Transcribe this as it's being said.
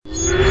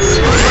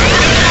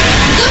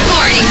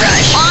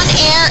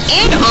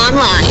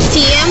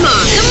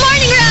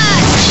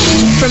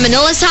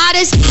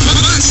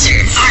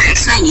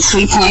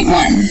93.1.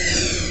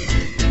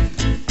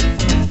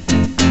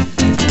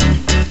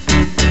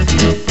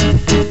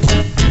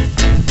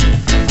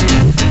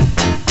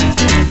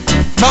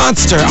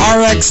 Monster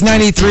RX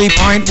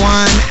 93.1,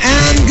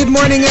 and good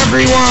morning,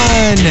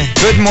 everyone.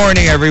 Good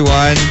morning,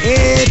 everyone.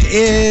 It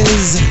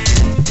is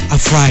a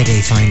Friday,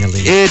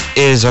 finally. It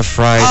is a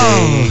Friday.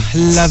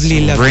 Oh,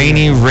 lovely.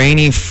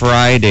 Rainy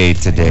Friday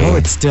today. Oh,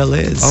 it still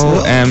is.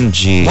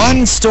 OMG.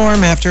 One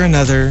storm after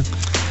another.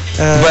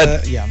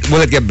 But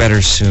will it get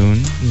better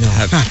soon?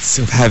 No, not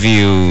soon. Have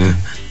you...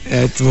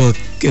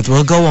 It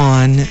will go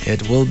on.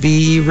 It will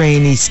be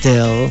rainy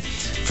still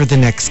for the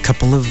next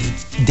couple of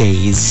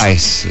days. I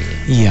see.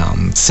 Yeah.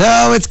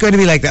 So it's going to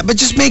be like that. But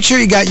just make sure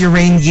you got your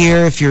rain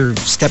gear if you're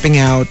stepping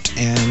out,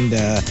 and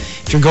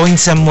if you're going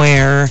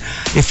somewhere.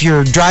 If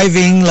you're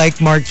driving like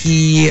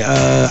Markki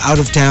out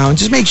of town,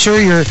 just make sure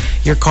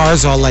your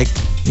car's all like,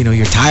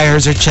 your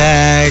tires are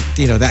checked,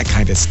 that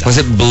kind of stuff. Was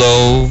it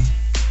blow?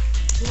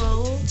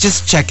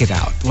 Just check it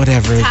out,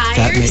 whatever Tires?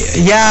 that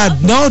may. Yeah,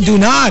 no, do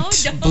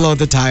not blow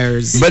the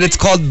tires. But it's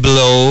called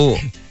blow.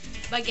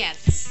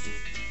 Baguettes.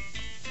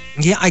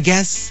 Yeah, I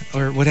guess,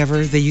 or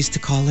whatever they used to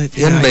call it.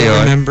 Yan I ba don't yun?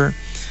 remember.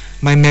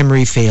 My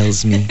memory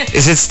fails me.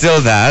 Is it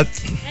still that?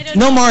 I don't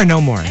know. No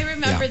more. I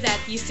remember Yeah. that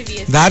used to be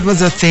a thing. That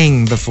was a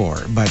thing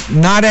before, but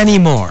not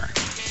anymore.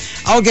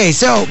 Okay,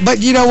 so, but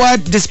you know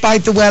what?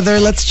 Despite the weather,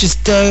 let's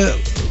just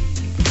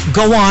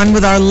go on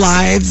with our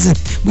lives.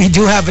 We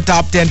do have a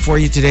top 10 for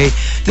you today.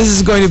 This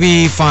is going to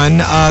be fun.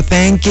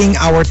 Thanking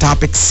our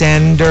topic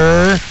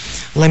sender.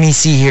 Let me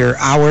see here.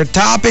 Our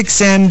topic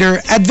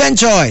sender,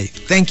 Advenchoy.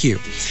 Thank you.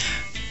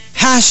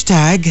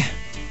 Hashtag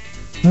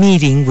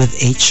meeting with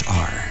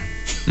HR.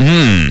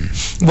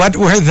 What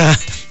were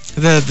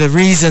the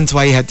reasons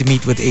why you had to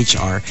meet with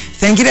HR?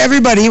 Thank you to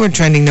everybody. We're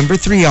trending number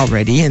 3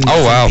 already in the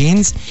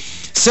Philippines.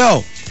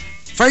 So,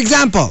 for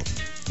example,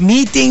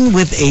 meeting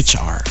with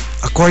HR.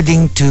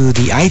 According to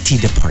the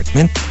IT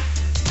department,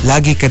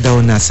 lagi ka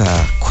daw nasa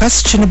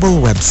questionable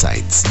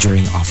websites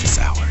during office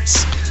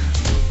hours.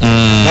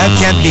 That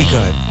can't be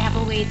good. They have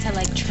a way to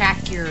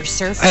track your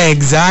surfing.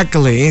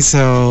 Exactly.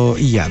 So,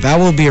 yeah, that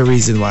will be a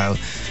reason why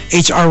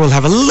HR will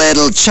have a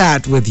little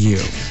chat with you.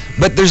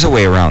 But there's a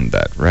way around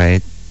that,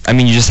 right? I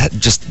mean, you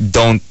just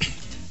don't,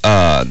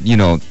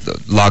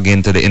 log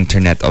into the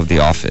internet of the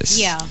office.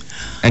 Yeah.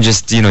 And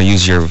just,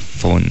 use your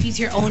phone. Use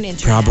your own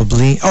internet.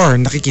 Probably. Or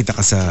nakikita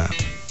ka sa...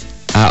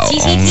 Oo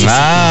CCTV.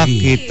 nga,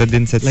 kita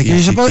din sa Like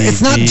you're supposed, it's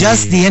not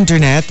just the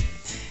internet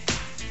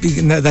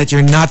that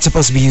you're not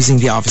supposed to be using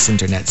the office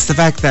internet. It's the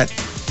fact that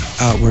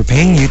we're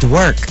paying you to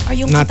work, Or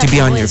yung not to be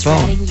on your is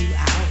phone. ratting you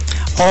out.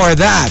 Or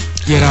that,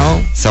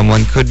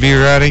 Someone could be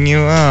ratting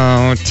you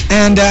out.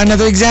 And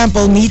another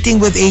example,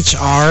 meeting with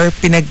HR,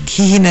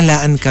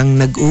 pinaghihinalaan kang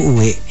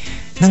nag-uuwi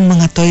ng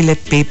mga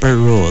toilet paper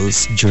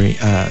rolls during,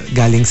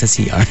 galing sa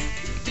CR.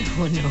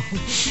 Oh no.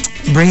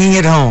 Bringing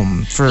it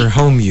home for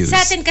home use.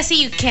 Sa atin kasi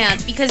you can't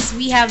because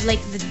we have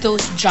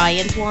those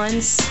giant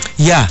ones.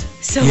 Yeah.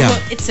 So yeah.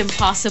 it's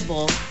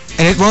impossible.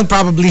 And it won't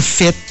probably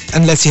fit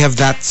unless you have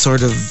that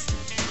sort of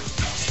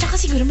Tsaka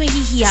siguro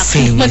mahihiya ka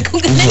thing. naman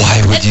kung Why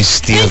would you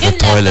steal the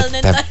toilet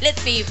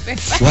paper?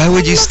 Why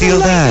would you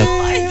steal that?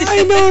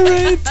 I know,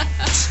 right?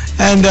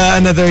 And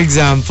another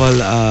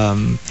example,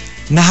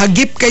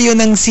 nahagip kayo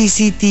ng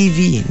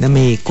CCTV na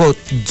may,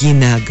 quote,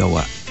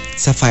 ginagawa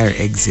sa fire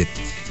exit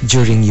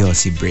during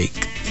Yossi break.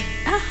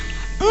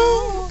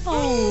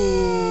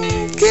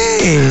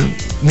 Okay.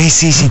 May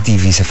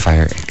CCTV sa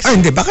fire exit.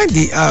 Hindi, baka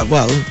hindi.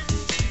 Well,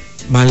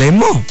 malay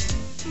mo.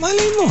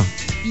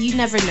 You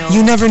never know.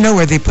 You never know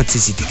where they put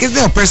CCTV.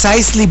 No,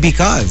 precisely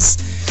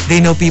because they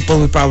know people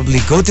would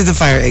probably go to the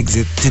fire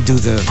exit to do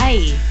the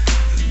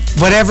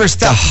whatever To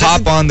stuff.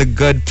 hop on the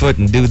good foot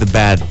and do the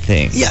bad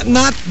thing. Yeah,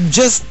 not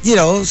just,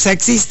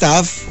 sexy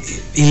stuff,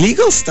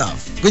 illegal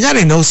stuff.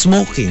 Kunyari, no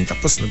smoking,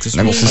 tapos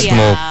nagsusmoke.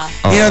 Nagsusmoke.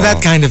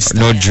 That kind of stuff.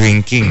 No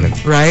drinking.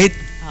 Right?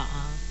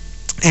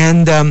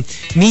 And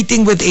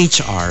meeting with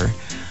HR,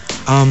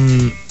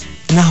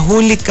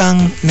 nahuli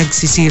kang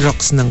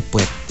nagsisirox ng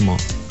puwet mo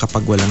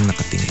kapag walang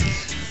nakatingin.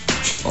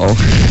 Oh.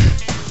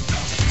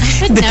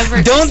 I would never.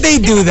 Don't they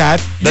do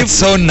that? That's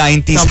so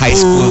 90s high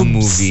school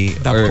movie.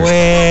 The Or-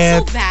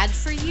 puwet. So bad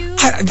for you.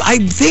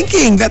 I'm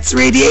thinking that's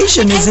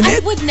radiation, isn't I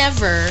it? would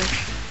never.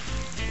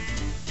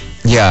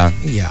 Yeah.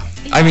 Yeah.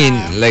 I mean,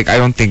 I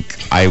don't think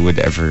I would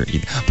ever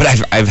eat. But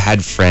I've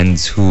had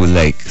friends who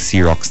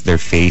Xerox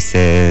their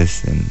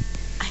faces and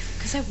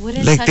Because I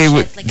wouldn't they touch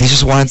would. it. They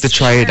just wanted to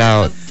try it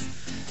out.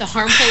 The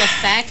harmful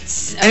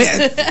effects.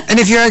 And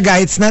if you're a guy,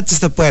 it's not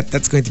just a puwet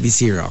that's going to be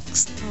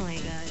Xerox. Oh my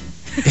god.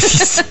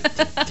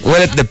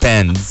 Well, it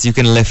depends. You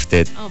can lift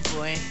it. Oh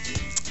boy.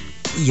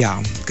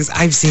 Yeah, because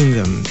I've seen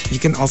them. You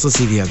can also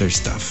see the other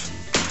stuff.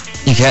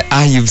 You can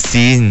you've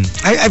seen.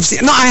 I've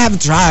seen. No, I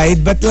haven't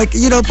tried, but pag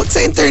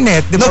sa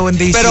internet, di ba,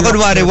 when they Pero Xerox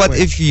kunwari, their what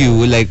puwet, if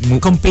you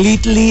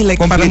completely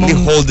completely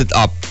hold it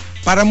up?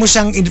 para mo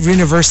siyang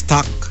reverse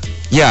tuck?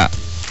 Yeah.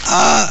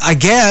 I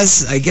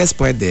guess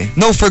pwede.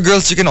 No, for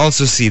girls you can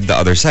also see the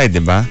other side,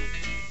 diba?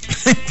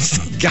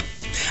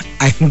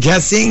 I'm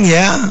guessing,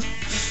 yeah.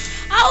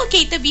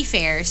 okay, to be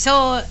fair.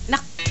 So,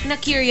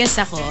 na-curious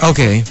ako.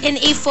 Okay.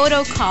 In a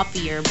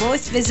photocopier,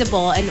 both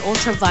visible and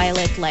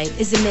ultraviolet light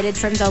is emitted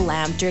from the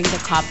lamp during the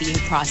copying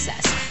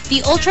process. The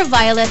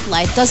ultraviolet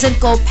light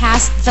doesn't go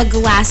past the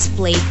glass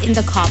plate in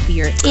the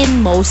copier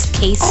in most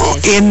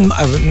cases.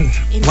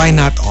 Why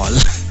not all?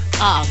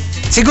 Um,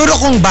 Siguro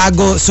kung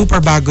super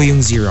bago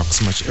yung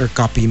Xerox or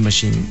copy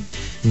machine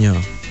nyo.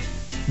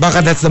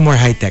 Baka that's the more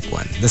high-tech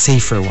one, the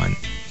safer one.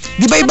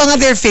 Di ba iba nga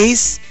their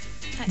face?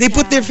 They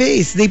put their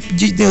face. They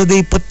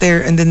put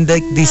their, and then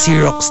they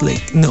Xerox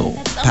like, no,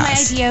 that's not my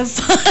pass. idea of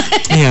fun.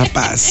 Yeah,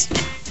 pass.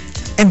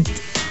 And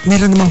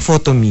meron namang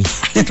photo me.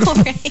 I know,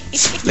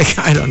 right? Like,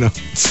 I don't know.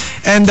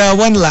 And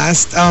one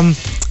last,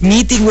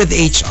 meeting with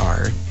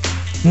HR.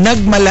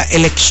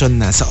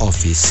 Nagmala-election na sa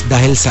office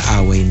dahil sa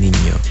away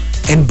ninyo.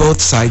 And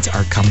both sides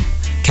are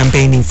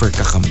campaigning for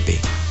kakampi.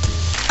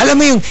 Alam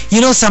mo yung,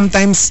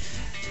 sometimes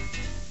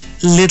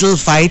little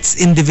fights,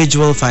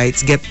 individual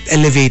fights get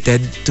elevated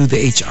to the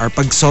HR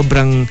pag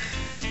sobrang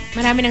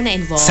Marami nang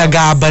na-involve.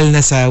 sagabal na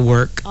sa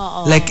work.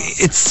 Like,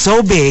 it's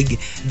so big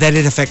that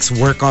it affects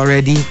work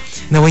already.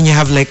 Now, when you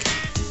have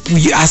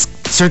you ask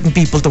certain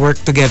people to work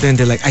together and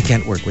they're like, I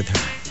can't work with her.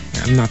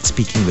 I'm not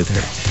speaking with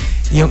her.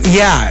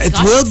 It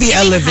will be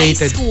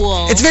elevated. High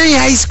school. It's very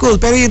high school.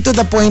 Pero yun to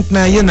the point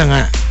na yun na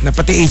nga, na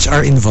pati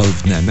HR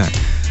involved na.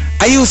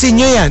 Ayusin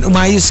nyo yan.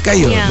 Umayos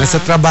kayo. Yeah. Nasa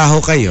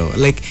trabaho kayo.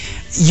 Like,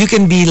 you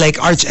can be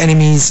like arch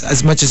enemies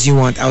as much as you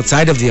want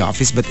outside of the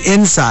office, but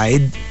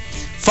inside,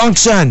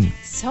 function.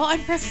 So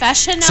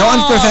unprofessional. So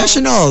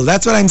unprofessional.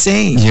 That's what I'm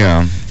saying.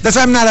 Yeah. That's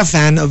why I'm not a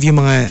fan of yung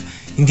mga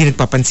hindi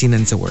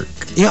nagpapansinan sa work.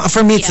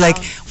 For me, it's like,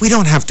 we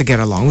don't have to get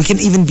along. We can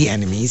even be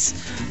enemies.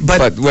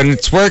 But when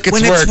it's work, it's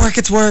when work.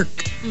 it's work.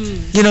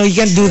 You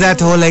can't do that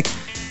whole I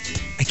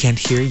can't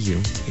hear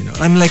you.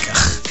 I'm like,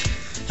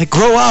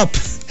 grow up.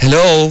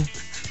 Hello.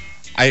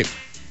 I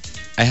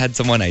had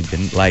someone I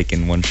didn't like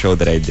in one show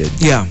that I did.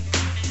 Yeah.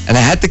 And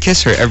I had to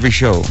kiss her every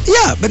show.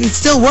 Yeah, but it's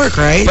still work,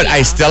 right? But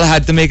I still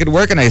had to make it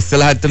work, and I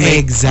still had to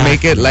make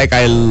it like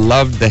I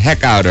loved the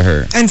heck out of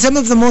her. And some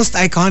of the most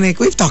iconic,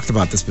 we've talked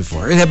about this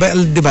before,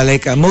 diba?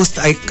 Like a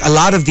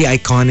lot of the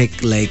iconic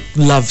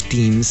love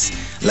teams,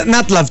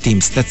 not love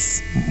teams,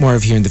 that's more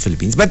of here in the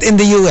Philippines, but in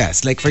the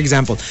US, like for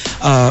example,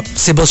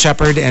 Sybil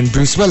Shepherd and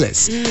Bruce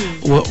Willis,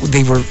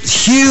 they were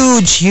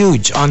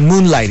huge on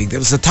Moonlighting. It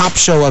was the top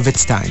show of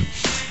its time,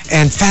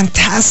 and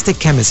fantastic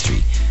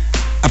chemistry.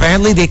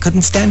 Apparently, they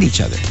couldn't stand each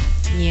other.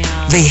 Yeah.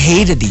 They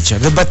hated each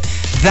other. But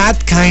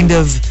that kind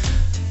of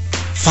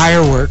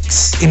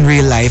fireworks in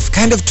real life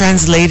kind of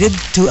translated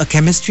to a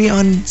chemistry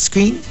on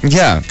screen.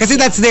 Yeah. Kasi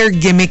that's their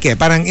gimmick eh.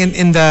 Parang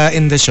in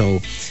the show,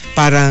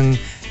 parang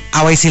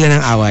away sila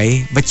ng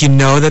away, but you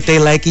know that they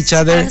like each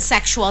other.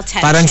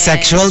 Parang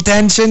sexual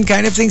tension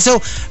kind of thing.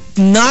 So,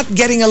 not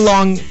getting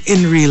along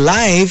in real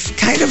life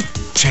kind of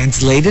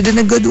translated in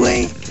a good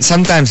way.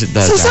 Sometimes it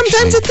does. So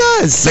sometimes it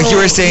does. Like you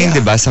were saying,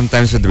 diba?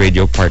 Sometimes with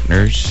radio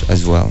partners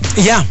as well.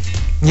 Yeah.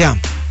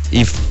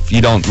 If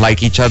you don't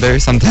like each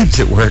other, sometimes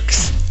it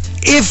works.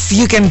 If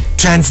you can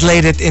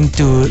translate it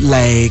into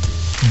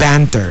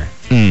banter.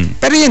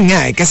 Pero yun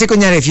nga eh. Kasi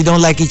kunyari, if you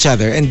don't like each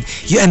other and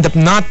you end up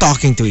not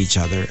talking to each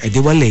other, edi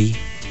walay.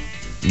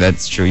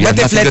 That's true. You have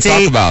nothing to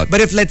talk about. But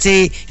if, let's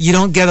say, you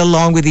don't get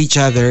along with each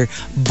other,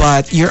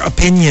 but your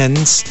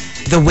opinions,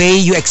 the way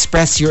you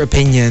express your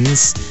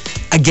opinions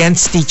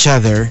against each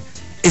other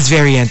is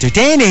very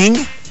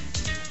entertaining,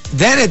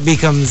 then it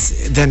becomes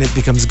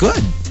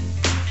good.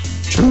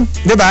 True.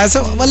 Diba?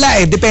 So, wala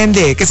eh.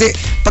 Depende. Kasi,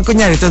 pag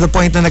kunyari, to the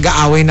point na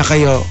nag-aaway na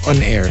kayo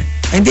on air,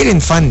 hindi rin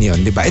fun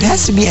yun, diba? It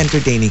has to be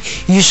entertaining.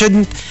 You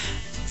shouldn't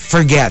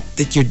forget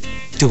that you're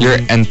doing...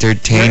 You're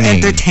entertaining. Your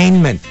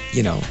entertainment,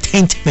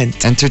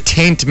 taintment.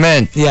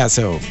 Entertainment. Yeah,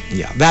 so,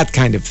 that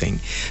kind of thing.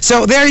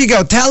 So, there you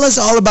go. Tell us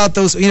all about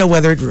those,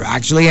 whether it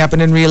actually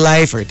happened in real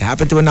life or it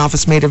happened to an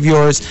office mate of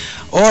yours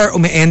or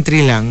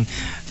umi-entry lang.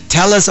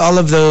 Tell us all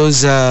of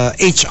those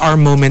HR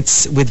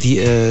moments with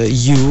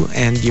you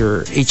and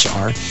your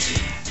HR.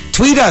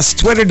 Tweet us,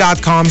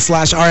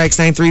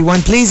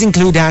 twitter.com/RX931. Please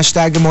include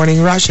hashtag The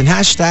Morning Rush and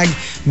hashtag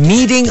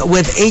Meeting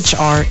with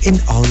HR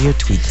in all your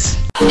tweets.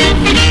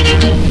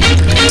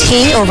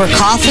 Tea over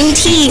coffee?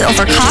 Tea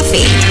over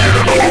coffee.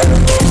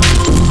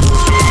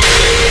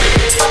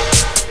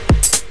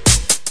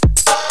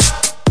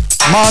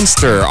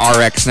 Monster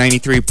RX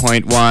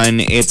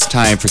 93.1. It's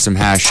time for some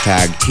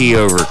hashtag tea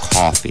over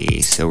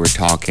coffee. So we're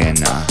talking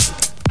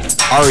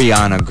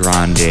Ariana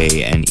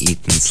Grande and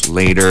Ethan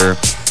Slater.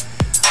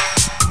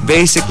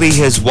 Basically,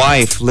 his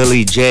wife,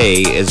 Lily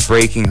J, is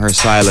breaking her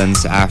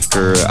silence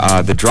after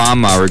the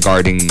drama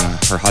regarding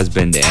her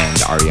husband and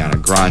Ariana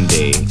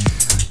Grande.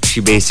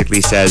 She basically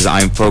says,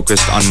 I'm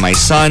focused on my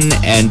son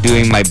and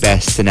doing my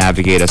best to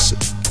navigate a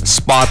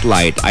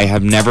spotlight I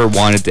have never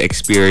wanted to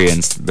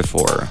experience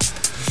before.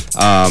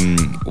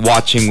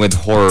 Watching with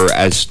horror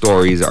as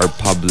stories are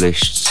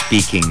published,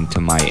 speaking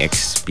to my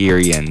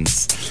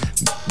experience.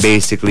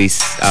 basically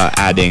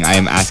adding, I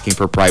am asking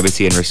for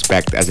privacy and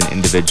respect as an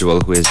individual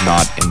who is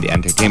not in the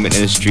entertainment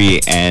industry,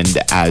 and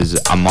as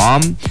a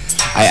mom,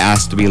 I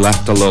ask to be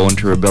left alone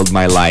to rebuild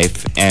my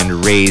life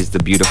and raise the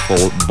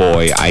beautiful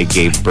boy I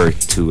gave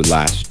birth to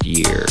last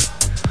year.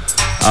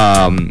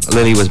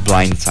 Lily was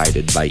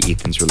blindsided by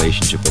Ethan's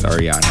relationship with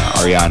Ariana.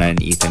 Ariana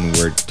and Ethan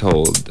were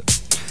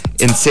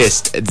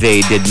insist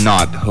they did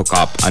not hook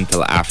up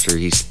until after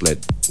he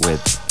split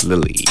with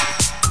Lily.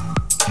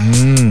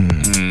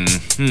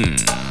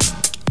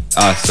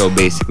 So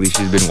basically,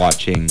 she's been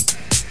watching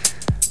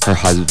her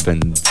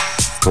husband's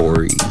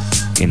stories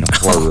in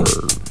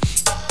horror.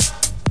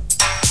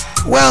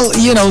 Well,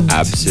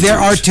 Absolute there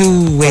are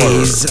two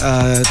ways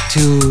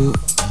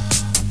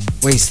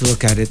to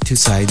look at it, two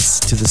sides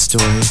to the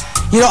story.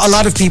 A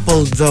lot of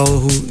people, though,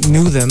 who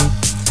knew them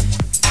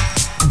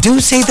do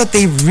say that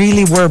they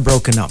really were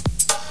broken up.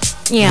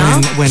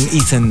 Yeah. When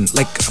Ethan,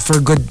 for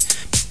good,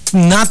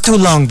 not too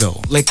long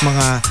though,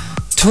 mga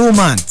 2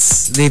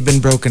 months they've been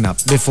broken up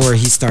before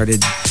he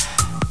started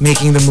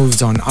making the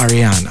moves on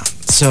Ariana.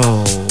 So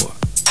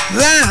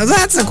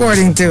that's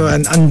according to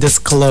an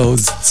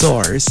undisclosed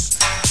source.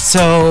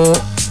 So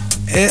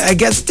I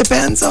guess it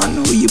depends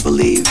on who you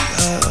believe.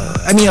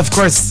 Of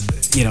course,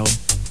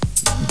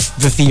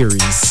 the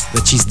theories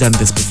that she's done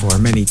this before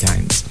many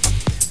times.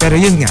 Pero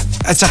yun nga.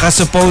 At saka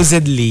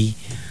supposedly,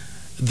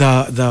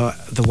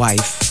 the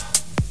wife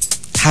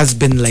has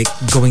been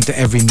going to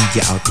every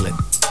media outlet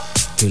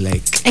to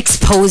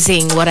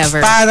exposing whatever.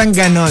 Parang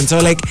ganon.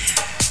 So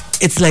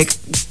it's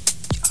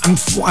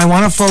I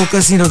want to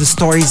focus, the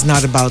story's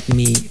not about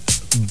me,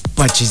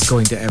 but she's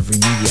going to every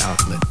media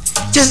outlet.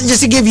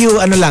 Just to give you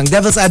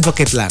devil's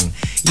advocate lang.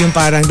 Yung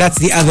parang that's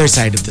the other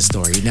side of the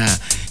story na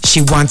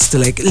she wants to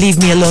leave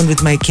me alone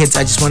with my kids.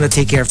 I just want to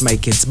take care of my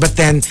kids. But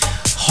then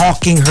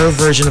hawking her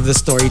version of the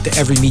story to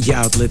every media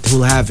outlet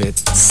who'll have it.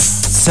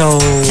 So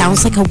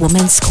sounds like a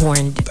woman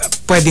scorned.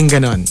 Pwedeng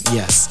ganon,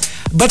 yes.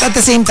 But at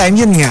the same time,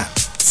 yun nga,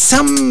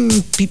 some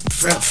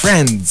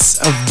friends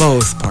of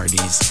both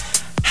parties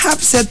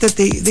have said that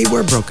they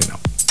were broken up.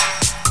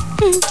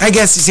 I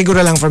guess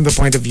siguro lang from the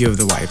point of view of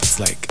the wife, it's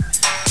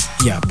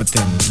yeah, but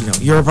then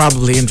you're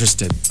probably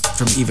interested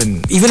from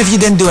even if you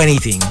didn't do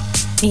anything,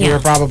 you were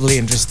probably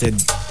interested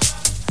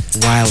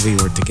while we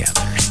were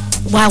together.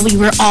 While we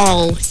were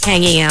all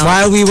hanging out.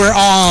 While we were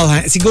all,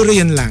 siguro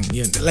yun lang.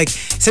 Yun.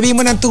 Sabihin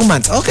mo ng 2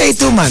 months. Okay,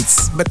 2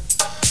 months. But,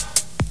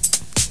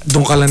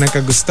 doon ka lang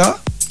nagkagusto?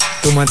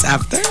 2 months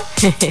after?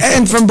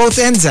 And from both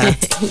ends,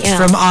 yeah.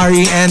 From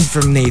Ari and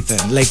from Nathan.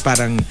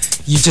 Parang,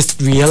 you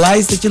just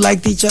realized that you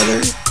liked each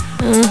other?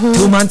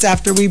 2 months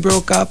after we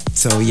broke up?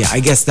 So, yeah, I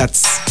guess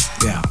that's,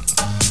 yeah.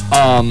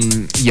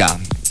 Yeah.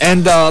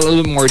 And a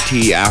little more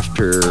tea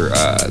after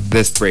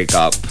this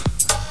breakup.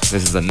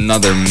 This is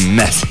another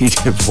messy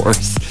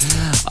divorce.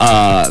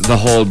 The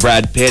whole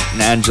Brad Pitt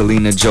and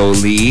Angelina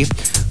Jolie,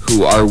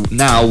 who are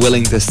now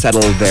willing to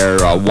settle their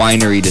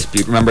winery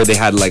dispute. Remember, they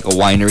had a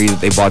winery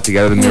that they bought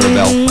together, the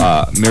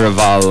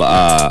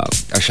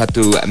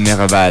Chateau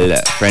Miraval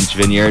French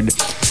Vineyard.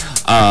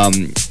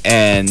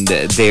 And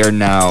they are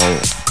now,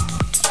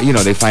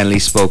 they finally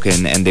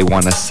spoken and they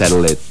want to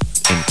settle it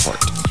in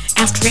court.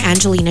 After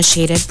Angelina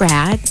shaded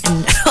Brad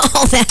and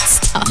all that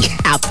stuff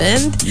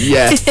happened.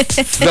 Yes,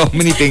 so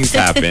many things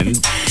happened.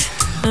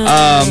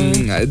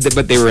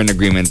 But they were in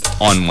agreement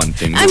on one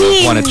thing.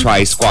 They want to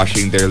try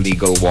squashing their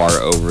legal war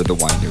over the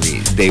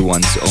winery they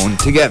once owned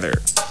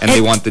together. And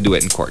they want to do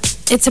it in court.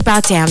 It's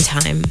about damn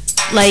time.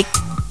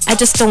 I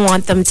just don't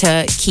want them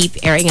to keep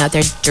airing out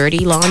their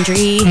dirty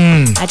laundry.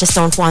 I just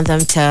don't want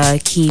them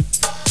to keep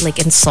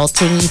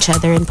insulting each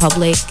other in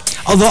public.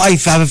 Although I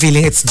have a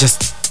feeling it's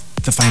just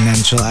the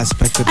financial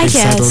aspect that they've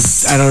settled.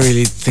 I don't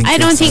really think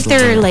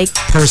they're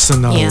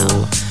personal. Yeah.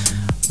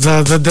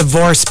 The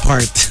divorce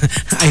part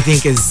I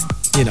think is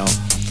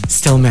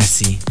still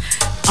messy.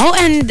 Oh,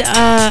 and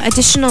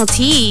additional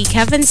tea,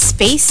 Kevin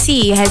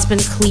Spacey has been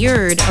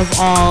cleared of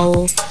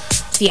all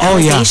the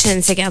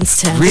allegations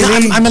against him.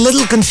 Really? I'm a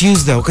little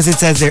confused though, because it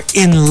says they're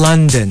in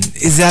London.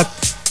 Is that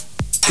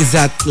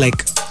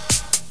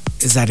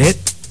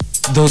it?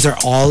 Those are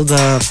all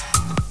the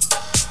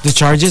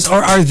charges,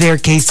 or are there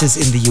cases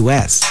in the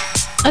US?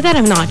 Oh, that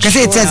I'm not sure. Because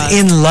it says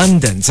in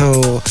London,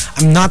 so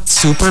I'm not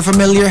super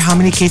familiar how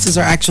many cases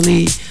are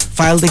actually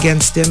filed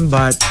against him,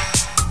 but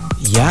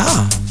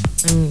yeah.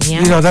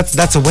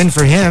 That's a win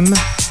for him.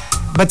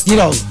 But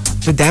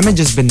the damage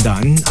has been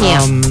done.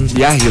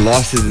 Yeah, he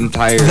lost his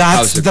entire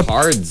house of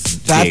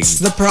cards. That's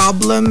the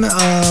problem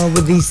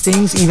with these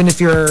things. Even if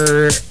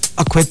you're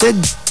acquitted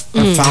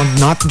or found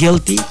not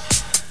guilty,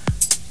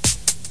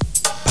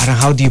 parang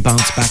how do you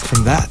bounce back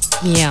from that?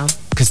 Yeah.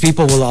 Because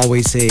people will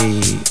always say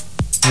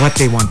what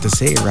they want to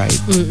say, right?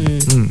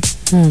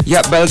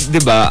 Yeah, but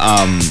diba,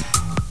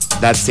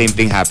 that same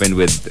thing happened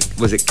with,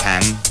 was it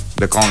Kang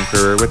the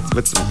Conqueror?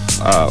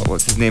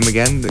 What's his name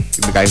again?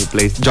 The guy who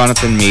plays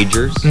Jonathan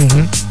Majors.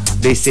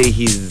 They say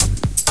he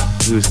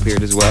was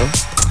cleared as well.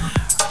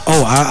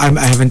 Oh, I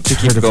haven't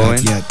heard of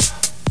that yet.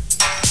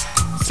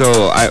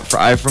 So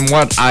from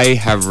what I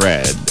have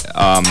read,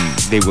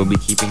 they will be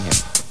keeping him.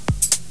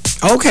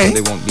 Okay. So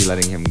they won't be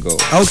letting him go.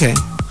 Okay.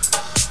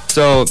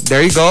 So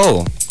there you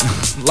go.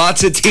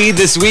 Lots of tea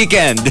this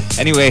weekend.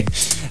 Anyway,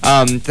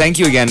 thank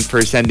you again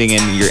for sending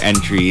in your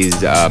entries,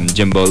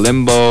 Jimbo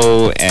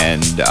Limbo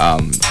and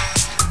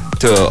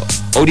to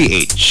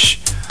ODH.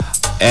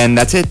 And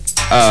that's it.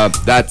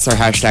 That's our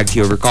hashtag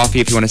tea over coffee.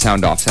 If you want to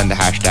sound off, send the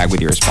hashtag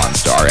with your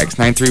response to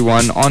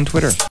RX931 on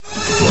Twitter.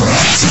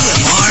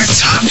 TMR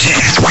Top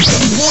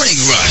 10. Morning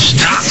Rush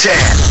Top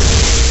 10.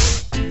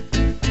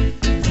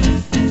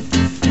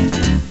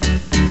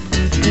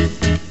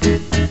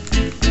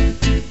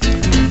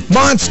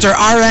 Monster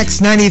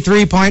RX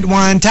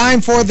 93.1.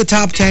 Time for the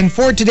top 10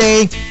 for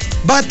today.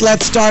 But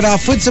let's start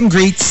off with some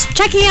greets.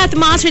 Checking out the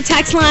Monster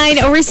text line.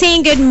 We're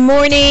saying good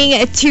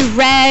morning to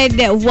Red.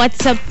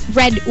 What's up,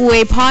 Red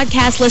Uy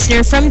podcast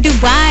listener from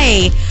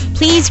Dubai.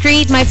 Please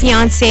greet my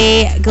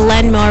fiance,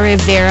 Glenmo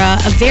Rivera.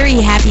 A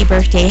very happy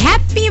birthday.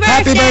 Happy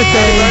birthday!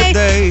 Happy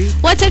birthday!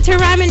 What's up to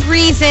Ramen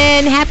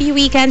Reason? Happy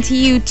weekend to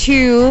you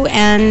too.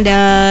 And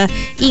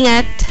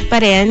ingat pa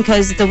rin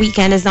because the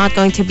weekend is not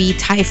going to be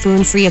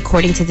typhoon free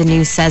according to the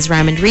news, says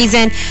Ramen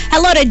Reason.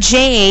 Hello to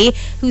Jay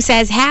who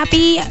says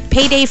happy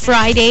payday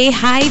Friday.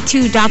 Hi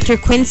to Dr.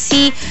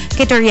 Quincy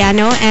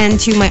Kitoriano and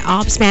to my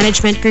ops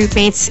management group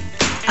mates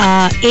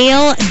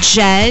Ale,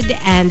 Jed,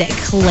 and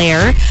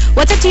Claire.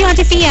 What's up to you,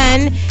 Auntie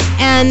Fian?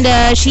 And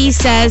she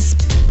says,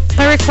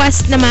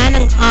 pa-request naman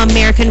ng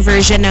American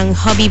version ng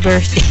Hubby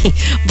Birthday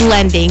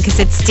blending because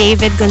it's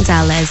David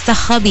Gonzalez, the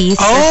hubby's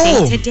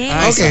birthday today.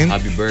 Okay. So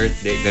happy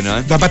birthday,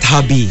 ganon? Dapat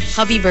hubby.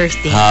 Hubby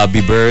birthday.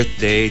 Happy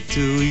birthday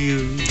to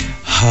you.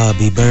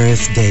 Happy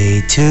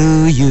birthday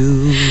to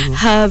you.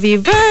 Happy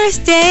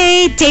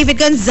birthday, David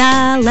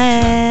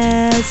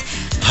Gonzalez.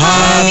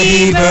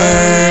 Happy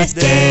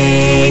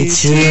birthday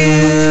to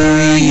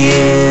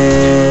you.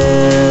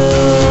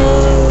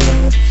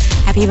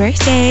 Happy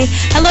birthday.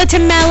 Hello to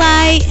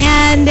Melai.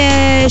 And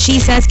she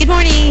says, good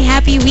morning.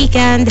 Happy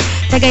weekend.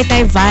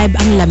 Tagaytay vibe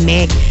ang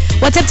lamig.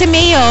 What's up to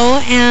Mayo?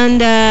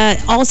 And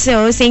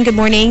also saying good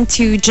morning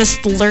to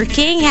Just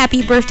Lurking.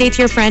 Happy birthday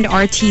to your friend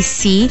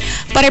RTC.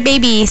 Butter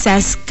Baby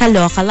says,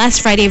 kaloka. Last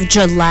Friday of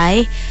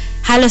July,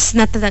 halos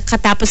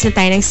katapos na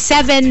tayo ng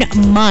 7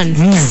 months.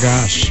 Oh my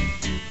gosh.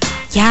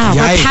 Yeah,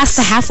 Yikes. we're past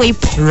the halfway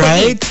point.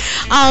 Right?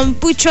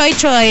 Puchoy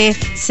Choy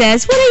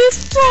says, what are you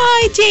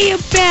Friday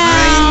about?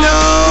 I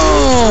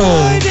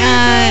know.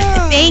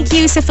 Thank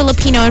you sa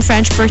Filipino and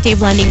French birthday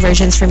blending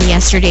versions from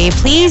yesterday.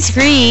 Please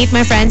greet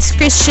my friends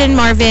Christian,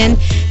 Marvin,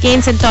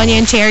 Gaines, Antonio,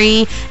 and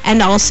Cherry,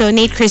 and also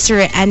Nate,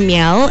 Christopher, and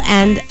Miel,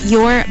 and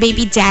your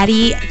baby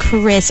daddy,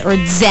 Chris, or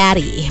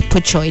Zaddy,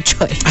 Puchoy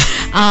Choy.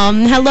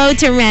 Hello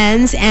to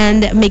Renz,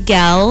 and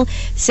Miguel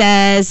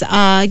says,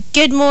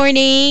 good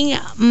morning.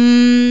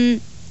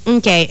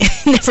 Okay,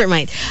 never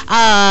mind.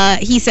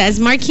 He says,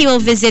 Markki will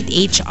visit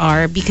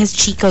HR because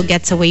Chico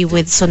gets away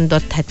with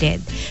sundot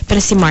hatid. Pero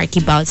si Markki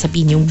bawal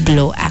sabihin yung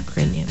BLOW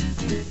acronym.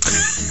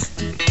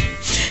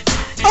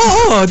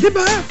 Oo, di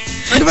ba?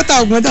 Ano ba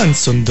tawag mo doon?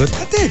 Sundot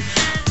hatid.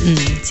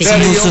 Pero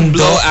yung Sinusundo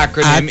BLOW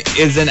acronym at-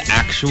 is an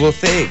actual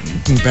thing.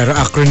 Pero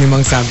acronym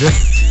ang sabi.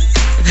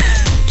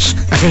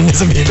 Akin niya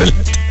sabihin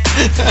ulit.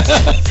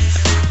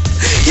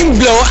 Yung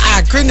BLOW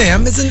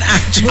acronym is an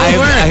actual I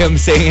word. am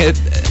saying it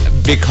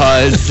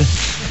because,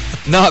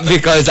 not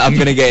because I'm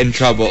gonna get in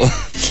trouble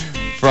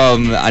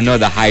from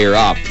the higher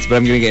ups, but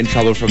I'm gonna get in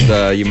trouble from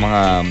yung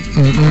mga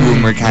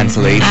rumor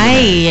cancellation.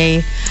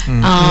 Ay.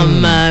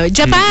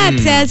 Japat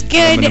says,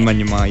 good Ano naman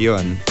yung mga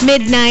yun?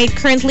 midnight,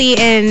 currently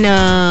in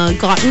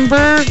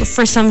Gothenburg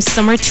for some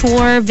summer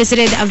tour.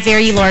 Visited a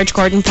very large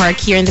garden park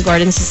here in the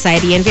Garden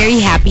Society and very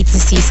happy to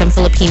see some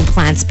Philippine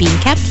plants being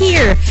kept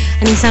here.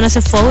 And he sent us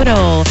a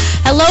photo.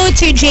 Hello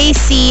to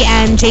JC,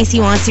 and JC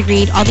wants to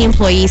greet all the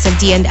employees of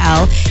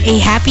D&L a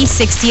happy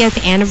 60th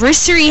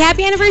anniversary.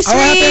 Happy anniversary! Oh,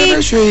 happy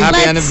anniversary. Happy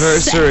Let's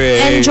anniversary.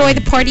 enjoy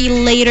the party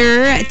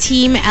later.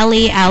 Team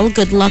LAL,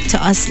 good luck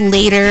to us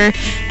later.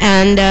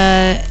 And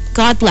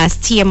God bless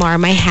TMR,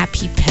 my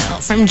happy pill,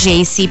 from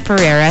JC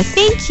Pereira.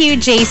 Thank you,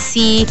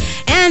 JC.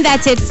 And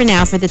that's it for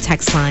now for the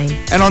text line.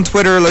 And on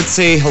Twitter, let's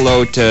say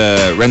hello to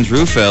Renz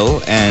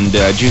Rufil and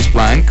Juice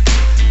Blank,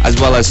 as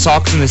well as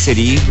Socks in the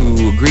City,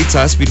 who greets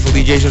us. Beautiful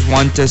DJs just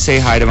want to say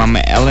hi to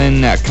Mama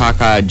Ellen,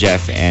 Kaka,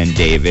 Jeff, and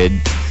David.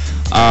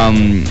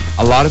 A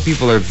lot of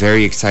people are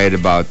very excited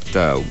about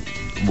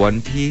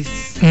One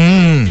Piece.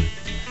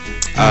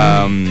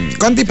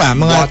 Konti pa,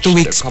 mga Watched 2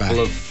 weeks a pa. couple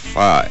of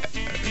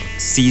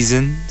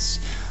seasons.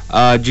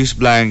 Juice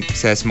Blank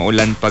says,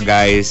 maulan pa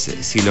guys,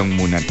 silong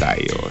muna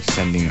tayo.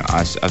 Sending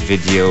us a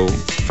video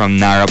from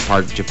Nara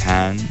Park,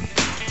 Japan,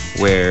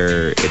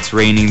 where it's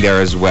raining there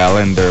as well,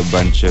 and there are a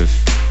bunch of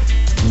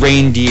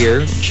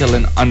reindeer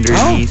chilling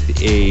underneath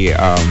a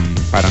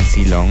parang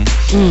silong.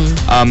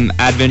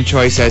 Advent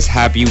Choi says,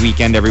 happy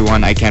weekend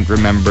everyone. I can't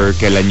remember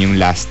kailan yung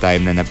last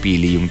time na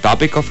napili yung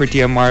topic ko for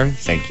TMR.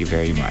 Thank you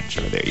very much.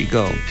 So there you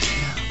go.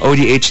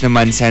 ODH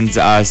naman sends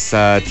us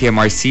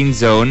TMR scene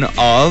zone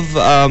of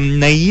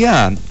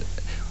Naiya.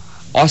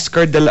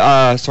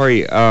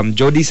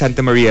 Jody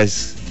Santa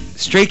Maria's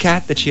stray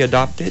cat that she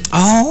adopted.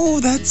 Oh,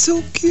 that's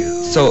so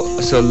cute.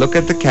 So look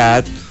at the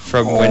cat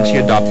from when she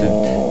adopted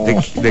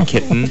the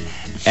kitten,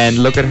 and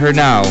look at her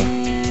now.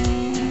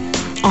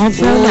 All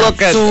grown up.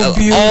 Look at So all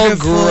beautiful.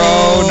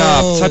 grown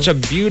up. Such a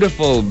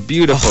beautiful,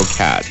 beautiful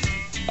cat.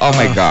 Oh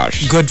my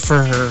gosh. Good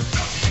for her.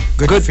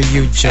 Good for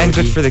you, Jody. And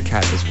good for the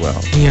cat as well.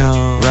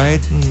 Yeah.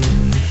 Right?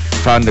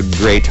 Found a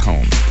great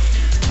home.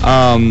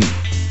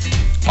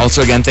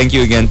 Also, again, thank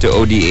you again to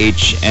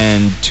ODH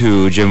and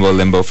to Jimbo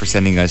Limbo for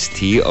sending us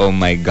tea. Oh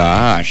my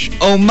gosh.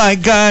 Oh my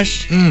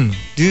gosh.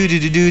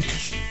 Do.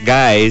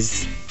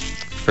 Guys,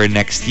 for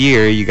next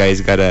year, you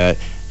guys gotta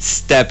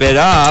step it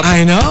up.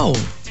 I know.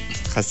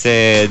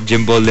 Kasi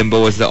Jimbo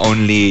Limbo was the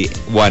only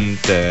one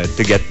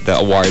to get the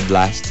award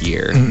last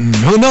year.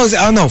 Who knows?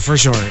 Oh no, for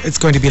sure. It's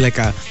going to be like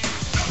a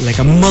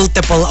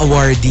multiple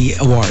awardee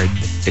award.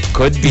 It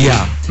could be.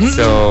 Yeah.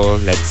 So,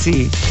 let's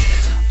see.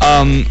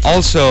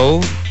 Also,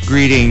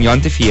 greeting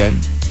Yontifian,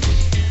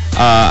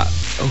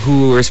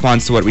 who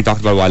responds to what we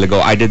talked about a while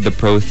ago. I did the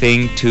pro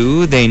thing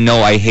too. They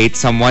know I hate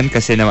someone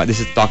kasi naman, this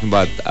is talking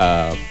about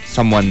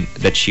someone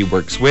that she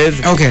works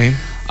with. Okay.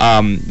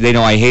 They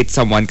know I hate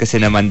someone kasi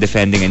naman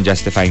defending and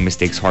justifying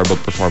mistakes, horrible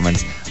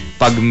performance.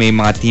 Pag may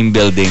mga team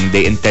building,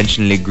 they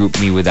intentionally group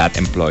me with that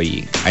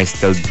employee. I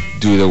still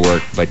do the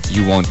work, but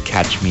you won't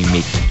catch me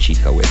making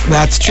Chica with her.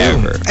 That's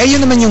true. Ever. Eh,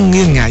 yun naman yun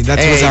nga. That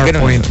was our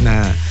ganun point yun.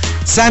 na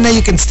sana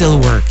you can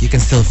still work, you can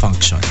still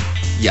function.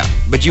 Yeah,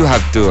 but you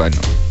have to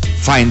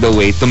find a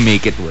way to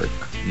make it work.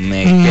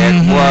 Make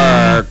it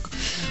work.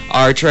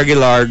 Arch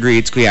Regular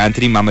greets Kuya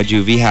Anthony, Mama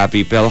Juvie,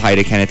 Happy Pill, hi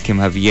to Kenneth Kim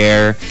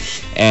Javier,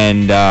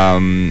 and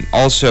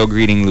also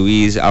greeting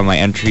Louise. My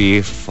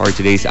entry for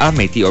today's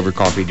may tea over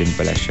coffee din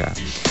pala siya.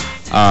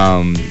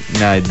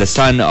 The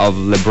son of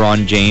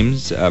LeBron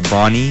James,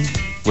 Bronny,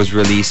 was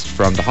released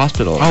from the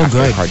hospital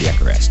after good.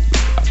 cardiac arrest.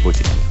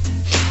 Buti na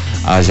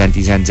lang.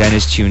 Zenti Zen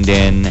is tuned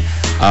in,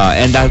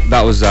 and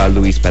that was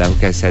Luis pala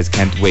who says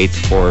can't wait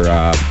for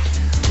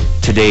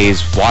today's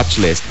watch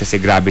list kasi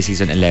grabe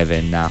season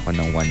 11 na ako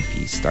ng One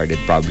Piece.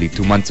 Started probably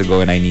 2 months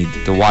ago and I need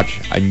to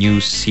watch a new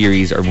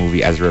series or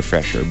movie as a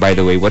refresher. By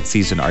the way, what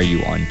season are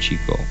you on,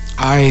 Chico?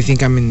 I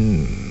think I'm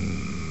in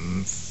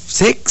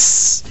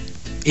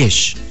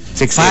 6-ish.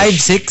 5,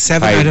 6,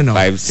 7, I don't know.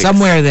 5, 6.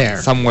 Somewhere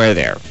there. Somewhere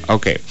there.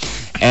 Okay.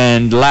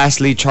 And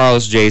lastly,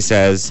 Charles J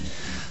says,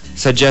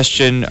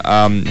 suggestion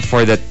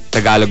for the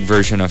Tagalog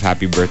version of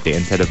Happy Birthday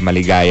instead of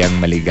maligayang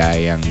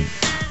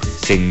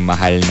sing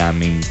mahal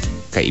naming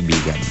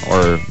kaibigan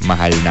or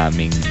mahal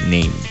naming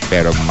name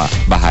pero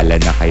bahala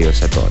na kayo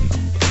sa tono.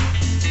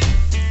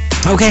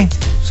 Okay.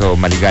 So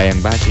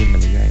maligayang bati,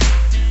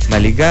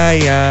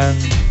 maligayang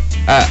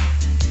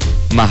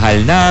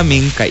mahal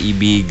naming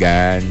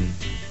kaibigan.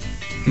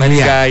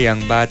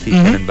 Maligayang bati,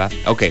 ganun ba?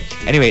 Okay.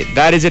 Anyway,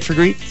 that is it for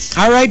greets.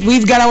 All right,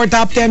 we've got our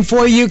top 10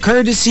 for you,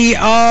 courtesy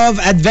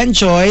of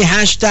Advenchoy.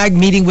 #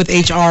 meeting with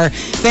HR.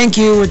 Thank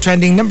you. We're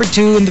trending number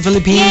 2 in the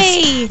Philippines.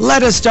 Yay!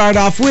 Let us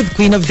start off with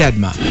Queen of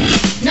Deadma.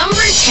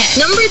 Number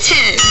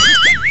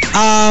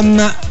 10.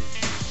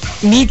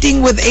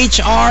 Meeting with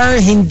HR,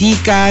 hindi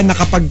ka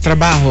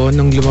nakapagtrabaho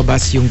nung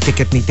lumabas yung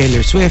ticket ni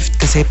Taylor Swift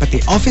kasi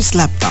pati office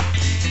laptop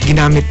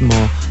ginamit mo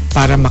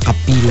para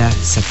makapila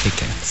sa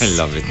tickets. I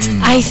love it.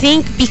 I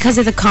think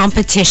because of the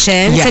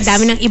competition, Yes. sa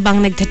dami ng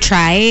ibang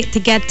nagtatry to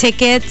get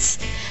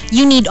tickets,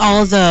 you need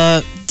all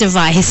the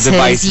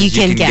devices you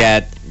can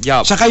get.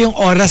 Yeah. Tsaka yung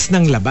oras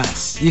ng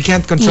labas. You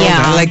can't control Yeah.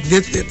 that. Like,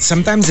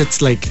 sometimes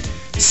it's like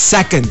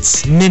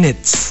seconds,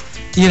 minutes,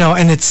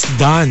 and it's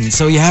done.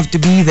 So you have to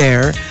be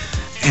there.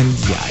 And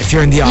yeah, if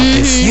you're in the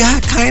office, you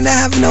kind of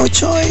have no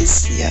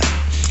choice. Yeah.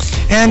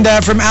 And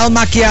from Al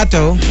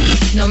Macchiato,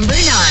 Number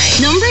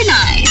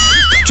 9.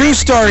 true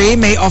story,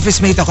 may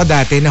office mate ako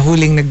dati na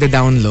huling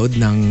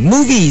nagda-download ng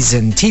movies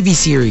and TV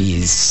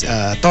series,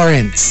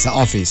 torrents sa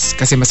office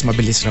kasi mas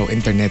mabilis raw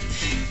internet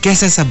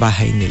kesa sa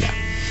bahay nila.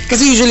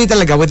 Kasi usually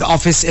talaga with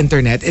office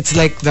internet, it's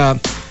like the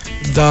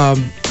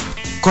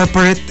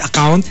corporate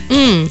account.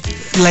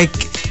 Like,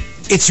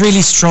 it's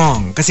really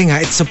strong kasi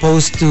nga it's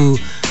supposed to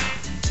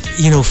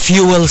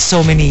fuel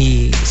so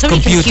many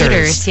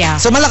computers, yeah.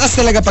 So malakas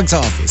talaga pag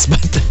sa office. But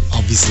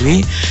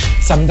obviously,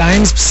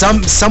 sometimes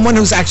someone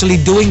who's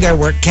actually doing their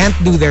work can't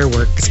do their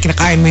work kasi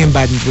kinakain mo yung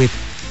bandwidth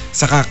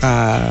sa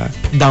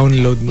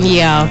kaka-download mo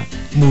Yeah.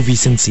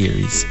 movies and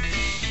series.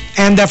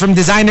 And from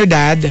Designer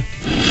Dad,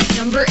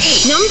 Number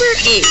 8.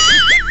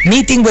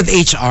 meeting with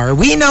HR,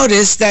 we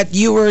noticed that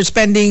you were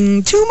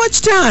spending too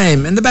much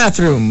time in the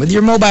bathroom with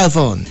your mobile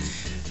phone.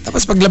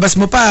 Tapos paglabas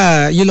mo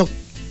pa, you look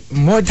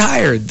more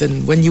tired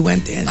than when you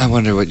went in. I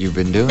wonder what you've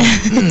been doing.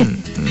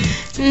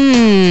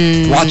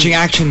 Watching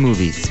action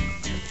movies.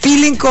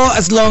 Feeling ko,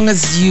 as long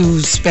as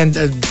you spend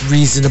a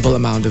reasonable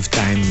amount of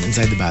time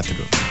inside the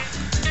bathroom,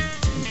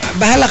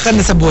 bahala ka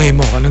na sa buhay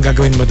mo kung anong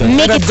gagawin mo doon.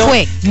 Make Pero it don't-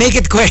 quick. Make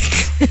it quick.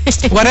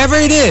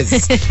 Whatever it is.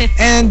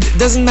 And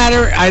doesn't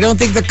matter, I don't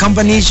think the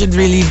company should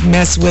really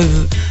mess with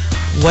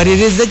what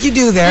it is that you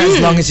do there as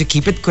long as you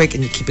keep it quick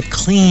and you keep it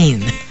clean.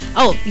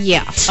 Oh,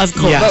 yeah, of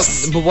course.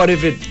 Yes. But what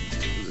if it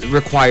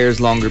requires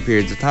longer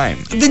periods of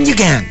time? Then you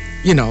can.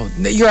 You know,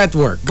 you're at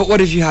work. But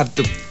what if you have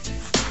to...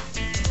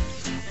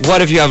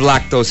 What if you have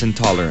lactose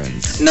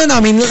intolerance? No,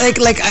 I mean,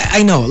 like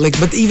I know, like,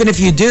 but even if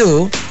you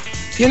do,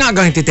 you're not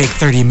going to take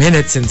 30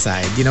 minutes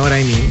inside. You know what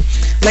I mean?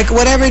 Like,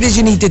 whatever it is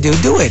you need to do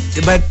it.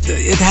 But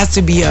it has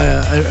to be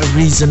a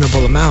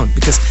reasonable amount,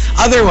 because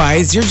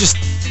otherwise you're just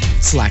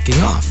slacking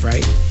off,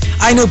 right?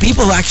 I know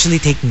people who actually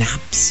take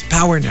naps,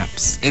 power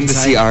naps. In the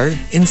CR?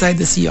 Inside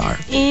the CR.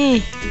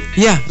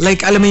 Yeah,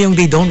 like, alam mo yung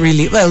they don't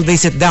really, well, they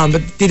sit down,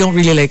 but they don't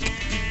really like,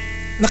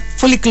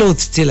 fully clothed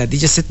sila. They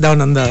just sit down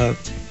on the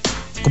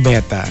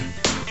kubeta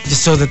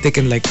just so that they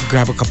can like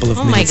grab a couple of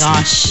Oh my minutes.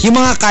 gosh. Yung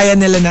mga kaya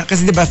nila na,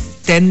 kasi diba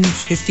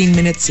 10-15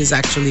 minutes is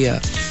actually a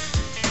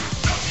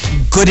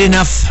good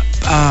enough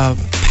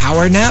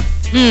power nap.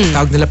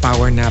 Tawag nila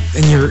power nap,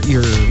 and you're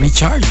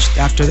recharged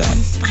after that.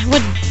 I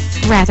would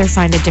rather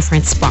find a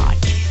different spot.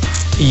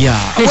 Yeah.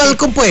 Well,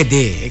 kung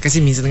pwede.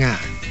 Kasi minsan nga,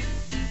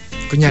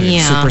 kunyari,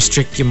 Yeah. super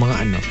strict yung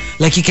mga ano.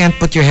 Like, you can't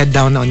put your head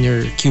down on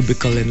your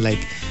cubicle and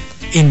like,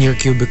 in your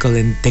cubicle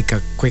and take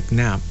a quick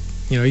nap.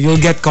 You know,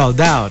 you'll get called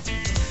out.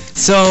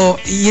 So,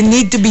 you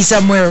need to be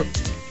somewhere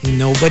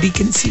nobody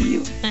can see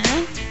you.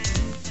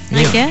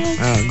 I guess.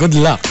 Good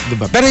luck,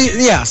 diba? Pero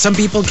yeah, some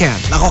people can.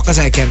 Ako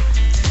kasi I can't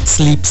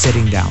sleep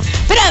sitting down.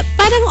 But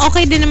parang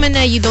okay din naman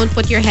na you don't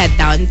put your head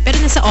down, pero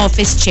nasa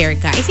office chair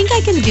ka. I think I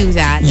can do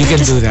that. You can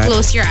just do that.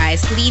 Close your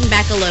eyes, lean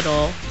back a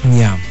little.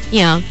 Yeah.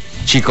 Yeah.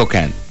 Chico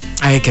can't.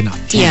 I cannot.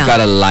 Yeah. You've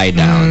gotta lie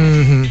down.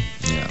 Mhm.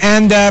 Yeah.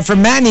 And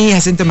from Manny,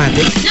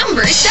 asymptomatic.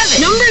 Number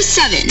 7. Number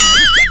 7.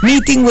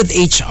 Meeting with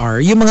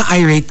HR, yung mga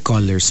irate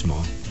callers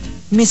mo,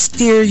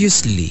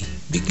 mysteriously,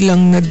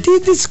 biglang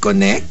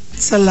nadi-disconnect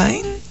sa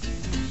line.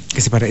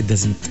 Kasi para it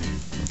doesn't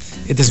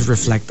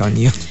reflect on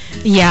you.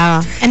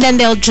 Yeah. And then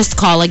they'll just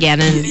call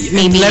again and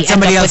maybe let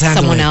somebody end else up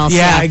with handle someone it. else.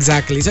 Yeah,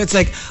 exactly. So it's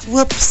like,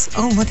 whoops,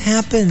 oh, what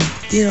happened?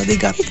 You know, they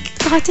got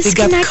cut.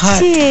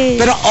 disconnected.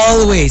 Pero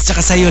always,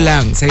 tsaka sa'yo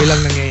lang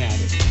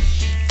nangyayari.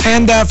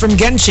 And from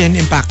Genshin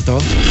Impacto,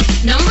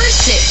 Number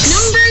 6.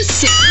 Number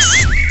 6.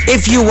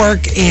 if you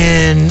work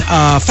in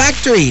a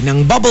factory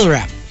ng bubble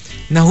wrap,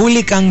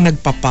 nahuli kang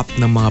nagpa-pop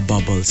ng mga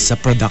bubbles sa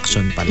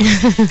production pa lang.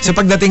 So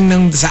pagdating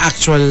sa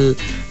actual,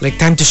 like,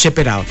 time to ship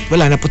it out,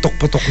 wala na,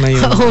 putok-putok na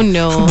yung Oh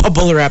no.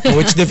 bubble wrap,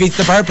 which defeats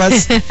the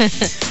purpose.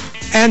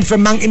 And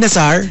from Mang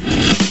Inasar,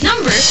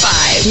 Number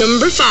 5.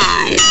 Number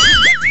 5.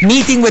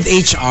 meeting with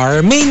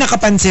HR, may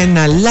nakapansin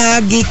na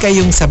lagi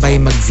kayong sabay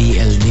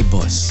mag-VL ni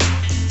boss.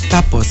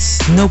 Tapos,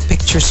 no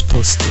pictures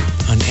posted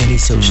on any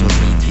social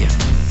media.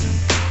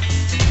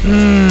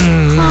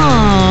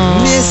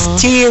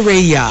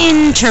 Mysterious.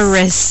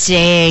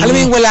 Interesting. Alam mo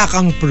yung wala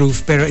kang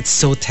proof pero it's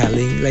so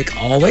telling. Like,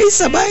 always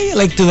sabay?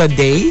 Like, to the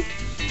day?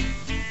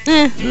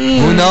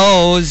 Who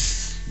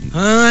knows?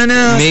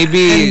 Ano?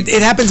 Maybe- And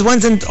it happens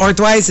once or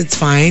twice, it's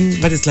fine.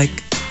 But it's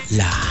like,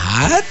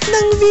 lahat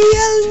ng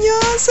VL nyo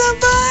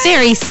sabay?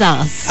 Very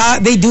sus.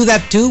 They do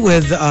that too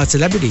with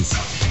celebrities.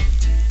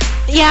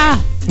 Yeah.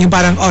 Yung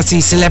parang,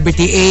 si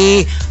Celebrity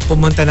A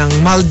pumunta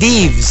ng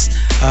Maldives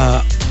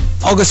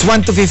August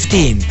 1 to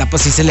 15.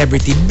 Tapos si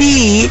Celebrity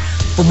B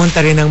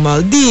pumunta rin ng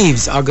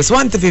Maldives August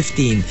 1 to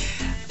 15.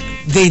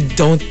 They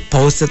don't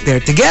post that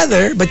they're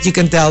together, but you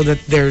can tell that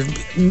they're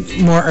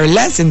more or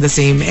less in the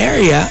same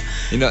area.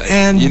 You know,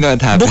 And you know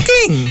what happens?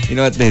 booking. You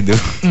know what they do?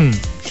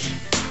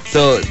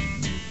 So,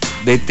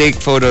 they take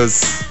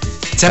photos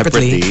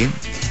Separately.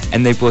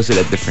 and they post it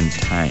at different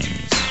times.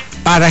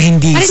 Para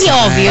hindi Para hindi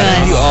sabay. obvious.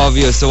 It's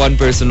obvious. So one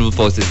person will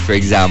post it, for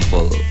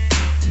example,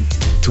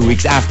 2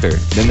 weeks after.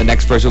 Then the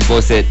next person will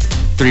post it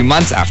 3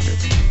 months after.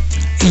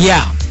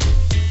 Yeah.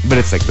 But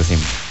it's like the same.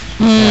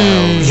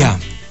 Yeah.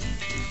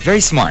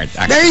 Very smart,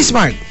 actually. Very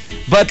smart.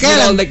 But you Kaya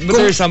know, lang, like, but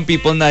there are some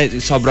people na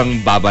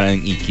sobrang baba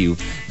ng EQ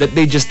that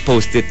they just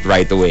post it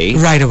right away.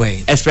 Right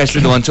away.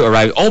 Especially the ones who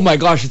arrive. Oh my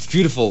gosh, it's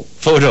beautiful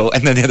photo,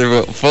 and then the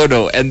other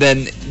photo, and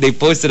then they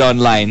post it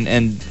online,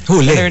 and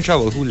Huli. they're in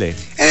trouble. Huli.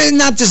 And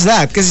not just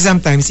that, kasi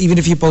sometimes even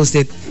if you post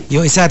it,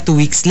 yung isa 2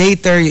 weeks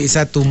later, yung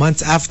isa 2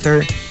 months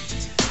after,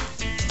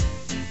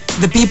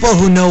 the people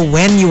who know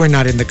when you were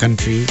not in the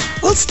country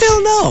will still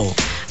know.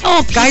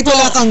 Oh, Kahit people.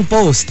 wala kang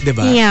post, di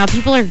ba? Yeah,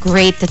 people are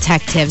great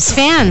detectives.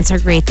 Fans are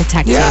great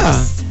detectives. Yeah.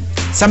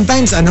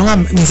 Sometimes,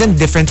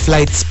 minsan different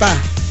flights pa.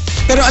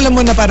 Pero alam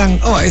mo na parang,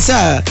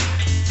 isa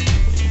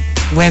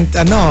went,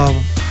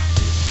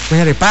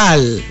 kunyari,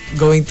 PAL,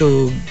 going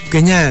to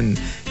ganyan.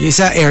 Yung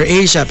isa, Air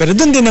Asia. Pero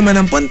dun din naman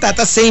ang punta.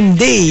 Tapos same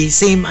day,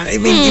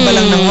 iba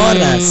lang ng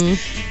oras.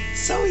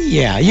 So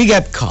yeah, you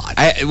get caught.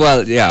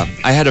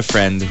 I had a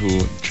friend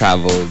who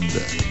traveled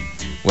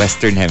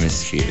Western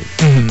Hemisphere.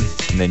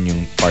 And then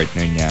yung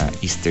partner niya,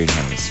 Eastern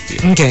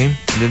Hemisphere. Okay.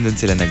 And then dun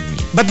sila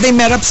nag-meet. But they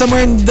met up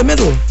somewhere in the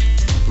middle.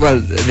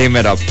 Well, they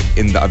met up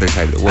in the other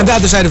side of the On world. the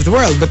other side of the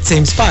world, but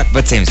same spot.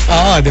 But same spot.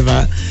 Oo, di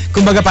ba?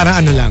 Kumbaga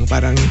parang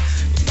parang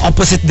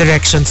opposite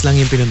directions lang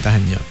yung pinuntahan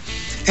nyo.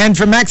 And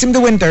from Maxim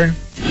the Winter,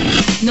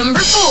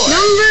 Number 4.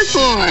 Number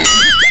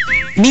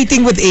 4.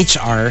 meeting with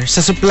HR,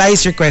 sa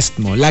supplies request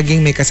mo,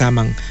 laging may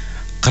kasamang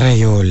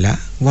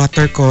Crayola,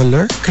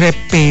 watercolor, crepe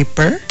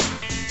paper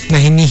na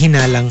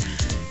hinihinalang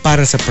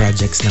para sa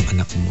projects ng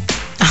anak mo.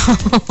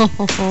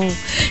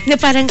 Na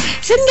parang,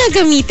 saan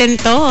gagamitin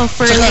to?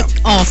 For Tsaka, like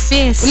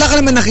office? Wala ka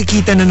naman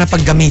nakikita na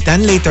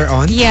napaggamitan later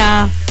on?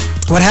 Yeah.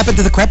 What happened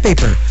to the crepe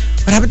paper?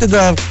 What happened to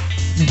the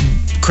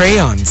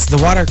crayons, the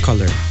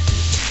watercolor?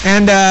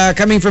 And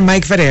coming from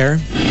Mike Ferrer,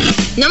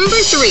 Number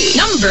 3.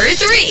 Number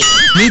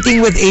 3. meeting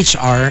with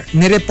HR,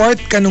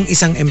 nireport ka nung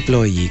isang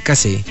employee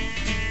kasi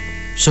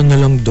siya na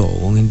lang daw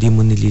ang hindi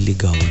mo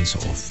nililigawan sa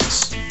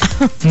office.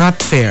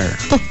 Not fair.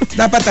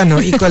 Dapat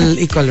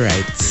equal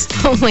rights.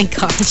 Oh my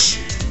gosh.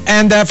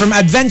 And from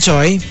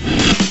Advenchoy,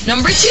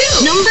 Number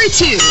 2. Number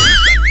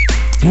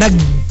 2.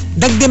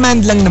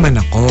 nagdemand lang naman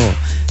ako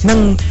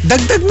ng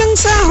dagdag ng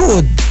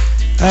sahod.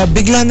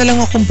 Bigla na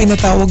lang akong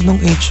pinatawag ng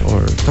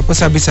HR.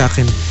 Tapos sabi sa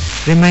akin,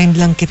 remind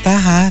lang kita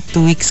ha, 2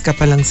 weeks ka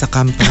pa lang sa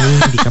company,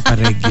 hindi ka pa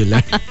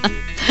regular.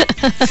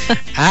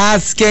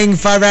 Asking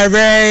for a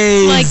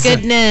raise. My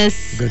goodness.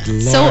 Good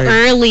Lord. So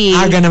early.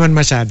 Aga naman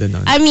masyado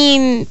nun. I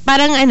mean,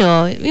 parang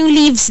yung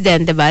leaves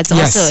then, diba? It's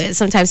Yes. also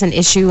sometimes an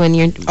issue when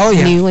you're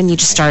yeah. new, when you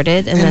just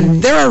started. And And then,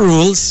 there are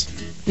rules.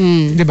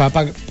 Diba?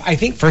 I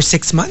think for 6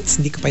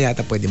 months, hindi ka pa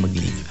yata pwede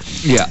mag-leave.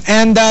 Yeah.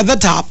 And the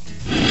top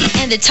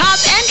And the top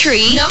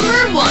entry.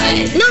 Number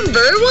 1.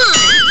 Number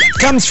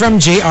 1. comes from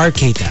JR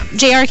Keita.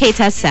 JR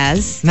Keita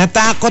says,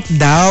 Natakot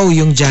daw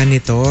yung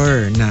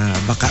janitor na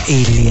baka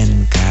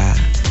alien ka.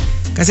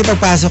 Kasi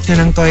pagpasok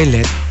niya ng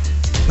toilet,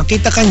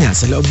 nakita ka niya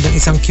sa loob ng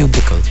isang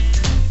cubicle.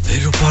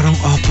 Pero parang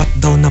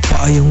 4 daw na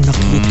paa yung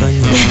nakita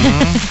niya.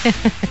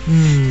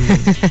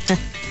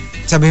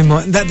 Sabi mo,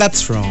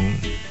 that's wrong.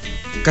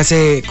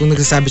 Kasi kung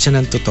nagsasabi siya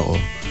ng totoo,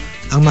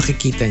 ang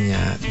makikita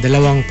niya,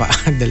 2 paa,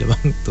 2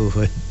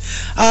 tuhod.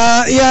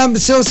 Yeah,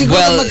 so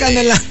siguro Well,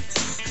 magkano lang.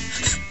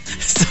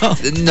 So,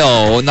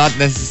 No, not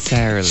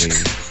necessarily.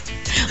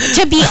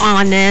 to be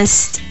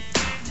honest,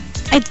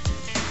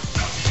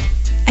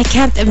 I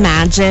can't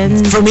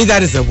imagine. for me,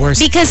 that is the worst.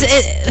 Because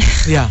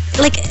Yeah.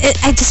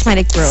 I just find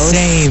it gross.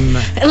 Same.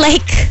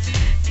 Like,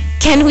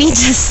 can we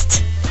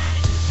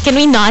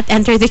not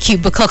enter the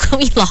cubicle? Can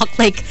we lock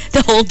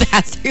the whole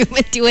bathroom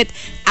and do it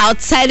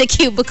outside the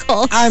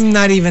cubicle? I'm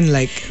not even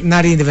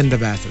the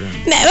bathroom.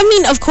 I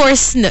mean, of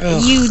course, no,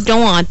 Ugh. you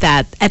don't want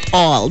that at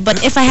all.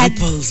 But if I had,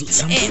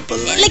 Some people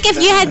if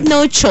you had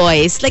no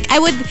choice, I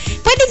would,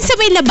 pwedeng sa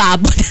may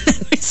lababo na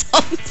lang or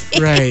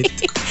something. Right.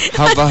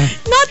 How about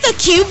Not the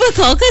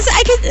cubicle, because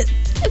I could,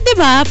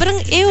 diba? Parang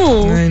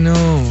ew. I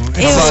know.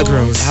 Ew. It's how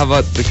gross.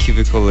 about the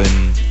cubicle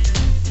in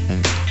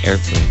an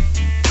airplane?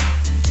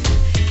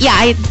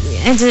 Yeah,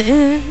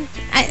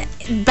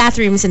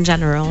 bathrooms in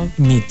general.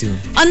 Me too.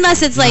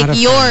 Unless it's Not a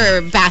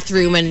your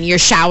bathroom and you're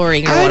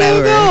showering or I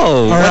whatever.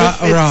 don't know. Or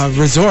a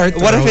resort.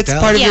 What or a if it's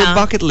hotel. part of your Yeah.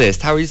 bucket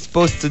list? How are you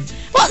supposed to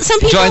Well, some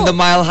people join the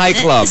Mile High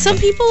Club? Some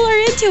people are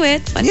into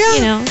it, but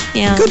Yeah.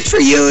 yeah. Good for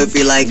you if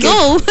you like it.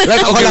 Go.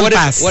 Like, okay, Walang what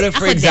pass. if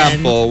for Ako din.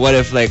 example, what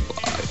if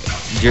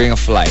during a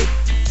flight,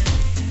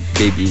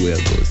 baby whale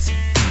goes?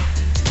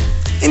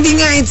 Hindi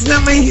nga, it's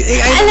not my,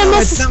 Alam mo,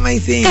 it's not my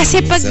thing.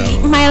 Kasi pag So,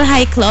 Mile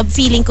High Club,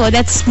 feeling ko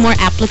that's more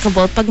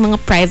applicable pag mga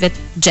private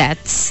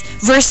jets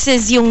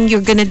versus yung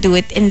you're gonna do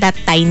it in that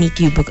tiny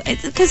cubicle.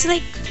 Because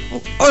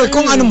or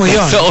kung ano mo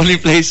yun. It's the only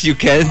place you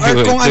can Or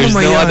do it. kung ano There's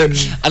mo no yun. other,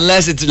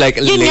 unless it's late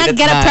yun nga,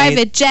 at get night. a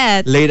private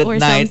jet Late at or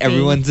night, something.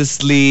 everyone's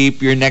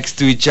asleep. You're next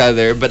to each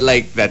other, but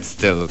that's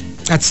still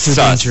That's too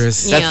sus.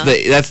 dangerous. Yeah.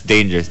 That's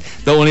dangerous.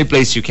 The only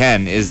place you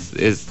can is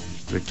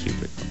the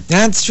cubicle.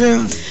 That's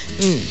true.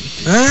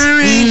 All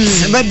right.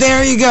 But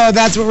there you go.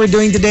 That's what we're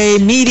doing today.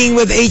 Meeting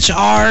with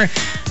HR.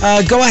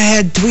 Go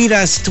ahead, tweet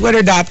us,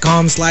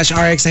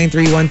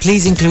 twitter.com/RX931.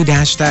 Please include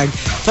hashtag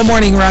The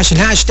Morning Rush and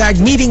hashtag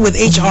Meeting with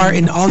HR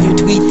in all your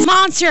tweets.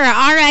 Monster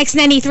RX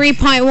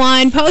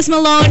 93.1, Post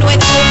Malone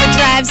with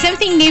Overdrive.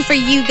 Something new for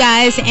you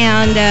guys.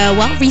 And,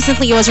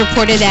 recently it was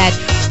reported that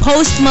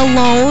Post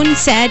Malone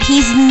said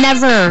he's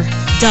never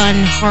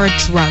done hard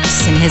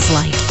drugs in his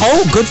life.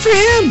 Oh, good for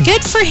him.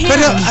 Good for him.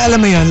 But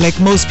alam mo yun,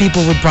 most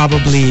people would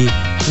probably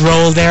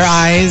roll their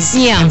eyes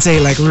Yeah. and say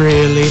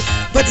really?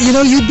 But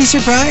you'd be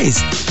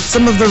surprised.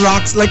 Some of the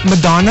rocks, like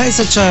Madonna is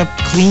such a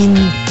clean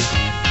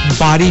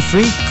body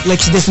freak.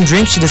 She doesn't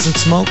drink, she doesn't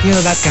smoke,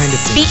 that kind of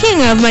thing.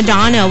 Speaking of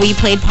Madonna, we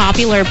played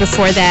Popular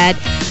before that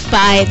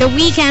by The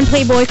Weeknd,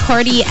 Playboi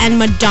Carti, and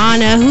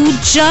Madonna, who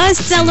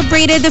just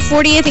celebrated the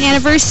 40th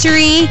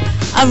anniversary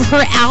of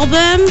her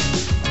album.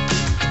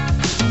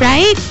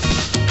 Right?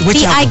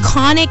 Which the album?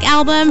 iconic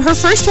album, her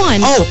first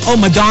one. Oh,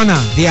 Madonna,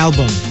 the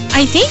album.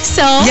 I think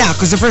so. Yeah,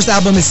 because the first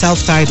album is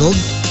self-titled.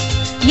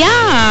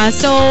 Yeah,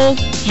 so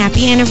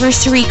happy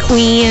anniversary,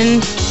 Queen.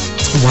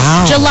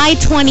 Wow. July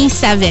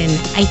 27,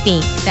 I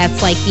think. That's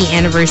the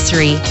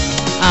anniversary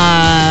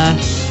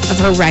of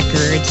her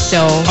record.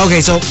 So Okay,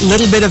 so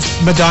little bit of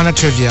Madonna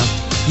trivia.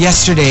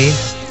 Yesterday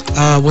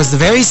was the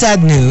very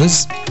sad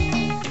news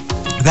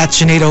that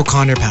Sinead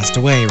O'Connor passed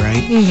away,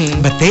 right?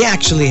 Mm-hmm. But they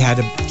actually had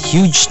a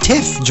huge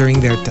tiff during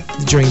their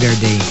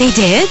day. They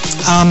did?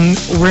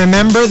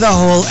 Remember the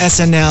whole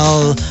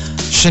SNL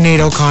Sinead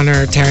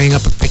O'Connor tearing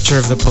up a picture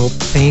of the Pope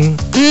thing?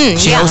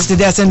 She hosted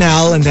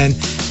SNL, and then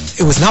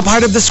it was not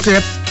part of the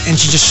script, and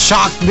she just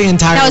shocked the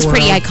entire world. That was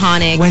pretty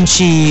iconic. When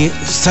she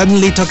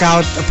suddenly took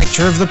out a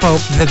picture of the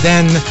Pope, the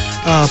then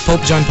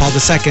Pope John Paul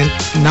II,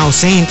 now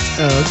Saint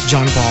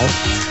John Paul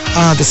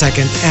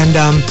II, and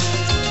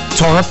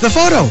tore up the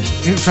photo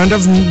in front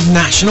of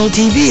national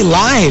TV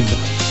live.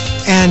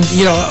 And,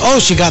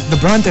 she got the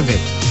brunt of it.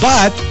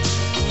 But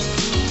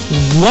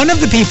one of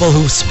the people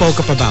who spoke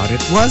up about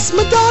it was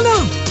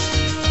Madonna.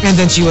 And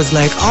then she was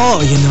like,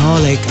 I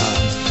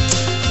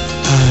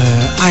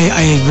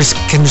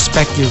can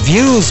respect your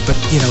views, but,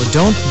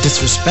 don't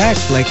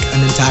disrespect like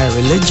an entire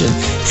religion.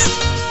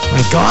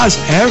 My gosh,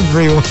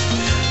 everyone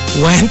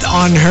went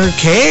on her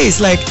case.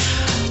 Like,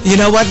 you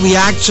know what? We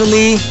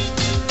actually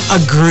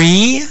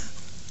agree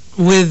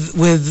with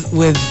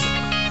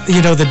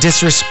the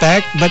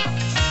disrespect, but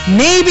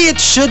maybe it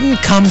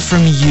shouldn't come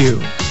from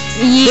you.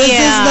 Yeah. This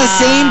is the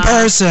same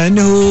person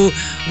who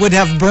would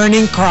have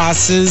burning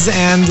crosses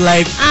and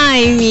a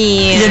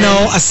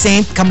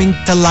saint coming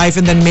to life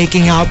and then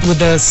making out with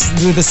the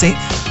saint.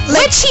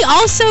 Which she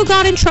also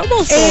got in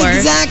trouble for.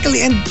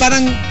 Exactly. And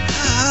parang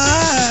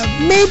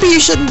maybe you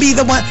shouldn't be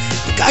the one.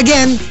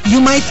 Again,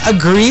 you might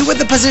agree with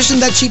the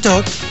position that she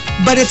took,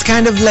 but it's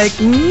kind of like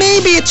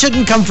maybe it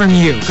shouldn't come from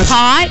you.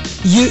 Pot?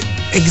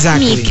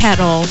 Exactly. Meat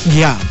kettle.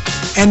 Yeah.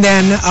 And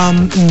then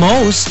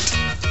most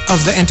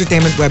of the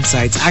entertainment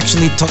websites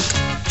actually took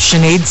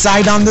Sinead's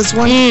side on this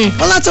one.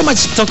 Well, not so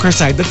much took her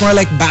side, but more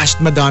like bashed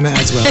Madonna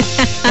as well.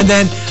 And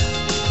then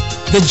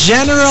the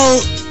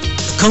general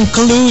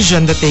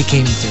conclusion that they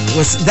came to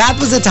was that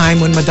was the time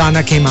when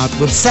Madonna came out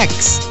with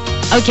Sex.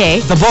 Okay.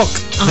 The book.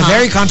 The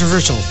very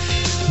controversial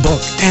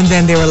book. And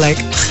then they were like,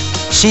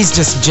 she's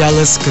just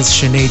jealous because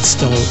Sinead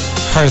stole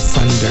her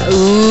thunder.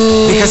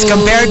 Ooh. Because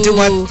compared to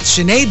what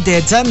Sinead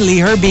did, suddenly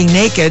her being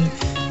naked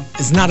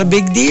is not a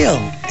big deal.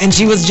 And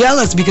she was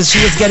jealous because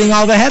she was getting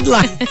all the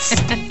headlines.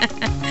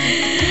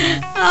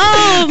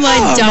 Oh,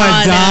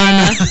 Madonna.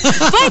 Madonna.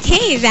 But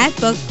hey, that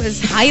book was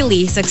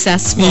highly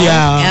successful.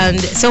 Yeah. And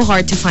so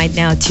hard to find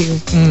now too.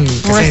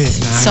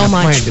 Worth so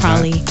much,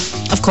 probably.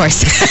 Of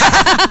course.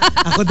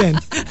 Ako din.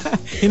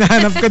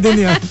 Hinahanap ko din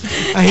yun.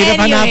 Ang hirap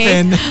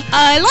hanapin.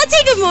 Let's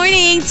say good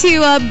morning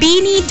to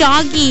Beanie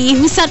Doggy,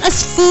 who sent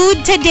us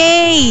food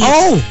today.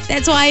 Oh!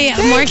 That's why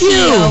Thank Markki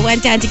you.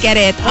 went down to get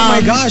it. Oh my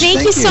gosh,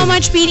 thank you so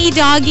much, Beanie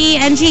Doggy.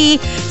 And she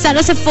sent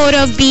us a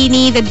photo of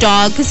Beanie the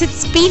dog because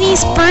it's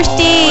Beanie's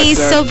birthday.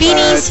 It's So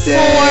Beanie's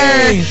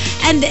birthday.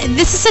 4. And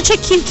this is such a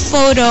cute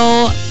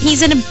photo.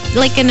 He's in a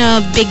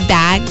big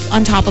bag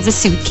on top of a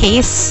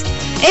suitcase.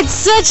 It's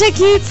such a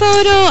cute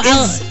photo.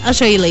 I'll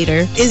show you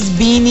later. Is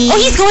Beanie... Oh,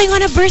 he's going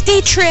on a birthday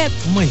trip.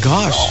 Oh my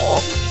gosh.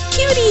 Oh,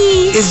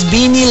 cutie. Is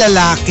Beanie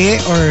lalaki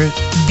or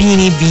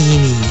Beanie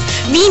Beanie?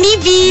 Beanie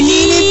Beanie.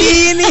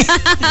 Beanie Beanie.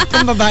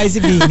 Kung babae si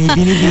Beanie.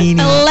 Beanie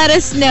Beanie. Let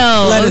us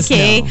know. Let us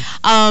know.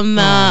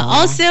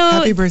 Also,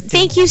 happy birthday.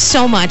 thank you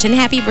so much and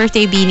happy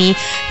birthday, Beanie.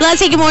 Let's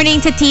say good morning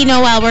to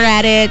Tino while we're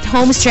at it.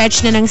 Home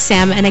stretch na ng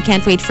SEM and I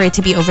can't wait for it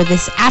to be over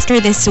after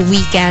this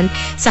weekend.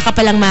 Saka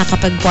palang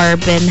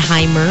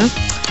makakapag-Barbenheimer.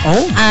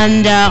 Oh.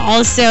 And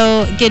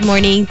also, good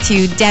morning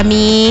to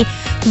Demi,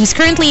 who's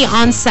currently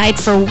on site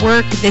for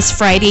work this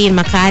Friday in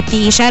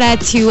Makati. Shout out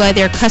to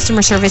their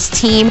customer service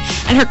team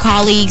and her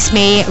colleagues,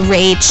 May,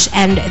 Rach,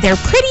 and their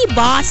pretty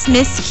boss,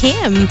 Miss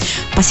Kim.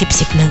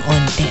 Pasipsik ng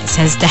onte,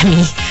 says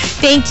Demi.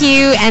 Thank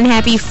you and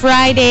happy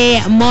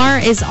Friday. Mar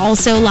is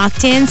also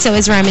locked in, so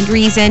is Rhyme and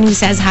Reason, who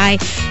says hi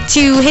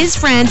to his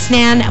friends,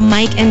 Nan,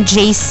 Mike, and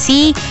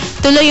JC.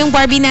 Tuloy yung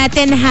Barbie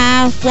natin,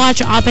 ha?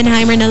 Watch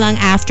Oppenheimer na lang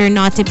after,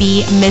 not to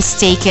be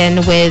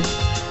mistaken with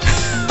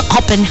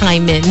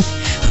Oppenheimer.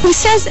 Who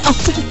says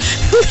open?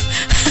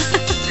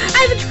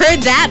 I haven't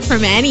heard that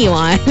from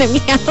anyone. I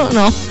mean, I don't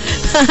know.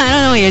 I don't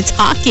know what you're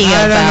talking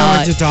about. I don't know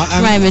what you're talking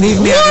about.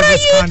 What are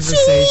you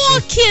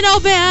talking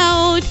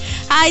about?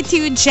 Hi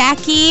to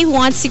Jackie, who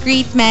wants to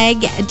greet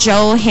Meg,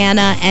 Joe,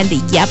 Hannah, and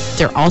yep,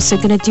 they're also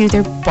going to do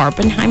their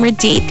Barbenheimer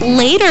date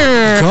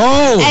later.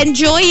 Go!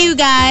 Enjoy, you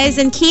guys,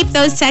 and keep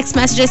those text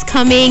messages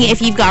coming if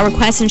you've got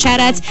requests and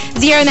shoutouts.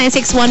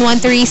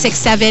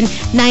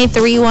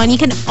 0961136791. You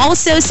can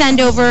also send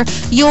over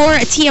your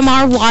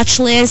TMR watch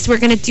list. We're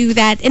going to do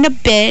that in a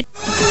bit.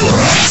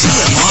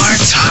 TMR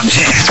Top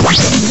 10.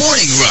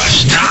 Morning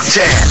Rush Top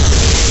 10.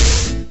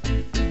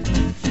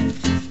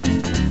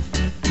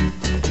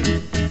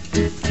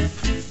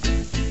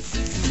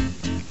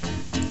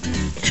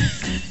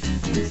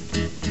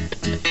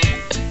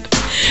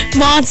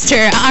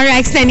 Monster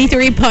RX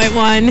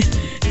 93.1.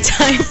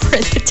 Time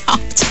for the top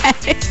 10.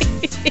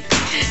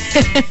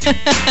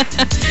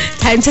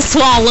 Time to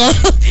swallow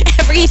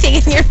everything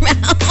in your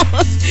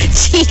mouth.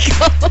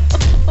 Chico,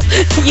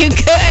 you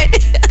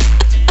good?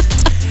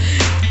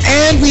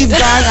 And we've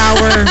got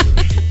our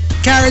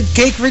carrot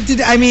cake for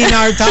today. I mean,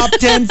 our top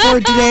 10 for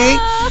today.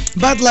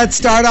 But let's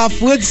start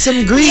off with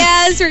some greets.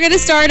 Yes, we're going to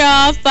start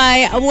off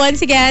by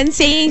once again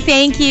saying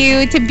thank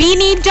you to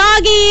Beanie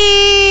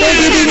Doggy.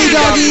 Thank you, Beanie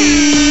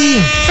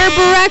Doggy. For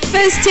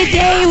breakfast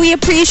today. We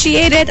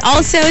appreciate it.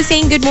 Also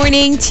saying good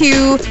morning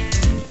to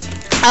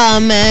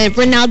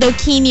Ronaldo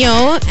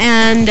Quino.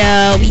 And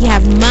we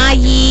have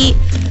Mayi,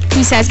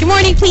 who says, good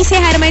morning. Please say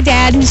hi to my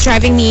dad who's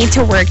driving me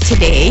to work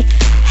today.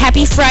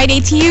 Happy Friday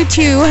to you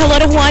too. Hello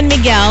to Juan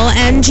Miguel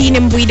and Jean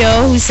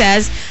Embuido, who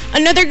says,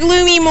 another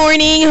gloomy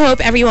morning. Hope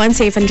everyone's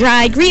safe and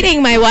dry.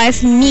 Greeting my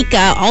wife,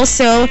 Mika.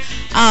 Also,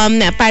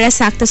 para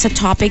sakto sa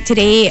topic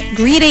today,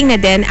 greeting na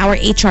din our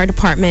HR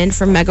department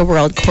from Mega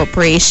World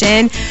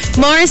Corporation.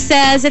 Mar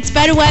says, it's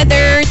better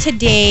weather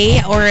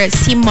today. Or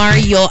si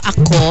Mario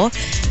Ako.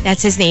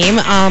 That's his name.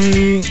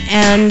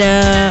 And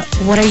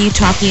what are you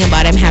talking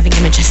about? I'm having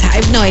images. I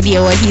have no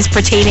idea what he's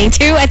pertaining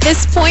to at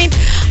this point.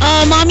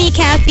 Mommy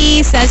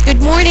Kathy says,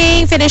 good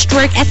morning. Finished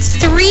work at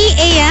 3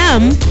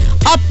 a.m.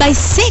 Up by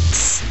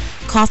 6.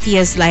 Coffee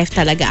is life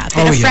talaga.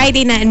 Pero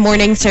Friday night and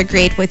mornings are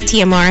great with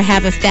TMR.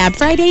 Have a fab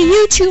Friday.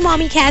 You too,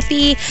 Mommy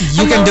Kathy.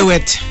 You can do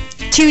it.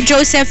 To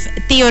Joseph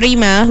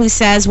Theorima, who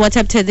says, what's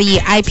up to the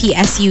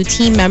IPSU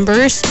team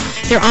members?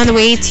 They're on the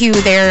way to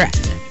their,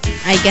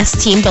 I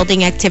guess, team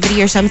building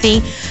activity or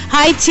something.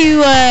 Hi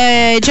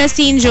to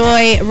Justine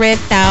Joy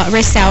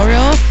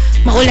Restauro.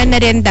 Maulan na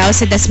rin daw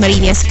sa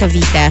Dasmariñas,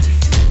 Cavite.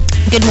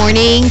 Good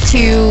morning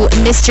to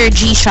Mr.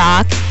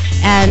 G-Shock.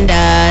 And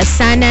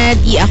sana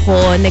di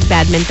ako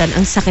nag-badminton.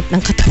 Ang sakit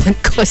ng katawan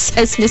ko,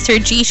 says Mr.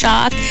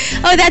 G-Shock.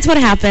 Oh, that's what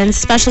happens,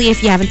 especially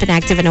if you haven't been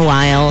active in a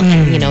while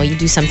and, you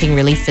do something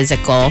really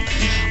physical.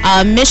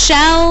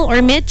 Michelle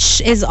or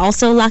Mitch is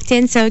also locked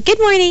in. So good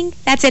morning.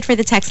 That's it for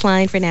the text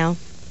line for now.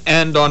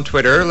 And on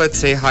Twitter, let's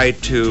say hi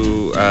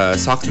to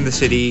Socks in the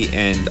City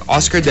and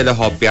Oscar De La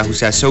Hopia, who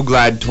says, so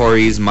glad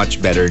Tori's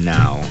much better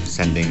now,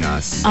 sending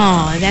us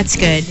oh, that's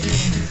good.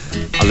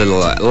 A little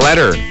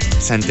letter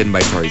sent in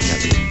by Tori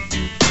Kelly.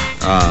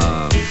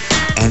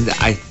 And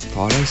I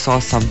thought I saw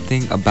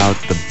something about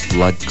the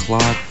blood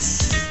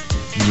clots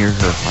near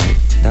her heart,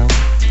 though.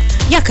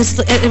 Yeah, because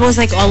it was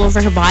like all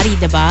over her body,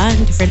 diba?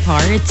 Different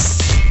parts.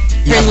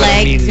 Her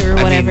legs or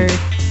whatever.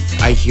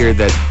 I hear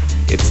that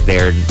it's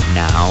there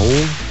now.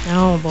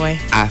 Oh, boy.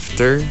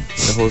 After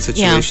the whole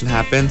situation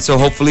happened. So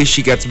hopefully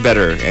she gets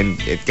better and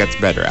it gets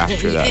better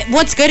after that.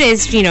 What's good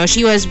is,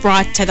 she was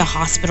brought to the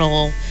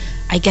hospital,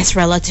 I guess,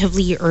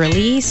 relatively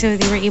early. So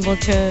they were able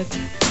to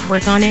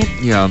work on it.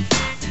 Yeah.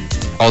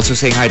 Also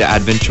saying hi to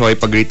Advent Choi.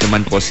 Pag-greet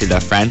naman po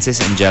sila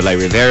Francis and Jelay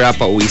Rivera.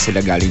 Pauwi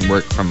sila galing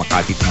work from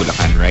Makati to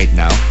Bulacan right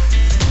now.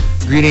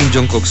 Greeting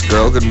Jungkook's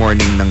girl. Good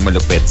morning ng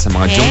malupit sa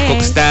mga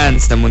Jungkook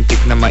stands na muntik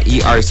na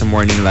ma-ER sa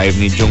morning live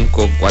ni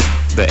Jungkook. What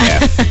the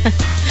F?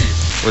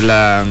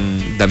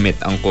 Walang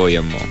damit ang kuya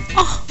mo.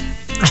 Oh.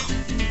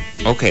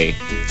 Okay.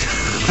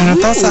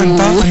 Ano to? Saan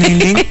to? Ano yung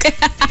link?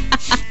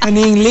 Ano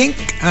yung link?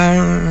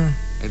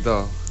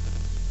 Ito.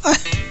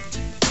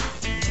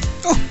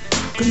 Oh,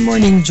 good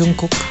morning,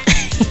 Jungkook.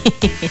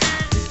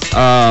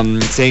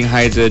 Saying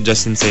hi to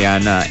Justin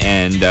Sayana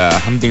and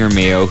Humdinger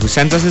Mayo, who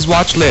sent us his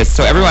watch list.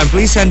 So everyone,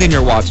 please send in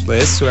your watch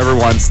list. Whoever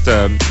wants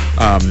to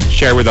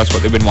share with us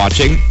what they've been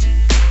watching.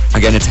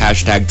 Again, it's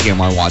hashtag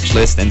TMR watch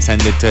list, and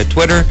send it to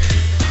Twitter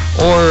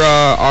or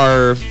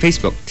our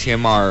Facebook,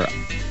 TMR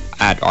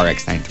at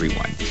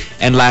RX931.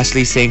 And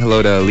lastly, saying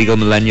hello to Legal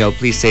Millennial.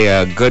 Please say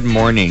a good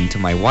morning to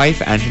my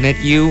wife, Antoinette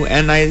Yu,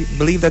 and I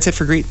believe that's it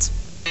for greets.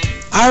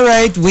 All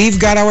right, we've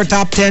got our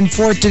top 10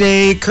 for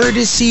today,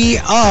 courtesy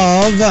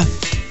of,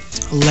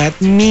 let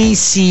me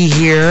see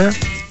here.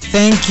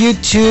 Thank you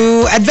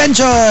to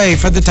Advenjoy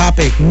for the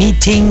topic,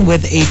 meeting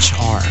with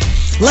HR.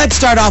 Let's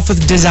start off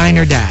with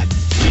Designer Dad.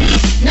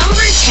 Number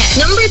 10.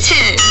 Number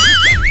 10.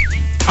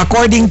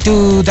 According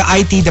to the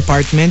IT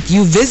department,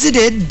 you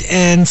visited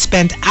and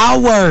spent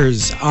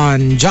hours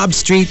on Job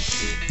Street,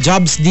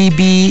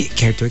 JobsDB.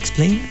 Care to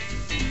explain?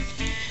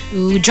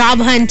 Ooh, job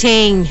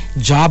hunting.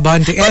 Job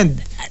hunting.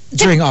 And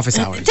during office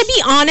hours. To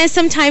be honest,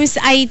 sometimes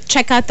I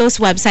check out those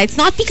websites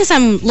not because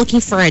I'm looking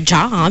for a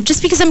job,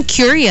 just because I'm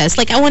curious.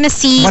 Like, I want to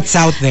see what's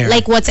out there.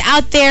 Like, what's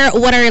out there.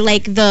 What are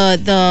like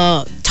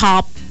the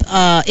top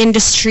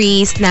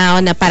industries now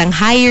na parang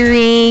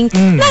hiring.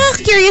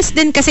 Nakaka-curious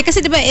din kasi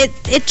diba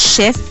it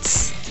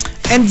shifts.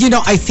 And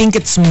I think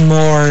it's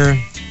more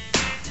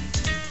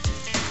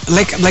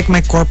like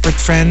my corporate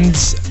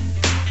friends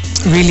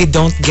really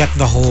don't get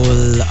the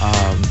whole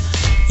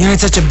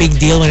it's such a big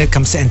deal when it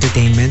comes to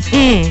entertainment.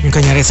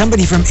 Kunyari,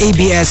 somebody from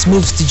ABS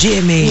moves to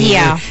GMA.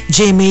 Yeah.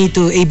 GMA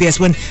to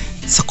ABS. When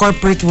sa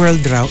corporate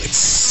world raw, it's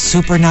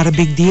super not a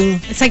big deal.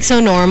 It's like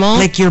so normal.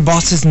 Like your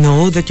bosses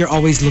know that you're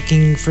always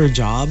looking for a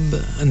job,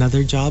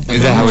 another job.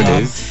 Is that how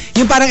it is?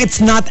 Yung parang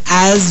it's not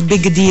as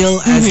big a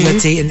deal as,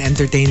 let's say, in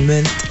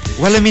entertainment.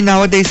 Well, I mean,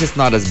 nowadays it's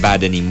not as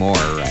bad anymore,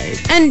 right?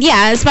 And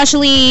yeah,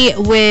 especially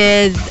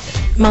with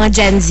mga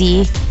Gen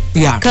Z.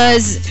 Yeah.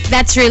 Because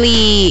that's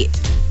really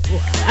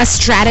a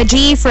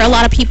strategy for a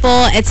lot of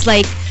people. It's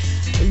like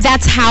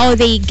that's how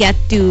they get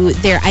to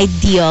their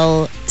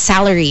ideal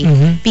salary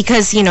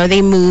because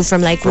they move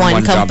from like From one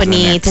one job to the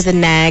company next. to the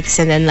next,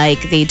 and then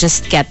like they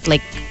just get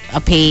like a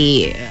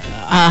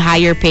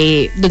higher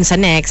pay dun sa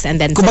next, and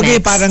then sa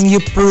Kumbaga, next. parang you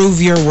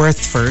prove your worth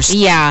first.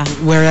 Yeah.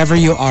 Wherever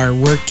you are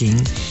working.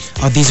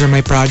 Oh, these are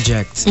my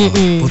projects. Oh,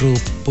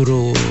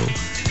 puro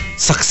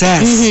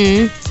success.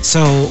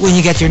 So when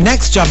you get your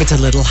next job, it's a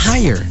little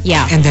higher.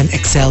 Yeah. And then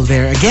excel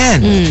there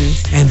again.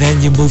 And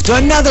then you move to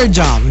another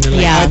job. And then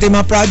like, Yeah. ito yung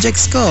mga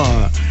projects ko.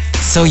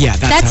 So yeah,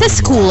 That's how a it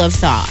school goes.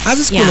 of thought.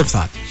 That's a school of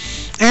thought.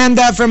 And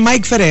from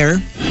Mike Ferrer,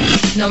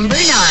 Number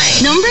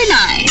 9. Number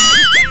 9.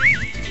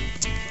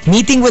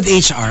 meeting with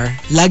HR,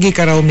 lagi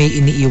ka raw may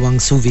iniiwang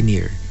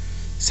souvenir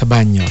sa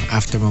banyo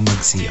after mo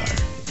mag-CR.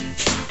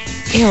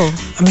 Ew.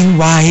 I mean,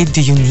 why do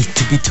you need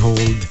to be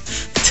told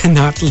to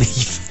not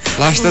leave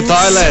Flush the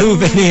toilet.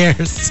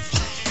 souvenirs?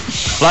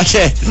 Flush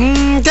it.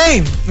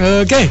 Okay.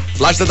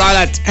 Flush the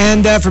toilet.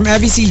 And from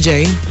Evie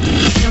CJ,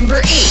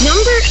 Number 8.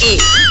 Number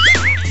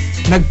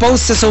 8.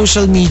 nag-post sa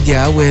social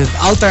media with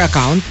alter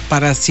account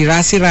para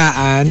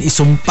sira-siraan,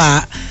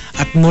 isumpa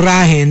at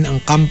murahin ang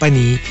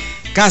company.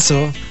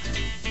 Kaso,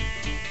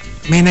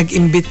 may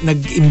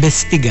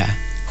nag-imbestiga,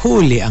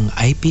 huli ang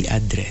IP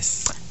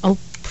address. Oh.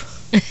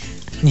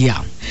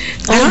 Yeah.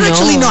 Oh, I don't no.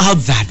 actually know how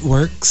that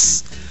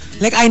works.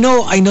 Like I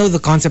know the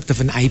concept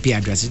of an IP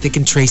address. They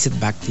can trace it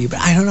back to you,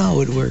 but I don't know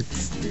how it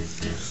works.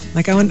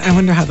 Like I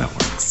wonder how that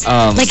works.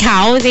 Like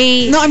how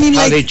they... No, I mean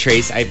How like they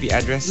trace IP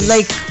addresses?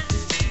 like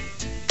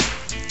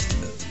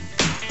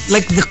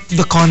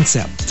the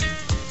concept.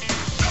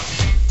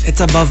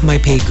 It's above my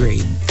pay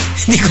grade.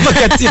 Hindi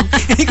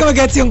ko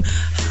magets yung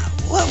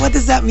what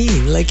does that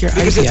mean? Like your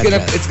because IP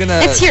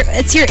address.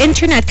 It's your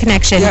internet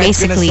connection, yeah,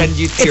 basically. It's gonna send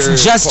you to your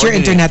It's just your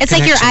coordinates. internet It's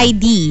like your connection.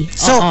 ID.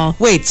 So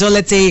wait, so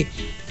let's say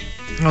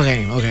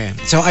okay.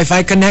 So if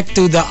I connect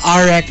to the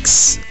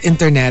RX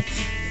internet,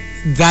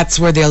 that's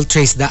where they'll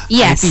trace the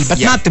Yes. IP, but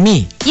Yeah. not to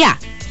me. Yeah.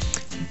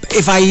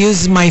 If I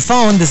use my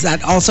phone, does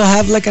that also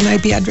have like an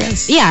IP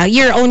address? Yeah,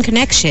 your own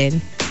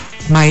connection.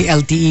 My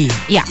LTE.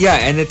 Yeah. Yeah,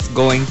 and it's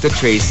going to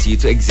trace you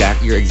to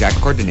your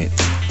exact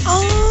coordinates.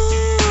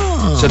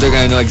 Oh. So they're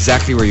gonna know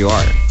exactly where you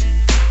are.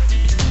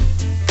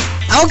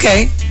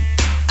 Okay.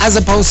 As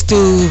opposed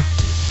to,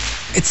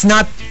 it's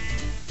not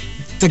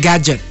the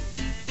gadget.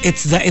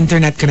 It's the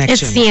internet connection.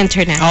 It's the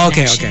internet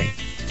Okay. connection.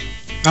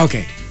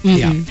 Okay.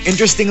 Yeah.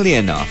 Interestingly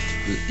enough,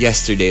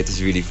 yesterday it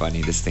was really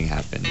funny. This thing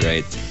happened,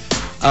 right?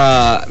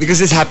 Because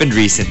this happened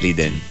recently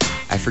then.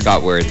 I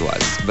forgot where it was.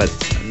 But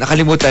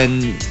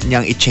nakalimutan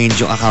niyang i-change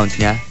yung account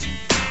niya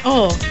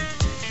Oh.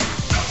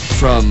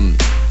 from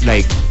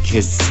like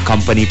his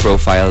company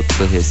profile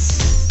to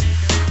his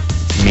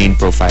main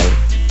profile.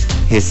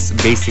 His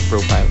basic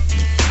profile.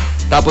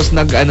 Tapos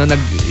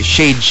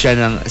nag-shade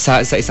siya sa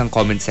isang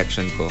comment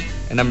section ko.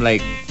 And I'm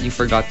like, you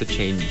forgot to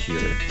change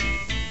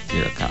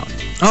your account.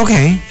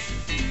 Okay.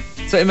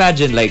 So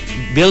imagine like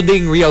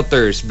building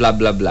realtors, blah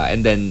blah blah,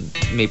 and then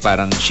may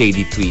parang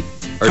shady tweet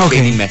or Okay.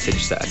 shady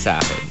message sa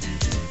akin.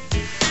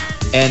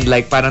 And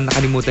like parang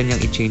nakalimutan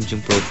niyang i-change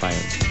yung profile.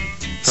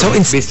 So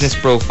From his business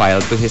profile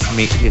to his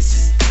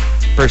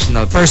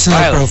personal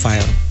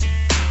profile.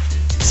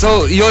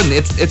 So yun,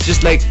 it's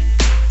just like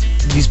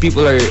these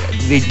people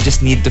they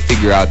just need to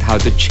figure out how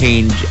to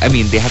change. I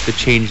mean, they have to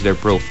change their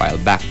profile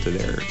back to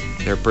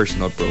their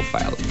personal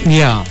profile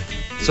Yeah.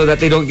 so that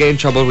they don't get in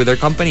trouble with their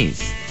companies.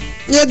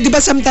 Yeah, di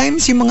ba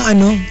sometimes yung mga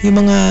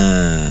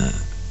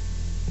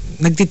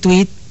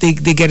nagtitweet, they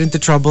get into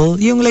trouble.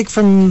 Yung like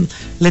from,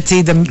 let's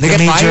say, the get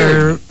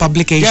major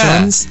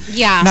publications.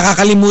 Yeah.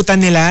 Nakakalimutan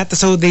nila.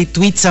 So they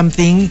tweet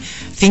something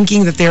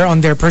thinking that they're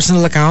on their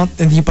personal account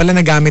and yung pala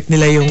nagamit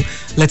nila yung,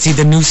 let's say,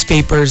 the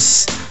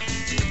newspaper's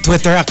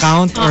Twitter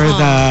account or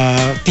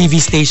the TV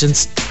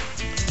station's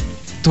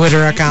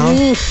Twitter account.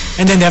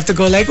 And then they have to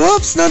go like,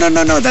 whoops, no,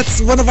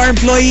 that's one of our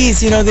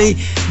employees. You know, they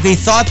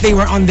thought they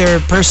were on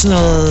their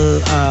personal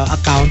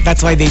account.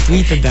 That's why they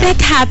tweeted that. That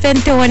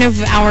happened to one of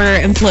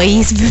our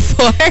employees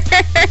before.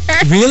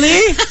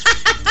 Really?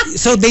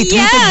 So they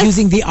tweeted Yes.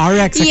 using the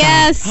RX account.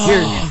 Yes.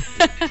 Oh.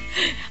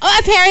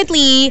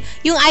 Apparently,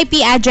 yung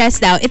IP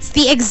address now, it's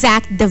the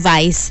exact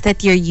device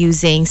that you're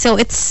using. So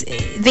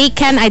they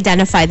can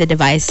identify the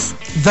device.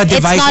 The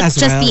device it's not as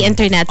just well. the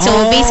internet. So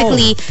Oh.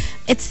 basically,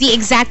 it's the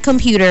exact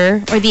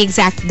computer or the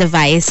exact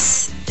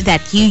device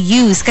that you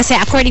use. Kasi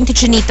according to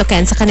Chinito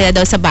Ken, sa kanila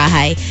daw sa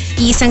bahay,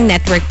 iisang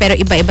network pero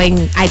iba-iba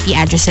yung IP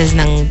addresses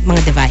ng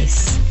mga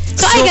device.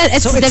 So I guess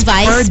it's so it's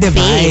per device-based.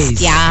 device.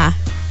 Yeah.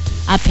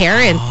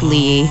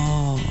 Apparently.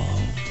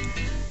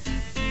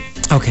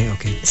 Okay.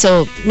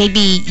 So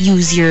maybe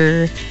use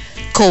your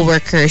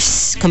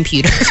co-worker's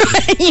computer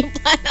when you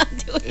plan on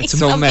doing It's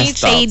so something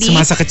messed up. shady.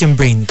 Sumasakit yung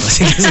brain ko.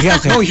 Sige,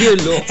 okay. No, here,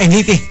 look.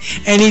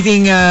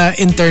 Anything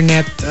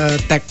internet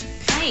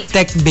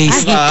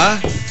tech-based.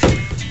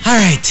 All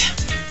right.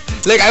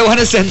 Like I want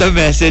to send a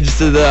message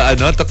to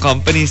the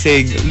company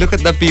saying, look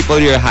at the people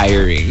you're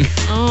hiring.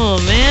 Oh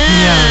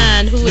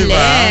man, huli.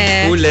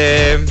 Diba?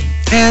 Huli.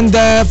 And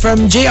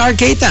from JR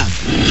Keita.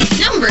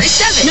 Number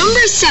 7.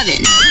 Number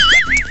 7.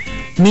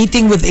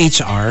 meeting with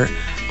HR,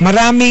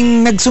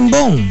 maraming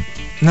nagsumbong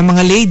na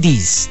mga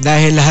ladies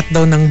dahil lahat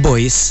daw ng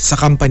boys sa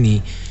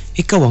company,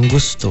 ikaw ang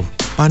gusto.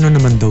 Paano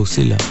naman daw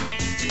sila?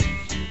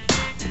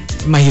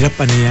 Mahirap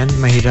ano yan?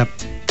 Mahirap.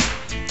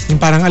 Yung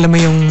parang alam mo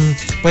yung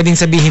pwedeng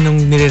sabihin nung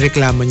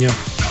nirereklamo nyo,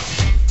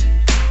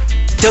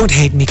 don't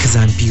hate me because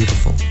I'm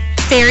beautiful.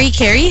 Very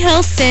Carrie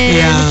Hilson.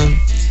 Yeah.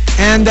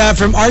 And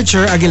from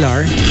Archer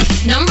Aguilar,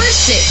 Number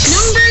 6.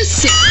 Number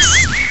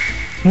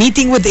 6.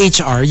 meeting with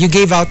HR, you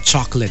gave out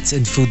chocolates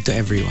and food to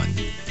everyone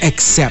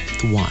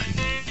except one.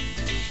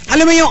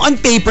 Alam mo yung on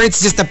paper,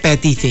 it's just a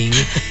petty thing.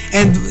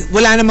 And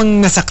wala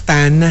namang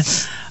nasaktan.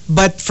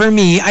 But for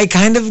me, I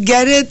kind of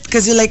get it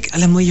because you're like,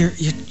 alam mo, you're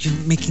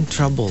making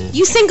trouble.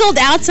 You singled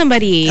out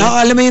somebody. Oo,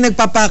 alam mo yung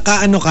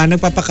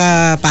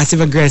nagpapaka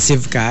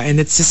passive-aggressive ka, and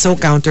it's just so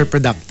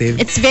counterproductive.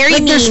 It's very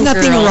like, mean, there's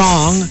nothing girls.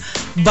 wrong,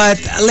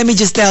 but let me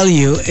just tell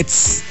you,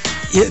 it's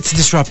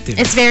disruptive.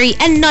 It's very,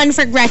 and none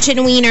for Gretchen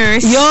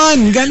Wieners.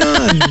 Yon,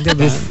 ganon,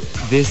 diba?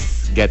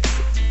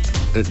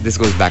 This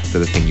goes back to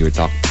the thing you were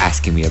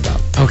asking me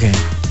about. Okay.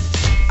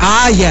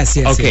 Yes.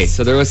 Okay, yes.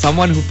 so there was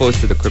someone who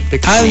posted a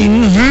cryptic tweet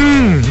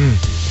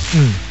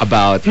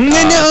about...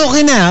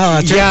 okay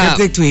na. yeah,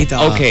 Cryptic tweet.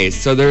 Okay,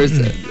 so there's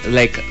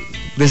like,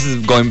 this is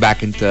going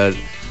back into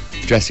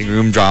dressing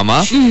room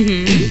drama.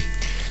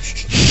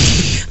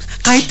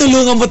 Kahit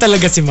tulungan mo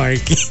talaga si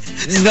Markki.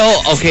 No,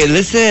 okay,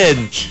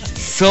 listen.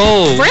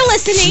 So... We're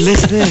listening.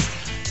 Listen.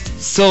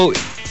 So,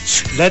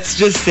 let's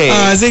just say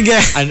Sige.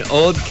 an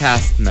old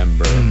cast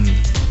member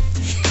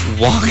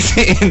walks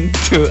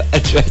into a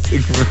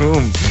dressing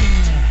room,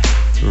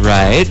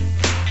 right?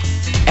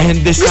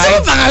 And Gusto mo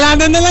decides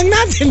pangalanan na lang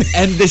natin.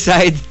 and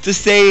decides to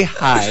say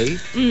hi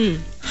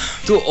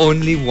to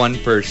only one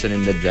person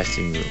in the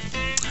dressing room,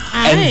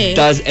 Ay.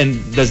 and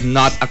does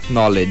not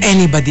acknowledge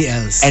Anybody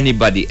else?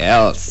 anybody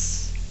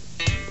else.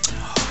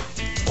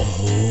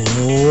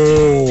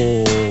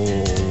 Oh.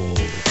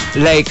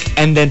 Like,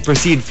 and then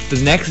proceeds to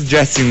the next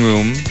dressing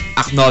room,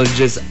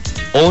 acknowledges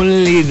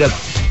only the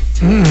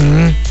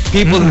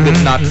people who did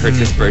not hurt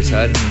this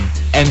person,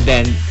 and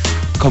then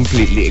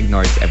completely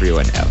ignores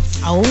everyone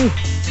else. Oh,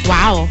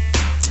 wow.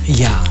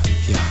 Yeah.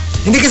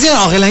 Hindi kasi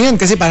okay lang yun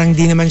kasi parang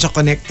di naman siya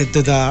connected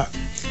to the...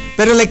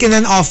 Pero like in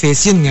an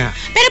office, yun nga.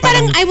 Pero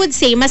parang I would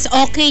say, mas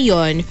okay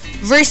yun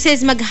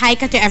versus mag-hi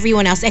ka to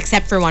everyone else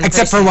except for one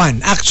Except for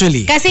person. one,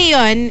 actually. Kasi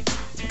yun,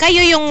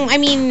 kayo yung,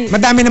 I mean...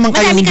 Madami naman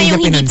kayo Madami hindi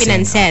kayong na hindi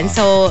pinansin.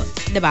 So,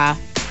 diba?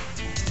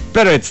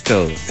 Pero it's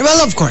still...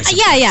 Well, of course.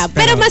 Yeah.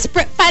 Pero mas,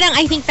 parang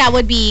I think that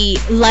would be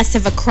less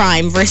of a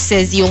crime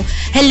versus yung,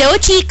 hello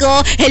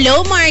Chico,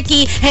 hello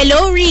Markki,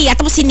 hello Rhea,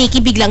 tapos si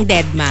Nikki biglang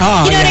deadma.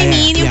 You know what I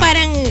mean? Yung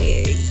parang...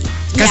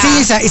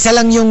 Kasi isa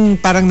lang yung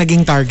parang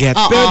naging target.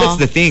 Oo. Pero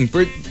that's the thing.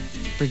 Per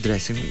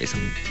dressing room,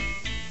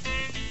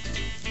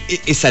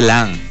 isa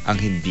lang ang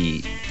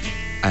hindi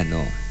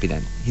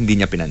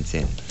niya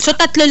pinansin. So,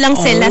 tatlo lang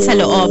sila sa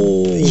loob.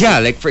 Yeah,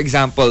 like for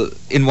example,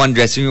 in one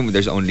dressing room,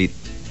 there's only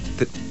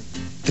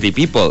 3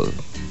 people.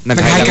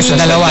 Nag-hi ka sa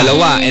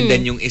dalawa. And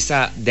then yung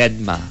isa,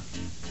 deadma.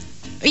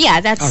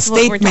 Yeah, that's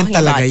what we're statement talking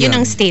talaga about. yun. Yun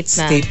ang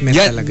statement. Statement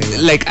Yeah, talaga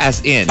yun. like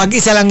as in, Pag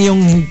isa lang yung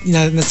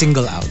na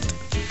single out.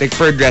 like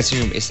per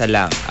dressing room, isa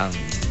lang ang...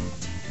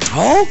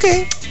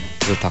 Okay.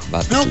 We'll talk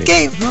about this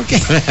Okay.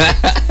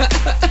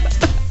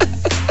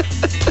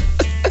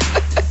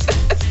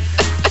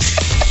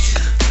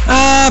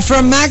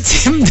 From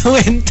Maxim de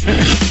Winter.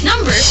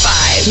 Number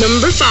 5.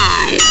 Number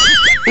 5.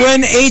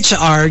 When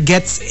HR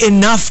gets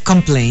enough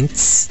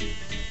complaints,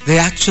 they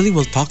actually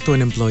will talk to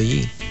an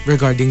employee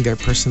regarding their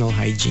personal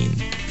hygiene.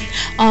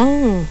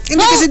 Oh.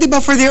 Hindi kasi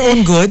diba for their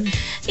own good?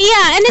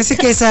 Yeah, and Kasi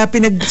kaysa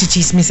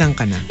pinagchichismisan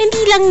ka na.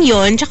 hindi lang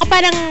yun. Tsaka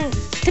parang,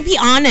 to be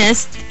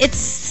honest,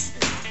 it's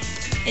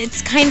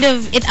kind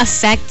of, it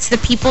affects the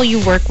people you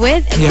work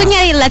with. Yeah.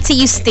 Kunyari, let's say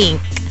you stink.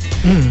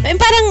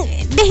 Parang,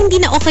 hindi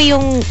na okay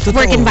yung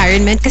work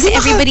environment kasi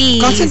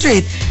everybody...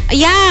 Concentrate.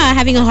 Yeah,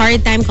 having a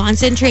hard time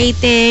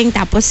concentrating.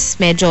 Tapos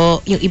medyo,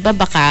 yung iba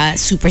baka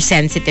super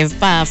sensitive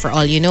pa for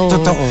all you know.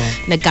 Totoo.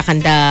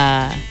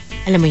 Nagkakanda,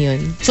 alam mo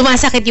yun,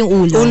 sumasakit yung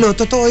ulo.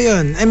 Totoo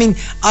yun. I mean,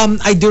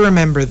 I do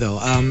remember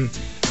though,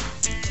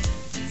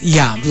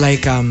 yeah,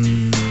 like, I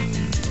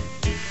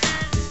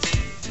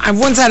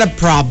once had a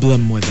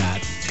problem with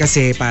that.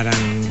 Kasi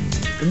parang,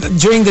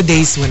 during the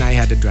days when I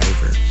had a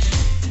driver,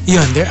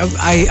 yun,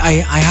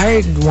 I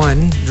hired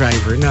one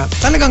driver na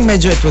talagang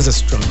medyo it was a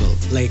struggle.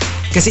 Like,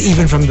 kasi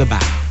even from the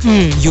back,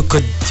 you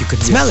could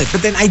smell it.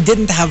 But then I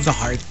didn't have the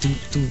heart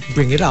to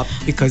bring it up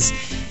because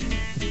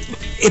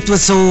it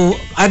was so,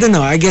 I don't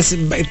know, I guess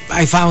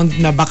I found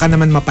na baka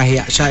naman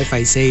mapahiya siya if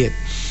I say it.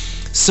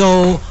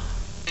 So,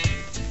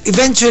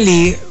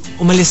 eventually,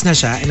 umalis na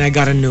siya and I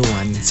got a new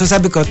one. So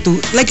sabi ko,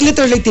 like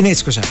literally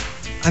tiniis ko siya.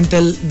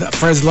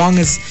 For as long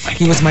as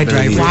he was my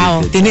driver.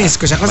 Wow. Tiniis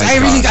ko siya. Because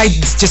I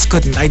just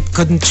couldn't. I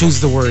couldn't choose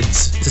the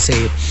words to say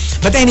it.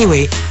 But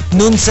anyway,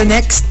 nun sa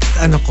next,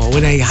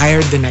 when I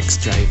hired the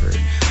next driver,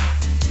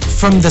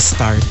 from the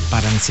start,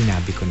 parang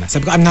sinabi ko na.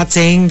 Sabi ko, I'm not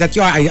saying that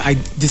you are.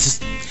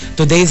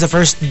 Today is the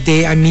first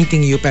day I'm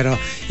meeting you, pero,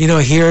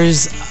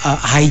 here's a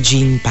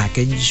hygiene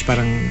package,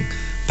 parang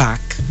pack.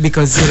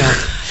 Because,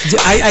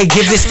 I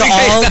give this to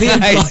all the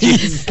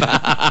employees.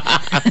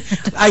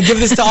 I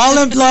give this to all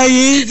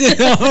employees,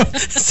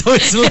 So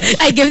it's like...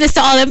 I give this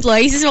to all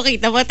employees.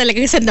 Makita mo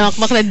talagang sa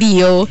nakmak na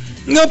Dio.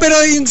 No,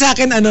 pero yung sa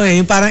akin,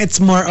 yung parang it's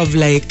more of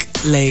like...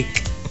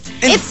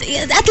 It's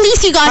at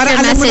least you got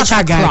your message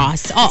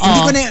across.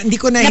 Hindi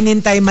ko na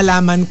hinintay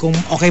malaman kung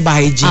okay ba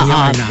hygiene niya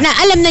or not. Na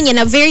alam na niya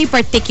na very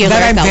particular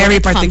that I'm ka very when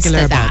it comes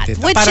particular to about that.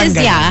 it. Which Parang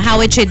is, how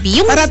it should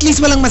be. Para at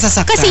least walang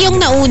masasaktan. Kasi yung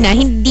nauna,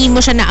 hindi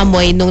mo siya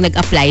naamoy nung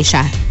nag-apply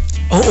siya.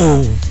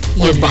 Oo.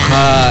 Or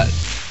baka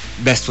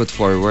best foot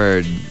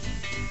forward.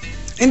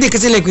 Hindi,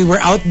 kasi like we were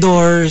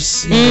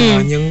outdoors.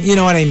 You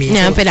know what I mean?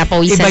 So,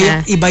 pinapawisan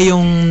na.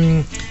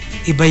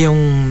 Iba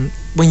yung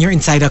when you're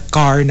inside a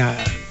car na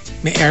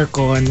may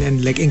aircon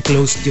and like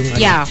enclosed yung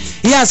Yeah,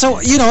 so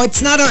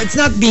it's not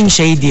being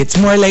shady. It's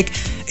more like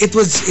it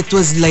was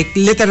like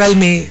literal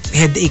may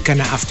headache ka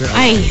na after a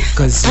while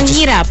because ang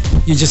hirap.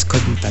 You just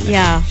couldn't talaga.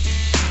 Yeah.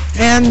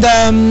 And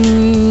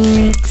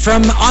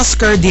from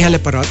Oscar Di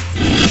Haleparot,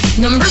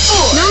 Number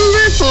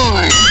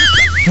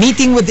 4.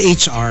 meeting with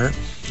HR,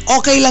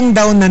 okay lang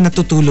daw na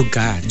natutulog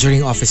ka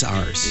during office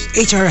hours.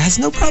 HR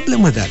has no problem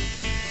with that.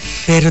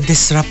 Pero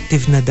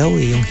disruptive na daw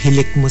yung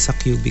hilik mo sa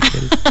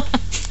cubicle.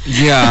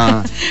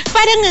 Yeah.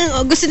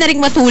 Parang gusto na rin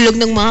matulog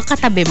ng mga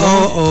katabi mo.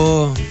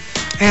 Oo.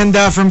 And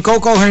from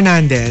Coco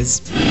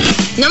Hernandez,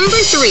 Number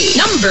 3.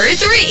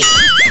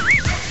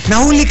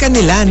 nahuli ka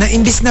nila na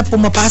imbis na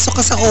pumapasok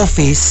ka sa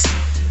office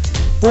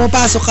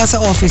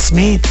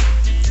mate.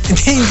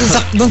 Hindi,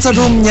 dun sa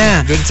room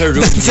niya. Dun sa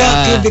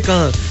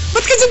cubicle.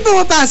 Ba't kasi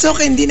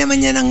pumapasok? Hindi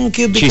naman yan ang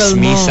cubicle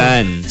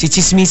Chismisan. mo.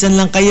 Chichismisan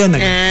lang kayo.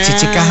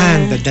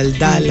 Nagchichikahan,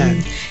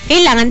 dadaldalan.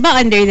 Kailangan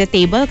ba under the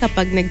table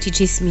kapag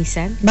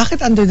nagchichismisan? Bakit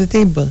under the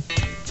table?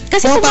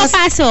 Kasi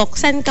pumapasok.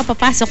 Saan ka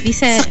papasok?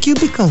 Sa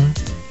cubicle.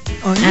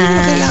 Oh, hindi mo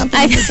kailangan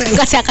pumunta sa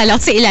kasi akala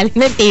ko sa ilalim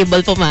ng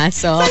table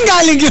pumasok. Saan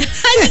galing yun?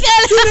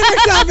 Sino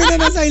nagsabi na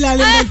nasa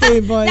ilalim ng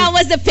table? That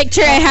was the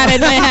picture I had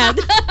in my head.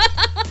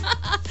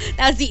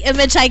 That was the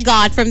image I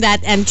got from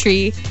that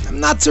entry. I'm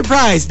not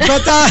surprised.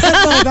 But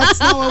no, that's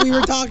not what we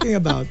were talking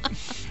about.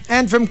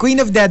 And from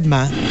Queen of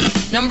Deadma,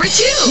 Number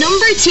 2.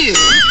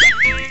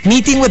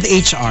 meeting with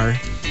HR.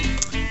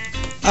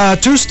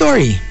 True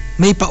story.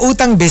 May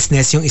pautang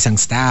business yung isang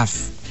staff.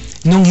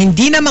 Nung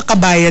hindi na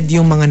makabayad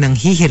yung mga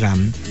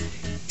nanghihiram,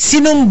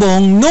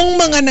 sinumbong nung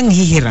mga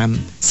nanghihiram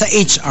sa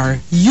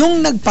HR yung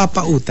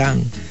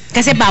nagpapautang.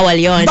 Kasi bawal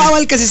yon.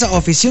 Bawal kasi sa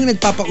office yung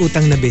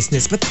nagpapautang na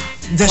business. But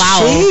the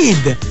Wow.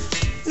 shade.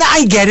 Na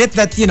I get it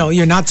that,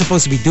 you're not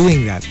supposed to be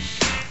doing that.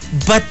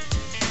 But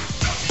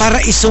para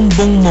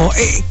isumbong mo,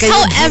 kayo,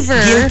 However,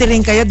 guilty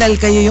rin kayo dahil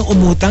kayo yung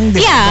umutang.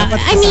 Diba? Yeah, Dapat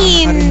I kasama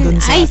mean, ka rin dun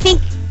sa... I think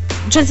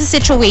just the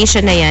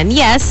situation na yan,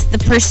 yes, the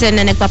person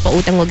na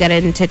nagpapautang will get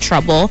into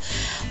trouble.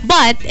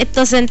 But it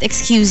doesn't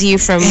excuse you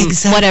from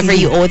whatever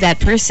you owe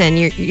that person.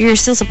 You're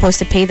still supposed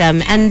to pay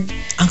them. And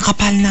ang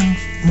kapal ng...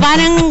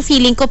 parang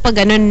feeling ko pag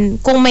ganun,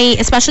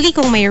 especially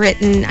kung may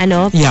written,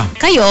 Yeah.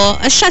 kayo,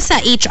 siya sa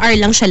HR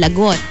lang siya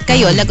lagot.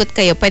 Lagot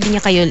kayo, pwede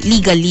niya kayo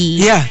legally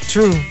Yeah,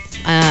 true.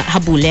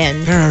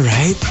 habulin. They're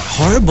right.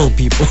 Horrible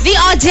people. The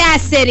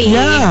audacity!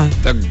 Yeah.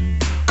 The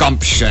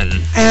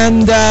gumption.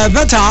 And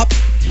the top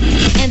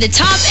And the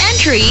top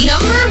entry,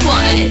 number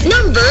 1.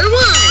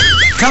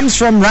 comes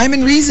from Rhyme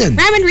and Reason.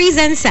 Rhyme and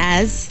Reason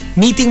says,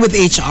 Meeting with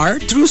HR,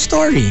 true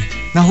story.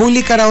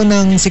 Nahuli ka raw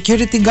ng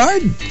security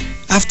guard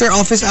after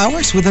office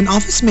hours with an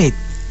office mate.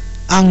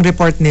 Ang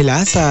report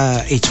nila sa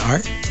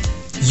HR,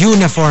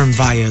 uniform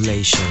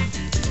violation.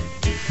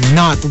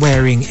 Not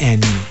wearing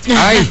any.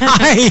 Ay!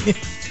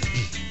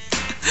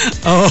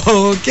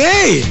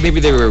 Okay. Maybe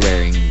they were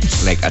wearing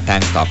like a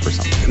tank top or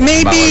something.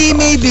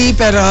 Maybe,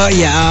 pero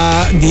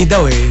hindi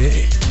daw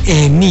eh.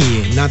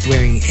 Not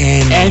wearing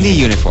any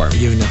uniform.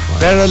 uniform.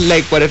 Pero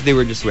like, what if they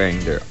were just wearing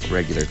their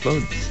regular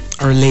clothes?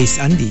 Or lace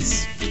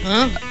undies.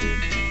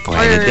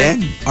 Pwede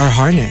din. Or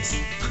harness.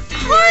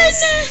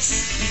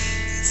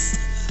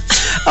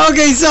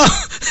 Okay, so...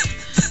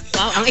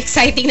 wow, ang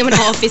exciting naman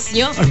ang office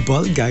nyo. Or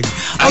ball gag.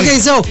 Okay,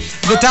 so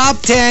the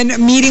top 10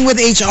 meeting with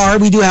HR.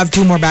 We do have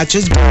 2 more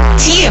batches.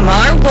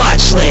 TMR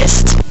watch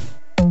list.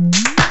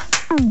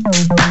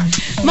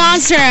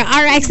 Monster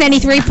RX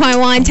 93.1.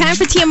 Time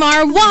for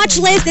TMR watch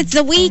list. It's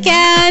the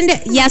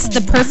weekend. Yes, the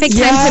perfect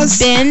time to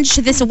binge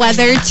this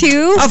weather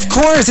too. Of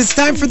course, it's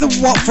time for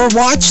for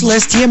watch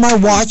list,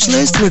 TMR watch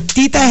list with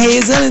Tita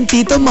Hazel and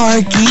Tito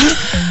Markki.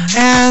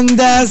 And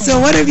so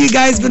what have you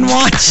guys been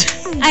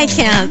watching? I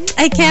can't.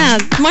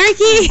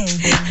 Markki,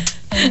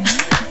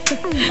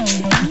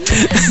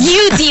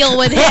 you deal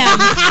with him.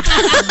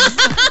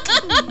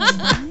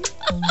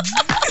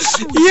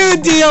 You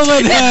deal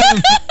with him.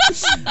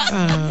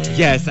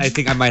 Yes, I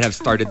think I might have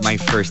started my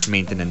first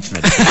maintenance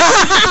medicine.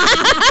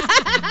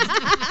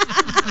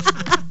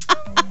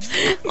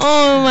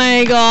 Oh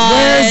my gosh.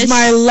 Where's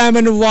my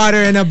lemon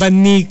water and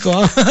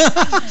abanico?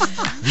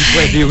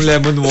 Pwede yung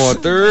lemon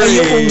water.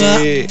 Ayoko nga.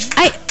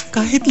 Ay,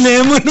 Kahit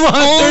lemon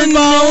water,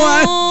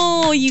 bawal.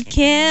 no, you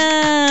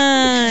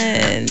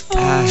can't.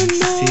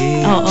 See?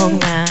 Oo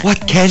nga.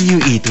 What can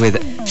you eat with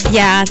it?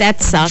 Yeah,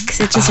 that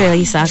sucks. It just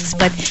really sucks.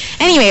 But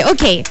anyway,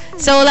 okay.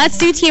 So let's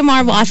do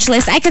TMR watch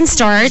list. I can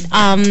start.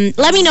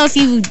 Let me know if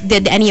you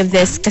did any of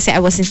this because I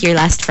wasn't here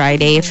last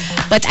Friday.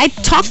 But I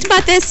talked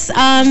about this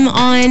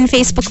on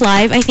Facebook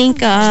Live. I think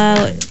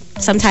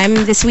sometime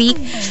this week.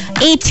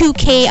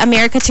 A2K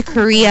America to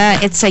Korea.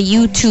 It's a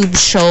YouTube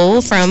show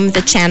from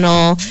the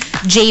channel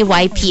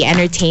JYP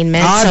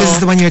Entertainment. This is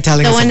the one you're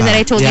telling us the about. one that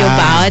I told you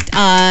about.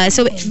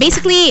 So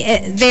basically,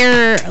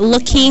 they're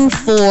looking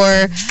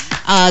for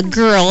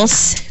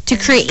girls to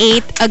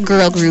create a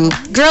girl group.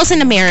 Girls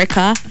in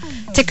America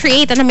to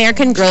create an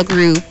American girl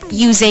group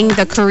using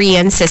the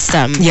Korean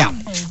system. Yeah.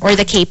 Or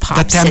the K-pop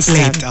The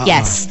template, system.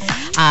 Yes.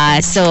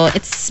 So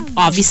it's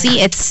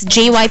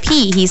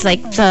JYP. He's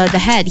like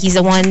the head. He's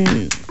the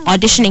one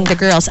auditioning the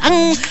girls.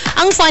 Ang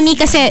funny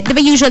kasi, di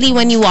ba usually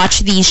when you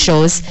watch these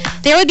shows,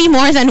 there would be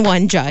more than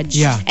one judge.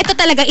 Yeah. Ito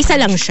talaga, isa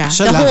lang siya.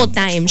 Siya the lang. whole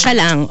time. Siya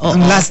lang. Oo.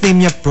 Ang last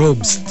name niya,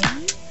 Probst.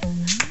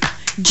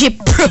 Jip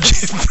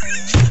Probst.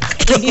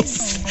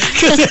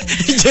 Kasi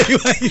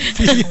JYP.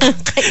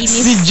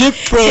 Si Jip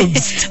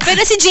Probst. Pero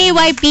si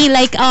JYP,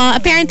 like,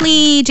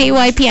 apparently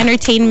JYP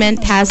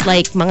Entertainment has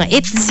like mga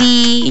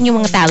ITZY, yun yung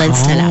mga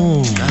talents nila.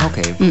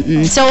 Okay.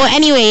 So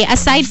anyway,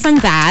 aside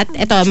from that,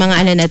 ito mga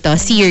ano na to,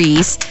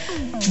 series,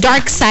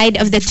 Dark Side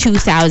of the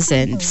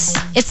 2000s.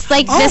 It's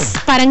like this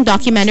parang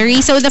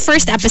documentary. So the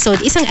first episode,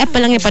 isang ep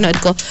lang yung panood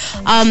ko,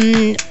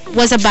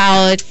 was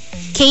about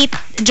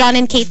John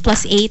and Kate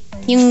plus 8.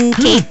 Yung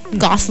Kate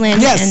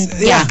Gosselin. Yes, and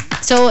yeah.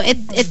 So it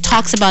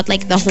talks about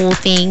like the whole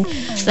thing,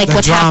 like The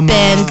what drama,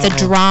 happened, the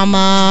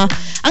drama.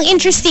 Ang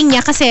interesting niya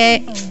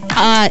kasi,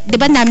 di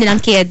ba dami nilang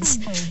kids?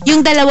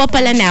 Yung dalawa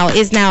pala now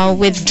is now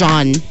with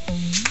John.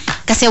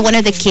 Kasi one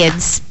of the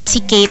kids,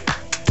 si Kate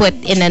put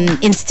in an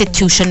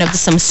institution of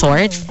some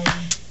sort.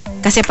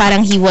 Kasi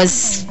parang he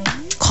was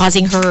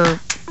causing her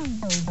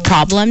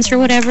problems or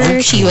whatever.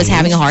 Okay. She was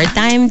having a hard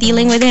time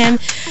dealing with him.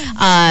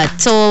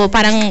 So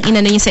parang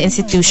inano niya sa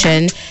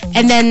institution.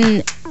 And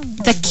then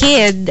the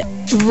kid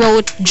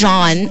wrote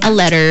John a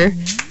letter,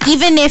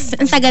 even if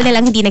ang tagal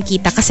nilang hindi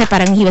nakita kasi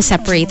parang he was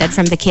separated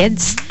from the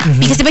kids.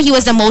 Because diba he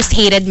was the most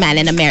hated man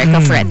in America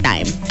for a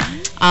time.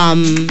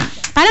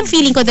 Parang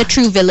feeling ko the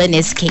true villain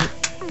is Kate.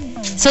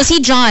 So si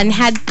John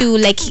had to,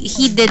 like,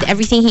 he did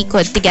everything he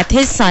could to get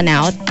his son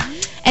out.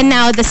 And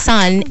now the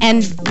son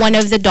and one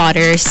of the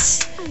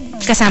daughters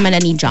kasama na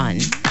ni John.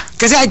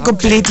 Kasi I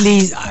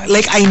completely,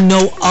 like, I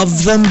know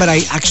of them, but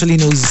I actually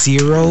know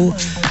zero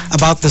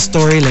about the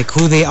story, like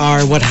who they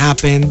are, what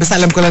happened. Basta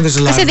alam ko lang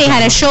there's a lot Kasi of they had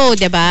a drama. show,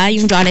 diba?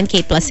 Yung John and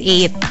Kate plus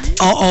 8.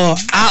 Oo.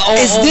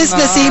 Is this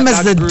the same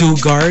as the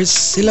Dugars?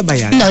 Sila ba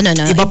yan? No.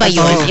 Iba pa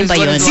yun. to. Iba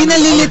yun.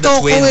 Sinalilito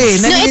ko eh.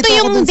 No, Nalilito ito ako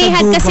yung dun they sa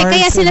had kasi Dugars.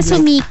 kaya sila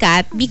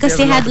sumikat because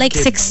they had like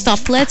 6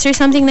 tuplets or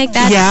something like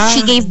that. Yeah.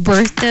 She gave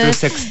birth to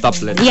 6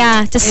 tuplets.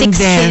 Yeah, to 6 And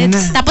then,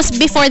 kids. Tapos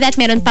before that,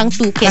 meron pang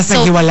 2 kids.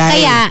 Tas naghiwalay.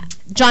 Kaya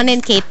John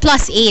and Kate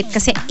plus 8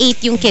 kasi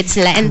 8 yung kids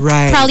nila and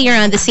Right. probably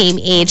around the same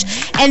age.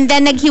 And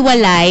then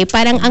naghiwalay,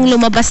 parang ang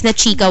lumabas na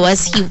chika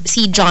was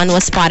si John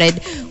was spotted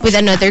with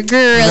another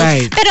girl.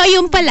 Right. Pero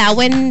yung pala,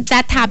 when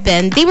that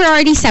happened, they were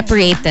already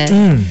separated.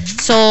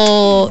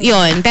 So,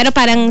 yun. Pero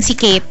parang si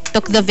Kate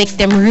took the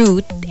victim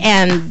route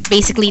and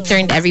basically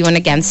turned everyone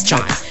against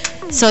John.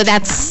 So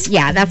that's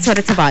what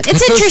it's about.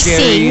 It's so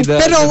interesting. scary,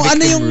 Pero the ano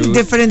victim yung route.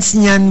 difference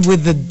niyan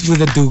with the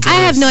Dugars?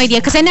 I have no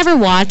idea because I never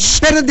watched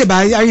Pero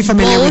diba, are you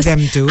familiar with both.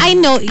 them too? I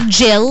know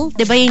Jill,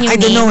 'di ba yun yung I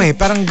don't name? know eh.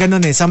 Parang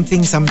ganun eh.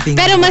 Something.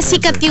 Pero mas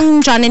sikat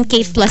yung John and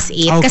Kate plus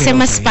 8 kasi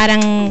mas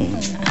parang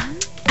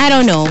I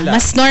don't know,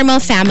 mas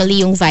normal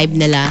family yung vibe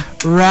nila.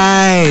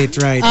 Right.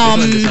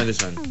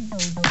 This one.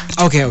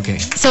 Okay.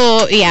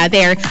 So, yeah,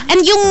 there. And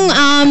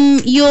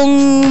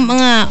yung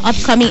mga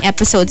upcoming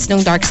episodes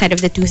ng Dark Side of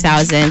the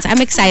 2000s,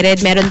 I'm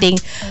excited. Meron ding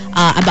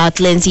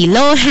about Lindsay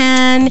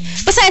Lohan.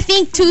 Basta I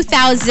think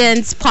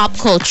 2000s pop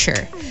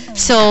culture.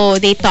 So,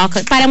 they talk,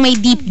 parang may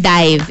deep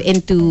dive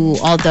into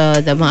all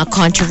the mga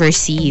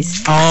controversies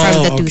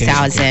from the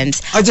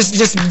 2000s. Oh,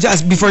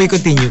 just before you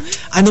continue,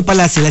 ano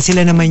pala sila?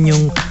 Sila naman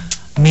yung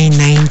may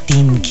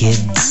 19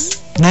 kids.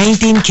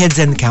 19 kids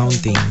and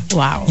counting.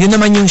 Wow. Yun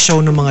naman yung show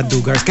ng mga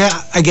Dugars. Kaya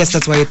I guess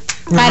that's why it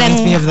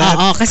reminds me of that.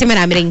 Oo, kasi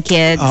marami ring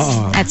kids.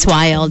 Oo. That's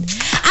wild.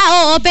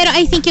 Oo, pero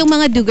I think yung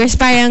mga Dugars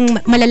parang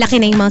malalaki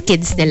na yung mga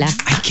kids nila.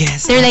 I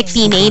guess. They're like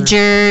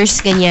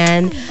teenagers,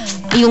 ganyan.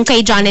 Yung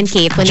kay John and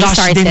Kate when Josh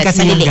they started, din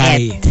kasi yung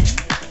guy. maliliit.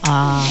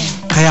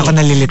 Kaya ako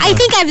nalilito. I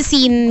think I've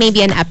seen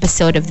maybe an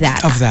episode of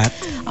that.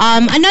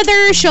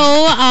 Another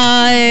show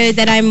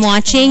that I'm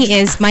watching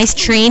is My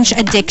Strange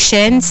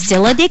Addiction.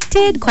 Still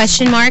addicted? ?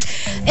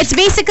 It's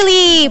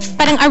basically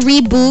parang a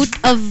reboot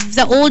of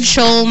the old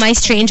show My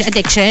Strange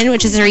Addiction,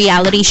 which is a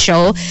reality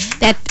show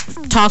that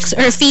talks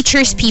or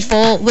features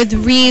people with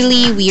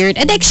really weird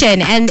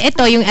addiction. And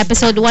ito, yung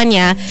episode 1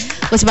 niya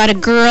was about a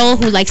girl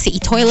who likes to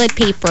eat toilet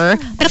paper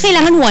pero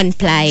kailangan one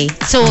ply.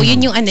 So,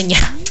 yun yung ano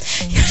niya.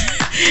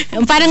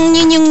 Parang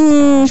yun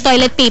yung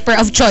toilet paper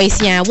of choice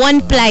niya.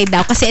 One ply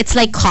daw kasi it's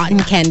like cotton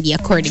candy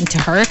according to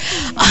her.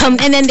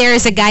 And then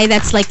there's a guy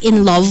that's like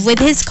in love with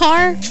his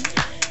car.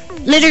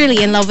 Literally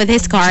in love with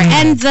his car.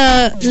 And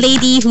the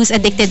lady who's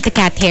addicted to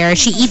cat hair,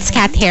 she eats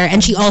cat hair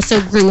and she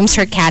also grooms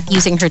her cat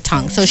using her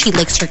tongue. So she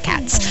licks her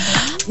cats.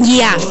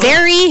 Yeah,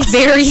 very,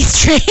 very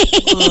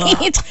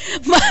strange.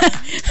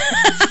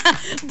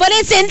 But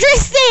it's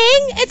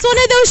interesting. It's one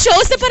of those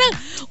shows na parang,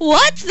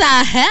 what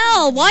the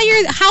hell?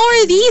 How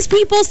are these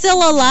people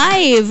still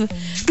alive?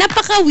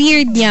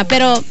 Napaka-weird niya.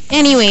 Pero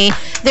anyway,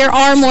 there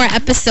are more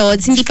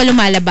episodes. Hindi pa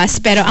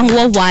lumalabas, pero ang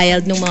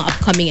wild ng mga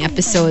upcoming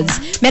episodes.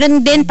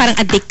 Meron din parang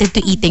addicted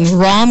to eating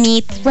raw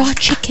meat, raw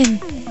chicken.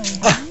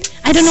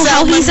 I don't know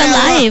how he's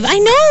alive. I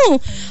know.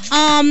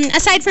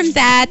 Aside from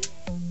that,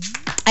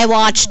 I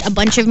watched a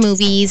bunch of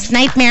movies.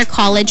 Nightmare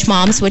College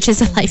Moms, which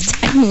is a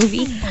Lifetime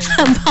movie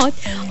about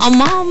a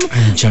mom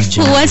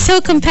who was so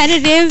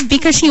competitive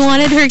because she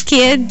wanted her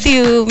kid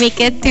to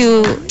make it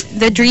to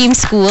the dream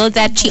school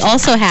that she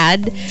also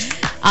had,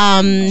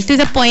 to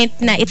the point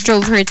na it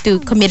drove her to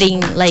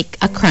committing like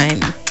a crime.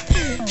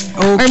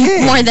 Okay.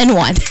 Or more than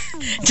one.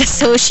 Just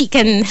so she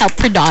can help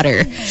her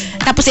daughter.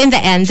 Tapos in the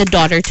end, the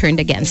daughter turned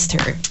against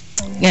her.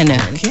 Ganun.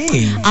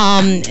 Okay.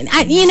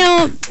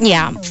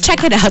 Yeah,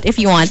 check it out if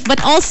you want.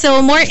 But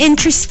also, more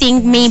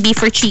interesting maybe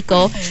for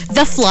Chico,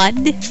 The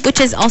Flood, which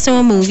is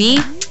also a movie.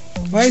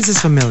 Why is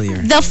this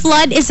familiar? The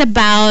Flood is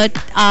about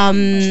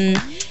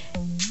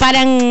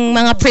parang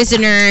mga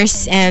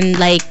prisoners and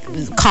like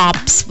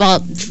cops. Well,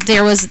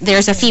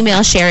 there's a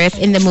female sheriff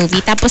in the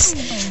movie. Tapos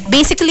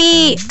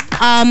basically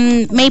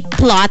may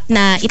plot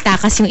na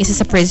itakas yung isa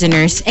sa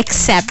prisoners,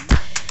 except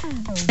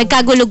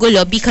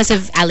nagkagulo-gulo because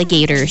of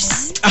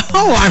alligators.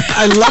 Oh,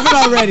 I love it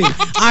already.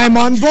 I'm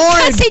on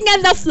board. Kasi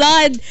nga The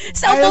Flood.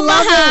 So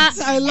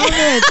I love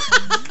it.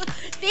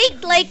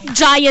 Big like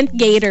giant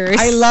gators.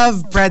 I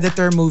love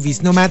predator movies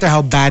no matter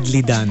how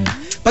badly done.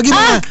 Pag yung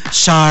mga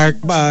shark,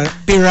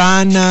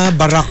 piranha,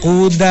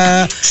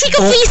 barracuda,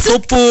 Chico, please,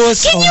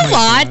 octopus. can you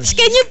watch?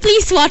 Can you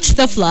please watch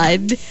The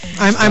Flood?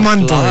 I'm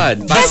on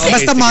board.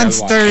 Basta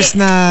monsters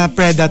na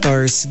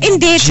predators.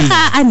 Hindi,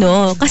 tsaka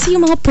kasi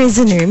yung mga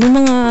prisoner, may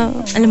mga,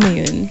 alam mo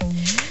yun,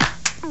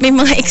 may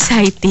mga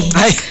exciting.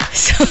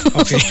 So,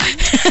 okay.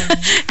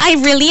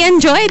 I really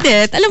enjoyed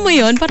it. Alam mo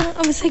yun, parang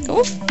I was like,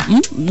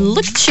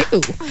 look at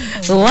you.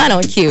 Why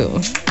don't you?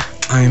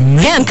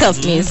 Handcuff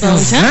me sometime.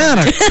 Is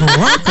that a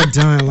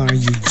crocodile? Are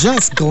you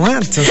just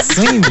glad to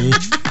see me?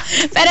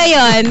 Pero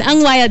yun, ang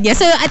wild niya.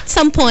 So at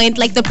some point,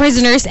 like the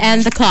prisoners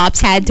and the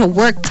cops had to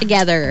work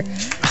together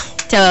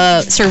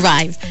to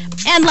survive.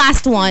 And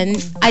last one,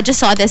 I just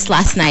saw this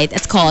last night.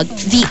 It's called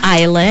The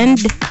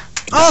Island.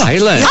 Oh,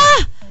 Island.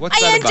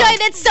 I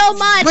enjoyed it so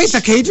much. Wait, the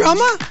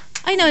K-drama?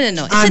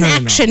 No. It's an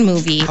action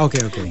movie.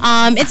 Okay.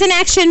 It's an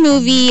action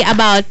movie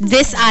about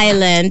this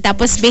island.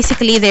 Tapos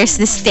basically there's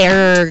this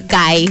terror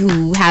guy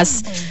who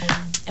has,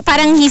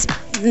 parang he's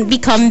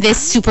become this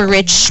super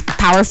rich,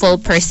 powerful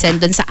person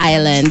dun sa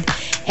island.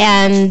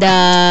 And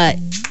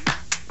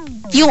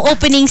yung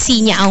opening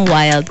scene niya ang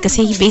wild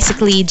kasi he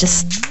basically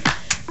just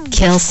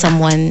kills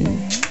someone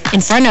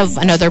in front of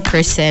another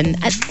person.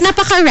 At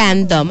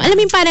napaka-random. Alam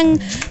mo yung parang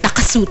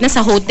nakasuit na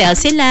sa hotel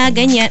sila,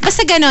 ganyan.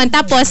 Basta ganon.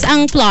 Tapos,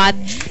 ang plot,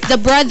 the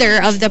brother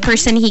of the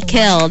person he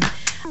killed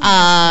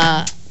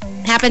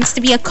happens to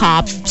be a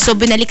cop. So,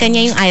 binalikan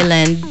niya yung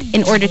island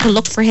in order to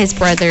look for his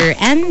brother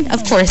and,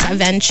 of course,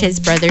 avenge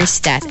his brother's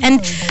death. And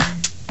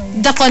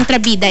the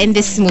kontrabida in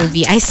this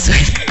movie, I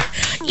swear,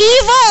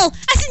 evil!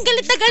 As in,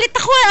 galit na galit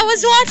ako when I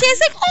was watching.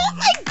 It's like, oh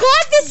my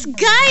God, this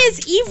guy is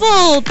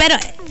evil! Pero,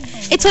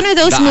 it's one of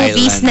those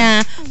movies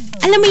na,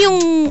 alam mo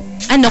yung,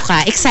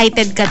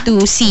 excited ka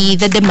to see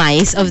the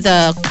demise of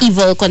the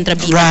evil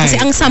kontrabida. Right. Kasi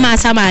ang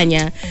sama-sama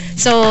niya.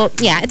 So,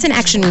 yeah, it's an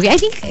action movie. I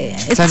think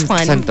it's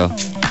fun. San to?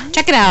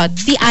 Check it out.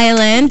 The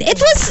Island. It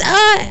was,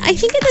 I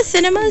think in the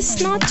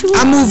cinemas not too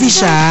long A movie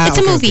ago. siya. It's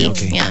a movie.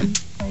 Okay. Yeah.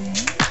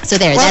 So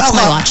there, that's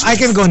my watch. I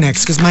can go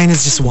next because mine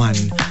is just one.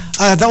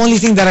 The only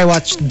thing that I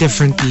watched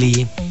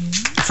differently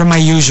from my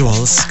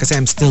usuals, kasi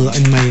I'm still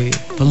in my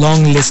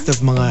long list of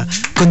mga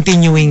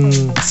continuing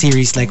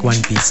series like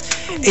One Piece,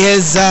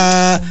 is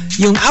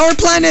yung Our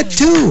Planet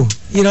 2.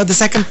 You know, the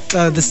second,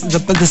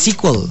 the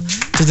sequel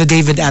to the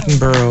David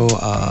Attenborough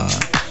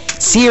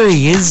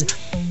series.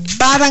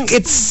 Parang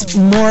it's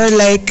more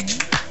like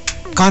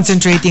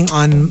concentrating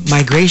on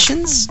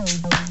migrations.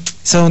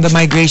 So the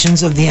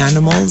migrations of the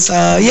animals,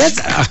 yes,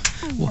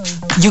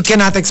 you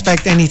cannot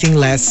expect anything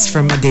less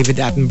from a David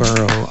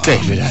Attenborough.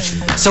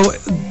 So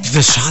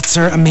the shots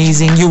are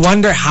amazing. You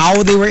wonder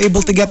how they were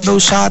able to get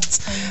those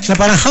shots. Na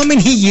parang how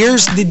many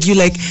years did you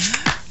like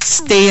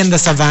stay in the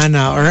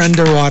savannah or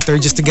underwater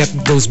just to get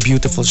those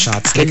beautiful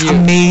shots? Like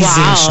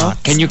amazing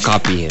shots. Can you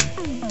copy him?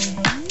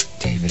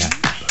 David Attenborough.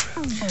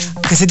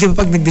 Kasi di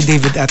ba pag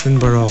nagde-David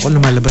Attenborough ako,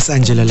 lumalabas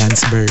Angela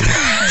Lansbury.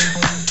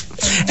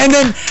 And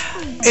then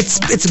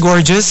it's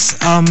gorgeous.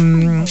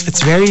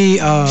 It's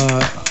very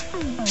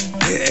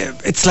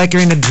it's like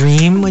you're in a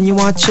dream when you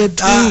watch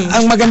it.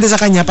 Ang maganda sa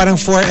kanya, parang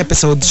 4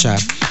 episodes siya.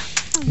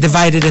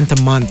 divided into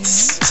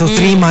months. So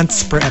 3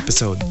 months per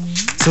episode.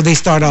 So they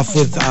start off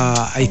with,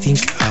 I think,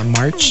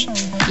 March.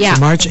 Yeah.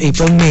 So March,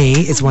 April, May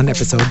is one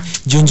episode.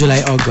 June,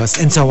 July, August,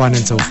 and so on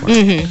and so forth.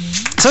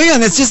 So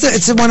yun,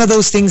 it's one of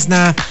those things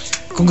na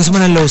kung gusto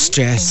mo ng low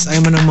stress,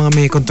 ayaw mo ng mga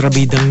may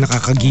kontrabidang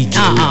nakakagigil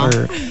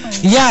or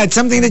yeah, it's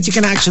something that you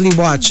can actually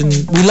watch and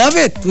we love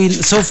it.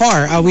 So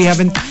far, we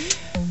haven't.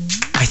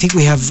 I think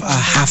we have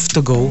half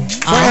to go.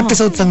 4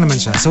 episodes lang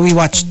naman siya. So we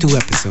watched 2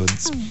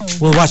 episodes.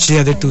 We'll watch the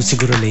other 2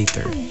 siguro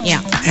later.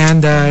 Yeah.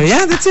 And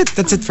yeah, that's it.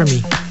 That's it for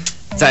me.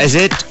 That is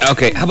it?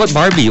 Okay. How about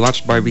Barbie? You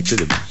watched Barbie too,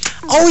 diba?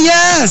 Oh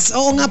yes!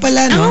 Oo nga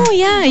pala, no? Oh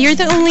yeah, you're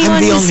the only I'm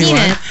one the who's only seen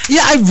one. it.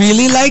 Yeah, I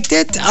really liked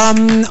it.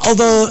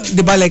 Although,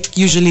 diba, like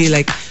usually,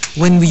 like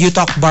when you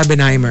talk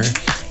Barbenheimer,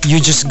 you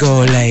just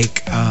go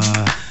like,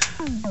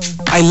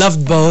 I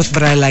loved both,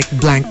 but I like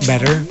blank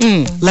better.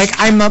 Like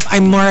I'm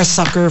more a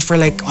sucker for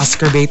like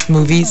Oscar bait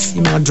movies,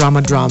 yung mga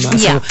drama.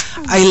 Yeah.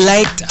 So I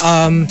liked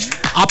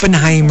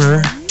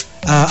Oppenheimer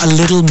a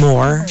little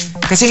more.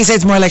 Kasi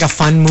it's more like a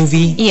fun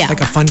movie. Yeah.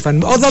 Like a fun.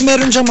 Although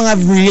meron siyang mga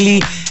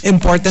really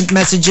important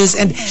messages.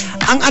 And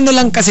ang ano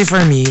lang kasi for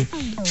me,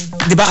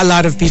 di ba a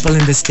lot of people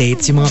in the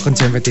States, yung mga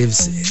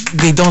conservatives,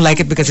 they don't like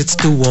it because it's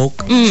too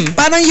woke.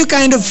 Parang you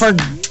kind of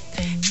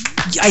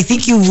I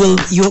think you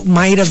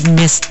might have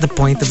missed the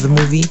point of the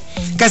movie.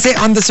 Kasi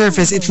on the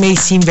surface, it may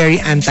seem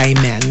very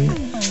anti-men.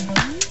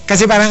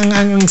 Kasi parang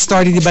ang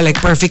story, di ba,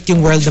 like perfect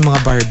yung world ng mga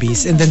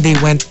Barbies and then they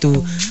went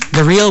to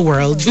the real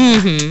world.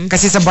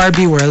 Kasi sa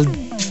Barbie world,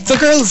 the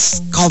girls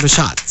call the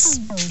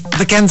shots.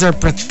 The Kens are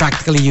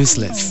practically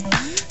useless.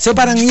 So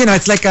parang,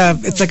 it's like a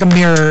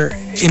mirror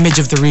image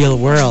of the real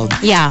world.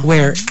 Yeah.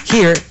 Where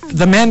here,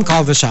 the men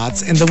call the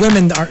shots and the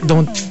women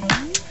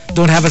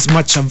don't have as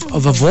much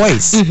of a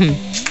voice.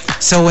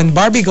 So when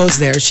Barbie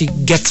goes there, she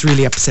gets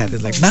really upset.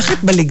 It's like,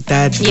 bakit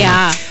baligtad?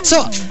 Yeah.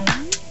 So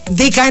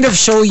they kind of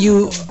show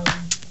you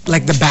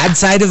like the bad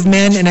side of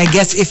men, and I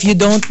guess if you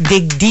don't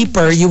dig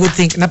deeper, you would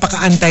think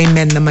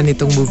napaka-anti-men naman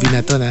itong movie na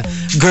to, na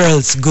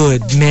girls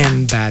good,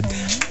 men bad.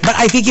 But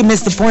I think you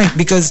missed the point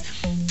because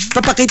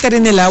papakita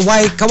rin nila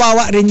why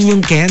kawawa rin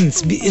yung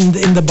Kens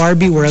in the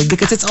Barbie world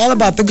because it's all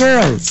about the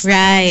girls.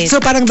 Right.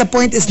 So parang the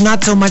point is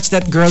not so much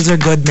that girls are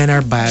good, men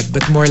are bad,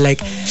 but more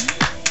like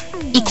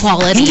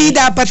equality. Hindi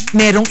dapat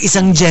merong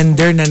isang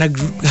gender na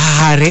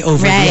naghahari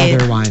over the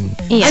other one.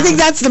 Yeah. I think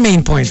that's the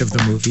main point of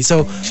the movie.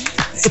 So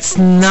it's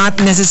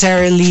not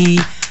necessarily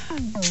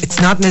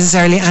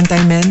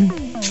anti-men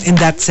in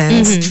that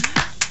sense.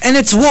 And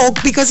it's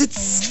woke because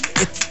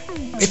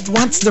it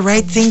wants the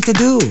right thing to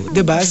do,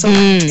 diba? So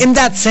in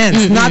that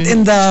sense, not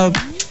in the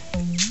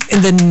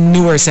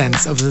newer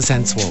sense of the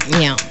sense woke.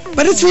 Yeah.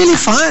 But it's really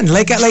fun.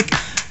 Like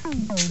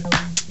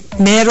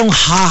merong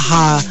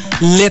haha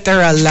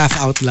literal laugh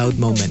out loud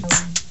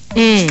moments.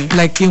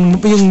 Like yung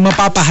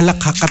mapapahalak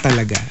ka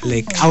talaga,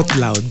 like out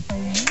loud.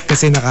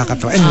 Kasi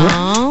nakakatawa.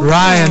 And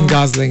Ryan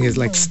Gosling is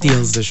like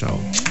steals the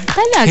show.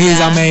 Talaga? He's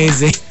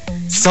amazing.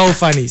 So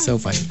funny, so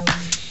funny.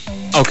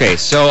 Okay,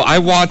 so I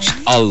watched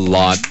a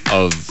lot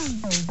of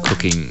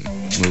cooking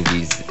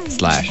movies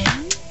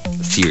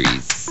 /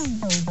 series.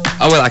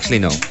 Oh, well, actually,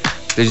 no.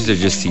 These are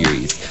just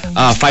series.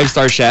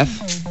 5-Star Chef.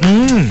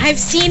 I've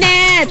seen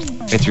it.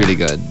 It's really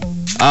good.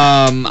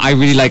 I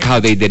really like how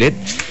they did it.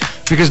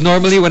 Because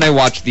normally when I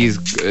watch these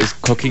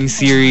cooking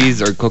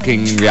series or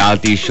cooking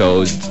reality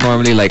shows, it's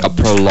normally like a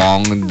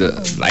prolonged,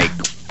 like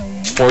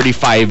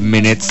 45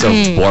 minutes of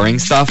boring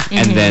stuff.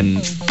 And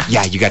then,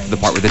 yeah, you get to the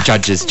part where the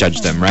judges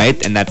judge them, right?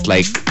 And that's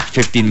like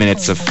 15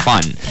 minutes of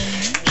fun.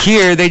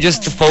 Here, they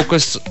just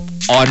focus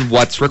on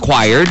what's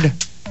required.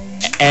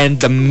 And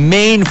the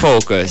main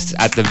focus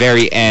at the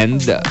very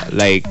end,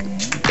 like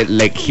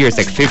here's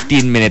like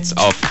 15 minutes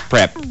of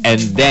prep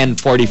and then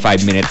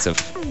 45 minutes of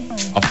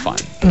fun.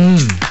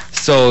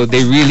 So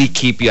they really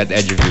keep you at the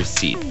edge of your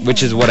seat,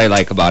 which is what I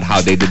like about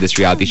how they did this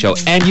reality show.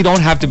 And you don't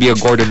have to be a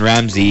Gordon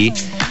Ramsay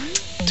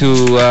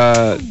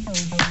to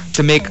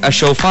make a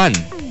show fun,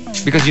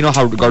 because you know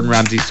how Gordon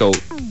Ramsay's so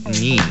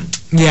mean.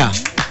 Yeah.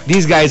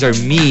 These guys are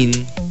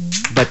mean,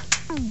 but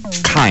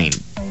kind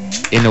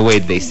in the way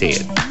they say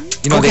it.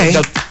 You know, Okay.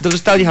 they'll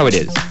just tell you how it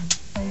is.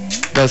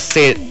 They'll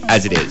say it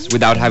as it is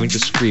without having to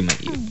scream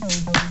at you,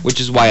 which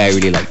is why I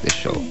really like this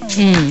show.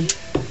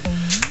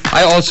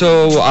 I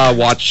also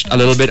watched a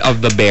little bit of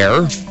The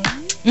Bear,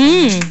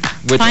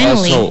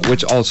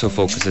 which also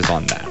focuses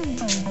on that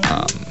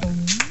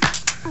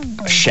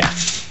a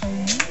chef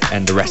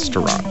and the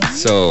restaurant.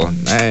 So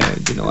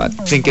you know what,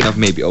 thinking of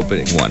maybe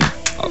opening one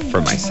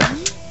for myself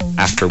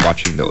after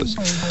watching those.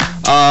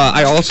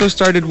 I also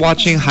started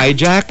watching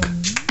Hijack,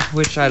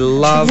 which I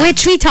love.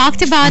 Which we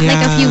talked about like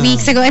a few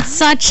weeks ago. It's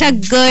such a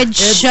good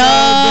show.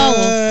 So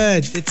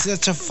good. It's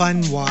such a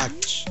fun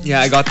watch.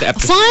 Yeah, I got the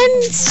episode.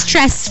 Fun,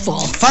 stressful.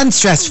 Fun,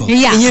 stressful.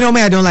 Yeah. And you know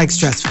me, I don't like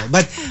stressful.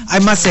 But I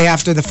must say,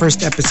 after the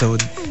first episode,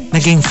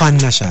 naging fun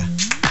na siya.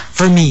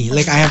 For me,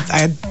 like I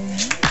had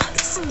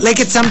like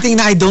it's something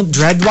na I don't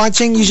dread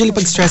watching. Usually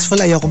pag stressful,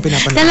 ayokong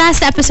pinapanood. The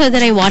last episode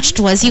that I watched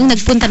was yung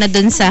nagpunta na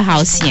dun sa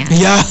house niya.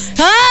 Yeah.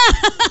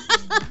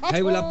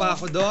 Ay, wala pa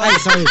ako doon. Ay,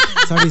 sorry.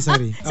 Oh,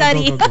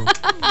 Sorry. go.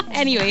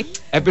 Anyway.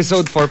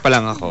 Episode 4 pa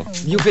lang ako.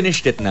 You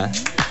finished it na?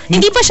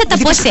 Hindi pa siya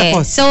Hindi pa tapos siya eh.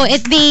 tapos. So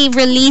they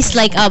release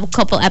like a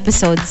couple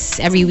episodes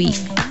every week.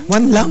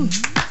 One lang.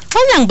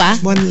 One lang ba?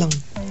 One lang.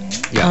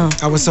 Yeah.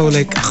 I was so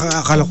like,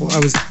 akala ko,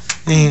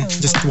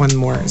 just one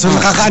more. So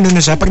nakakaano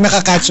na siya. Pag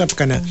nakaka-catch up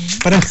ka na,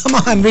 parang come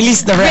on,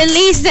 release the rest.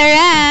 Release the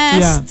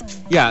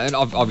rest. Yeah, and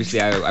obviously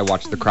I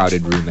watch The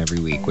Crowded Room every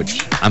week,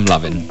 which I'm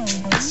loving.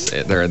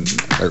 They're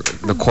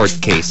the court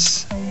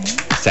case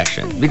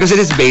session because it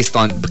is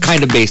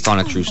kind of based on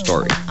a true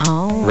story.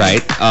 Oh.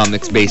 Right?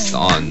 It's based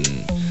on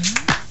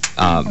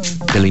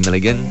Billy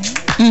Milligan,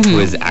 who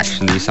is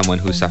actually someone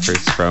who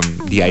suffers from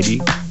DID,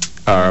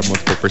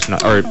 multiple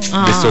personality or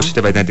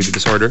dissociative identity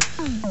disorder.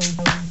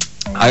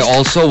 I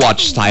also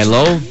watched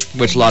Silo,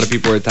 which a lot of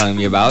people were telling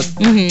me about.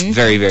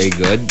 Very, very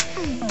good.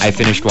 I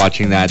finished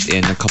watching that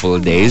in a couple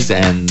of days,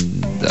 and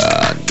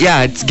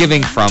it's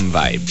giving From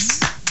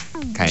vibes,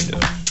 kind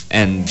of,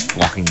 and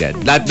Walking Dead.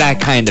 That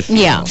kind of feel.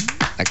 Yeah.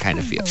 That kind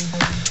of feel.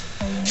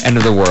 End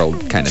of the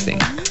world kind of thing.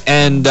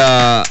 And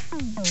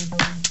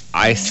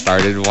I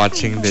started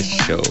watching this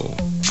show.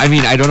 I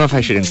mean, I don't know if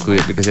I should include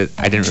it because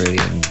I didn't really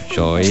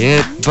enjoy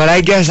it. But I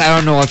guess, I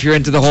don't know, if you're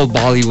into the whole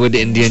Bollywood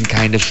Indian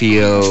kind of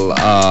feel,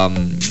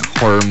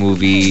 horror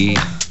movie.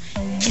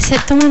 Is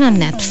it the one on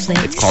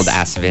Netflix? It's called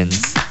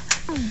Asvins.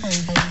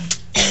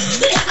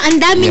 Ang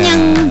dami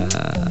niyang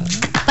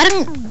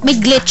parang may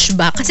glitch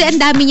ba? Kasi ang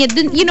dami niya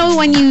dun, you know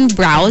when you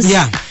browse?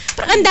 Yeah.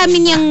 Parang ang dami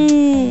niyang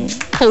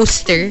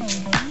poster.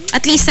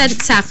 At least sa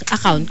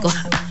account ko.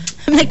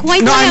 I'm like, why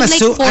do I have like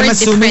 4 I'm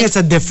assuming different... it's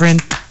a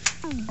different,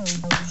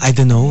 I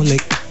don't know,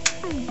 like,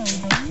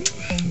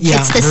 yeah.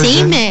 It's the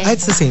same eh.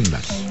 It's the same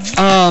ba?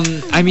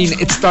 I mean,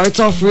 it starts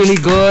off really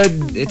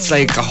good. It's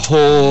like a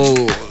whole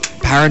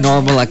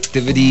paranormal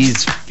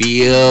activities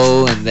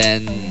feel, and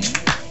then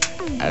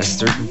at a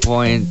certain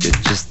point, it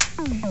just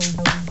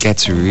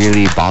gets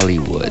really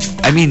Bollywood.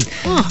 I mean,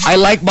 I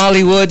like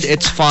Bollywood.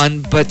 It's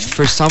fun, but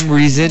for some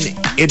reason,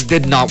 it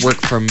did not work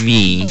for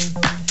me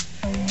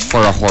for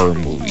a horror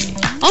movie.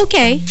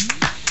 Okay.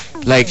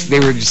 Like, they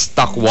were just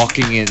stuck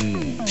walking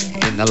in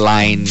a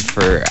line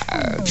for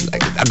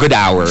like a good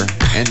hour,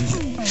 and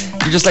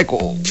you're just like,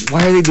 oh,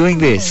 why are they doing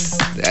this?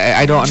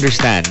 I don't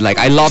understand. Like,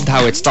 I loved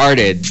how it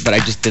started, but I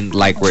just didn't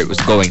like where it was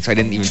going, so I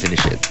didn't even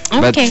finish it.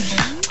 Okay.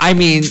 But, I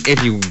mean,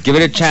 if you give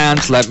it a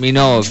chance, let me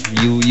know if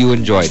you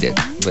enjoyed it.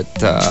 But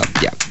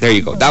yeah, there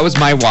you go. That was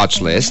my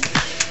watch list.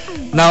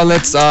 Now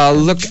let's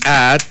look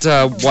at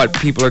what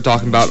people are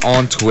talking about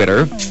on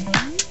Twitter.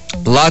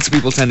 Lots of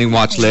people sending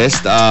watch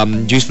list.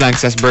 Juice Blank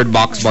says Bird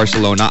Box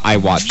Barcelona. I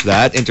watched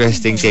that.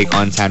 Interesting take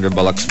on Sandra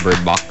Bullock's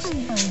Bird Box.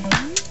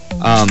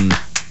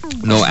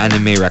 No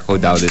anime reco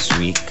daw this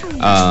week.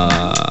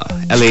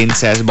 Elaine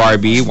says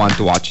Barbie. Want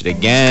to watch it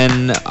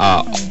again.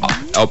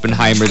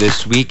 Oppenheimer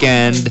this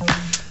weekend.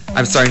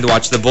 I'm starting to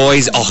watch The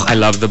Boys. Oh, I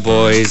love The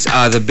Boys.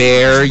 The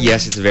Bear.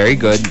 Yes, it's very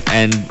good.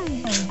 And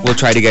we'll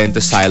try to get into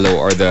Silo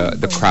or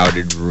the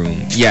Crowded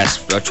Room.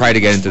 Yes, I'll try to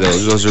get into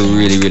those. Those are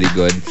really, really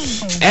good.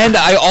 And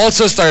I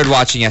also started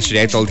watching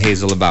yesterday. I told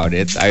Hazel about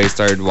it. I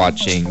started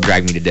watching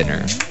Drag Me to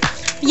Dinner.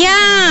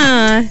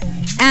 Yeah.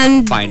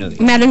 And Finally.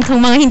 meron kang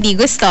mga hindi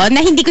gusto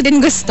na hindi ko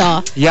din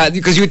gusto. Yeah,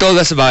 because you told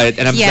us about it,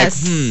 and I'm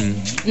Yes.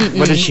 like,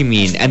 what does she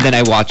mean? And then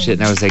I watched it,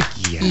 and I was like,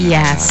 yeah.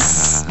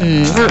 Yes.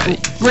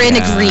 We're in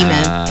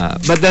agreement.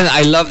 But then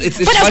I love it. It's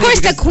But of funny course,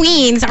 the because-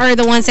 queens are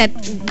the ones that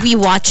we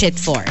watch it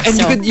for. And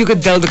so. you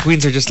could tell the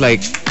queens are just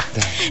like,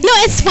 No,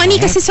 it's funny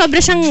kasi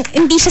sobra siyang,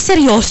 hindi siya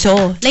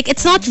seryoso. Like,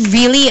 it's not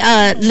really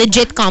a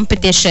legit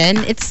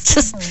competition. It's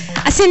just,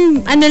 as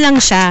in, ano lang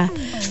siya,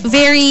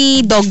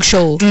 very dog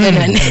show.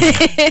 Ganun.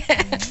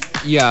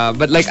 yeah,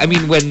 but like, I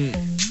mean, when,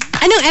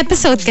 Anong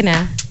episode ka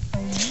na?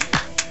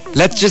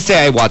 let's just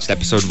say I watched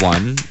episode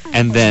 1,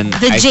 and then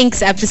The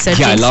Jinx episode.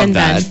 Yeah, I Jinx love and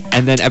that. Van.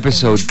 And then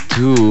episode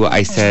 2,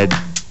 I said,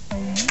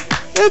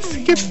 let's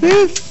skip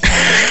this.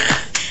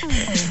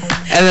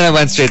 And then I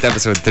went straight to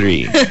episode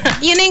 3.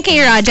 Yun na yung kay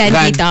Raja and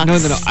Detox.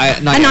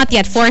 No. Not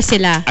yet. 4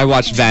 sila. I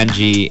watched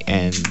Vanjie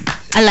and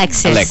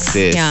Alexis.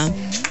 Yeah.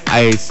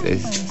 I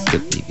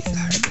skipped Bibi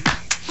Sahara.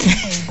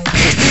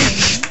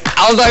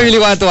 Although I really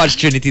wanted to watch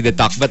Trinity the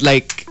Talk, but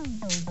like,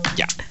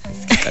 yeah.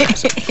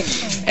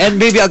 And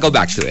maybe I'll go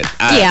back to it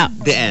at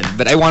the end.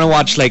 But I want to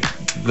watch like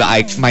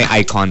my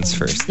icons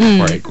first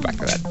before I go back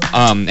to that.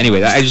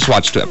 Anyway, I just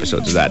watched 2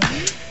 episodes of that.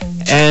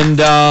 And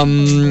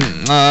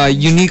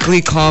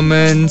Uniquely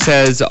Common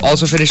says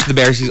also finished the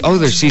Bear season. Oh,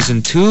 there's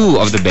season 2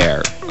 of the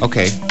Bear.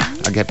 Okay,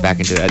 I'll get back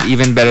into that.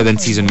 Even better than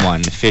season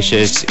 1.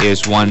 Fishes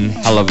is one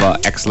hell of a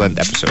excellent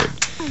episode.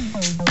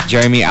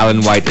 Jeremy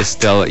Allen White is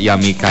still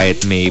yummy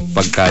kahit may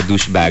pagka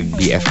douchebag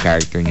BF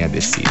character niya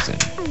this season.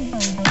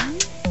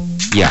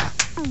 Yeah,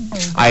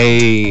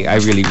 I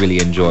really, really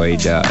enjoyed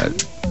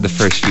the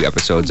first few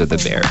episodes of The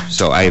Bear.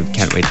 So I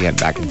can't wait to get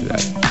back into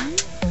that.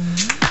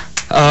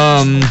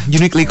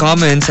 Uniquely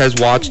Commons has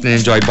watched and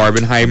enjoyed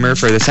Barbenheimer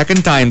for the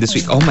second time this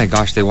week. Oh my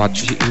gosh, he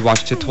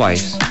watched it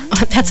twice.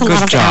 That's a Good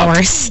lot of job.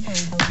 hours.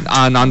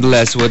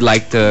 Nonetheless, would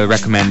like to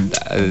recommend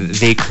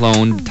They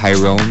Cloned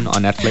Tyrone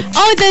on Netflix.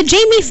 Oh, the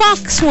Jamie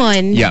Foxx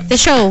one. Yeah. The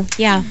show.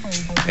 Yeah.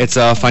 It's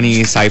a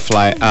funny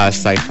sci-fi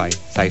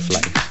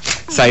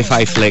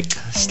flick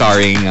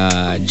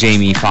starring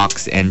Jamie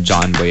Foxx and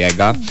John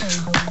Boyega.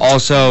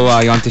 Also,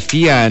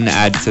 Yontifian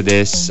adds to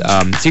this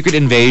Secret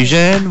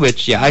Invasion,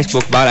 which I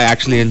spoke about. I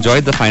actually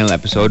enjoyed the final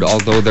episode,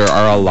 although there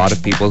are a lot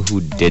of people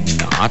who did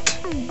not.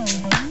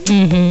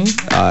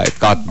 It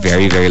got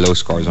very, very low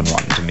scores on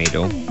Rotten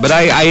Tomato. But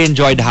I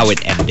enjoyed how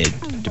it ended,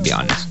 to be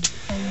honest.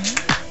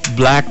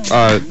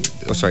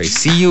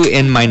 See You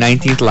in My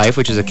 19th Life,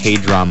 which is a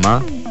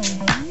K-drama.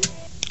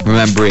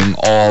 Remembering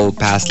all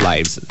past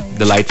lives.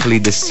 Delightfully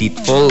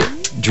Deceitful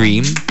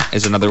Dream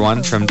is another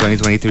one from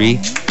 2023.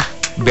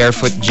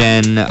 Barefoot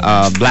Gen,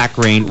 Black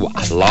Rain.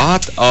 A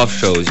lot of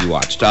shows you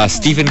watched.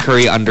 Stephen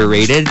Curry,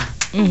 Underrated.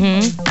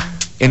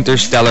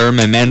 Interstellar,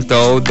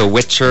 Memento, The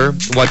Witcher,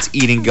 What's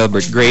Eating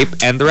Gilbert Grape,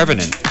 and The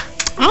Revenant.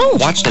 Oh.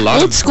 Watched a lot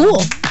old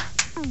school.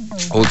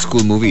 Old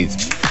school movies.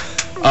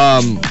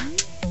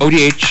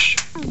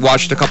 ODH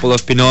watched a couple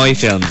of Pinoy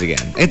films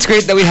again. It's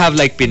great that we have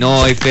like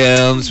Pinoy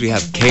films, we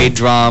have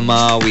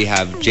K-drama, we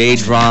have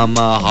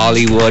J-drama,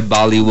 Hollywood,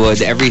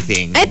 Bollywood,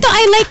 everything.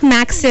 I like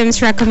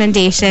Maxim's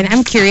recommendation.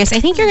 I'm curious. I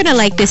think you're gonna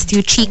like this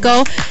too,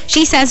 Chico.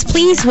 She says,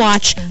 please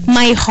watch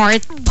My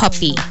Heart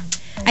Puppy.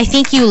 I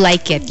think you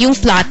like it. Yung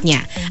plot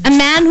niya. A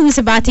man who's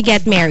about to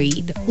get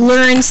married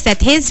learns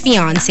that his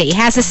fiancée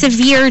has a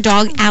severe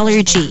dog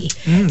allergy.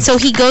 So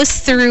he goes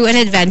through an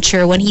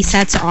adventure when he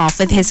sets off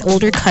with his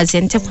older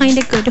cousin to find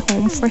a good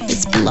home for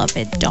his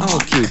beloved dog. Oh,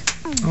 cute.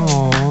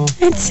 Oh,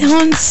 That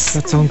sounds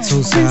so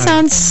sad. It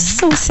sounds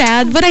so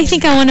sad, but I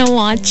think I want to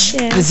watch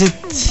it. Is it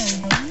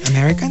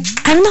American?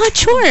 I'm not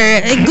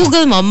sure.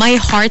 Google mo, My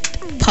Heart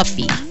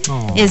Puppy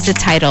is the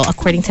title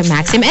according to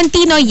Maxim. And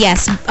Tino,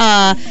 yes,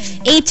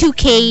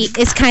 A2K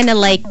is kind of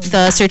like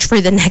the search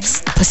for the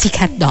next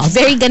Pussycat Doll.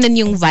 Very ganun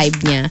yung vibe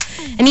niya.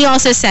 And he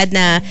also said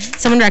na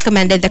someone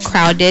recommended The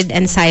Crowded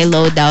and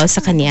Silo daw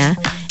sa kanya.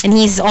 And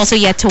he's also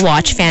yet to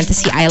watch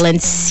Fantasy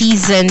Island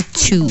Season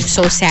 2.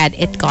 So sad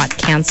it got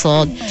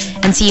canceled.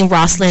 And seeing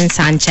Roslyn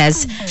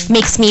Sanchez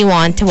makes me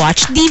want to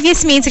watch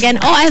Devious Maids again.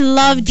 Oh, I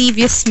love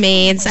Devious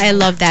Maids. I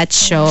love that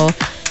show.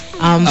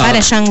 Para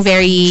siyang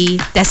very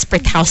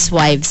desperate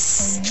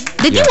housewives.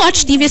 Did you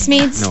watch Devious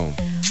Maids? No.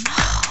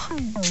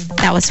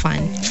 That was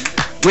fun.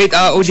 Wait,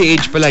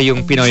 ODH pala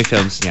yung Pinoy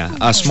films niya.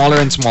 Smaller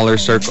and Smaller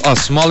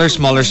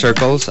Smaller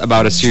Circles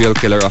about a serial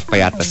killer of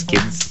Payatas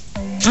kids.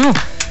 Oh.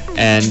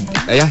 And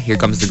Here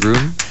Comes the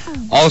Groom.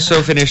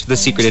 Also finished The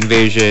Secret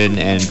Invasion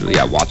and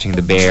watching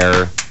The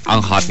Bear.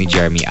 Ang hot ni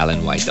Jeremy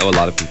Allen White. Oh, a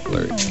lot of people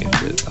are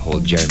into the whole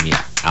Jeremy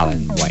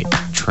Allen White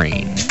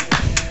train.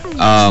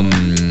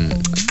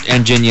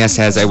 Engineer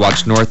says, I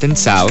watched North and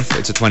South.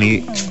 It's a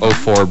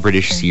 2004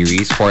 British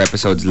series. 4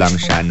 episodes lang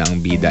siya.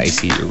 Ng bida ay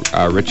si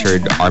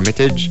Richard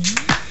Armitage.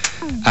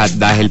 At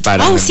dahil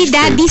parang... Oh, si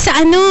Daddy sa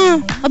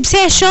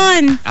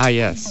Obsession.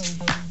 Yes.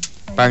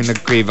 Parang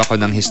nag-crave ako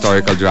ng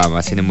historical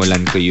drama.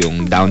 Sinimulan ko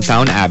yung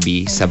Downtown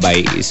Abbey.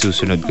 Sabay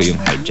isusunod ko yung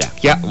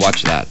Hijack. Yeah,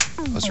 watch that.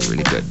 It was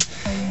really good.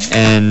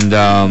 And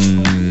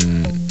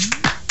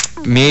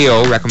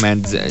Mayo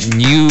recommends a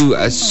new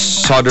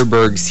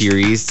Soderbergh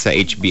series sa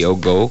HBO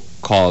Go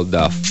called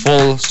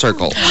Full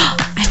Circle.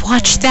 I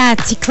watched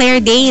that. Si Claire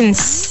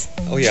Danes.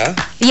 Oh, yeah?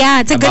 Yeah,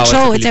 it's a good About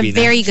show. sa It's a Pilipinas.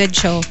 very good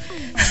show.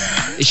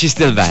 Is she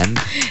still banned?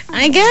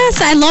 I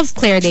guess I love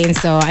Claire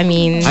Danes though. I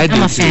mean, I do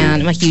I'm a too.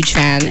 fan. I'm a huge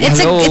fan. It's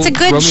a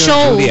good Romeo show.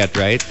 And Juliet,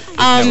 right? Is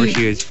that where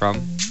she is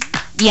from?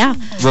 Yeah.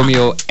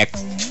 Romeo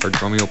X or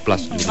Romeo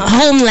plus Juliet.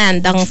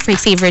 Homeland ang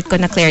favorite ko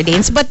na Claire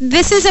Danes. But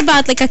this is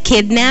about like a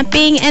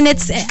kidnapping and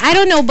it's, I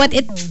don't know, but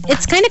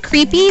it's kind of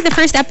creepy, the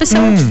first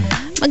episode.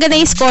 Maganda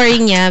yung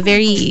scoring niya.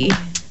 Very,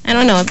 I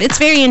don't know. It's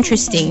very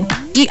interesting.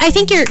 I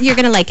think you're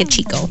gonna like it,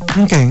 Chico.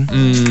 Okay.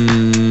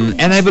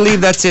 And I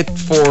believe that's it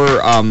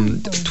for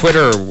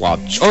Twitter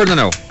watch. Or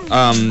no.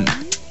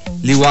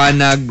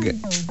 Liwanag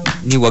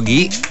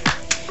Niwagi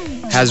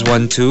has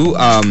one too.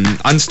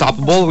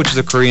 Unstoppable, which is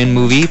a Korean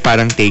movie.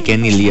 Parang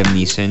Taken ni Liam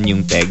Neeson,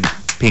 yung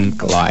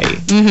Pink Lie.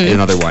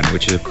 Another one,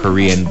 which is a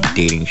Korean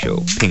dating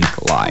show. Pink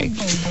Lie.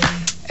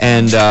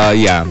 And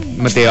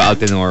Mateo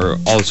Altenor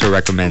also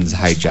recommends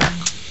Hijack.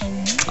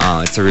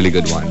 It's a really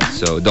good one,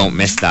 so don't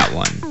miss that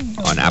one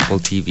on Apple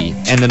TV.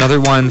 And another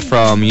one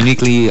from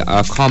Uniquely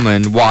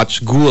Common,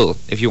 watch Ghoul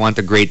if you want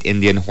a great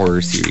Indian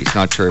horror series.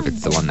 Not sure if it's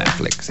still on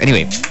Netflix.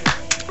 Anyway,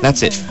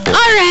 that's it. All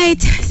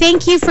right.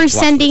 Thank you for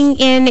sending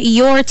in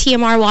your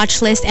TMR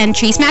watch list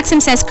entries.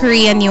 Maxim says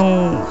Korean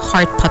yung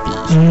Heart Puppy.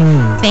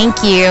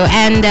 Thank you.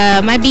 And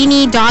my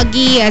beanie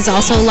doggy is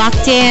also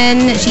locked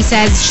in. She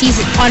says she's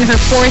on her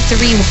 4th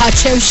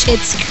rewatch of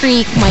Schitt's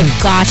Creek. My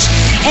gosh.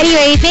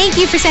 Anyway, thank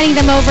you for sending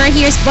them over.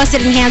 Here's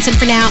Busted and Hanson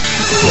for now.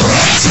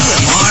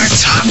 TMR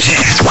Top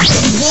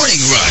 10.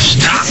 Morning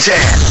Rush Top 10.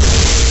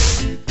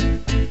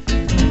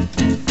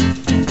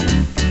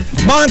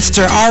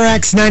 Monster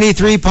RX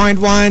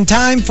 93.1.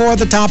 Time for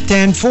the top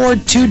 10 for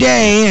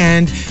today.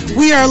 And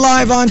we are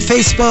live on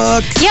Facebook.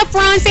 Yep,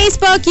 we're on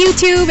Facebook,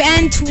 YouTube,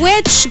 and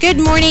Twitch. Good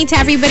morning to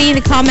everybody in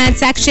the comment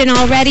section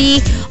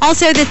already.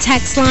 Also, the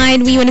text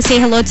line. We want to say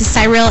hello to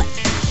Cyril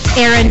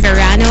Aaron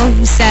Verano,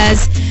 who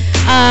says,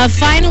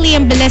 finally,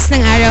 ang bilis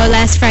ng araw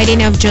last Friday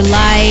na of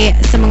July.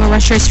 Sa mga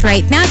rushers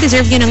right now,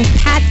 deserve nyo ng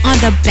pat on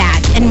the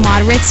back and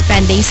moderate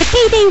spending sa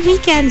payday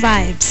weekend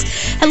vibes.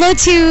 Hello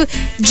to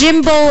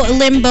Jimbo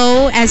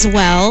Limbo as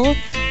well.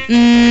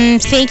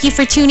 Thank you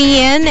for tuning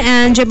in.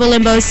 And Jimbo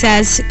Limbo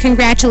says,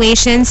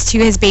 congratulations to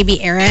his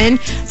baby Aaron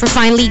for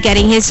finally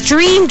getting his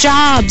dream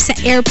job sa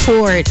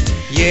airport.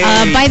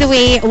 By the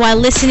way, while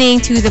listening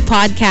to the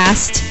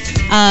podcast,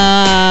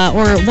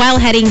 or while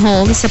heading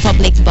home sa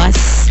public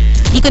bus,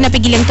 di ko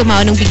napigilang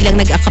tumawa nung biglang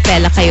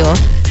nag-acapella kayo,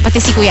 pati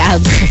si Kuya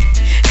Albert.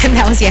 And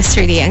that was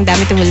yesterday. Ang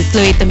dami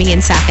tuloy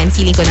tumingin sa akin.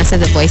 Feeling ko nasa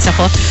The Voice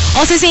ako.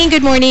 Also saying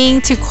good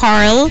morning to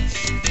Carl,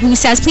 who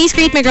says, please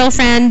greet my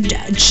girlfriend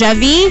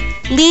Javi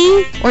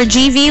Lee or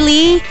GV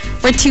Lee.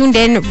 We're tuned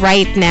in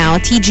right now.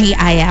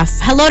 TGIF.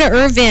 Hello to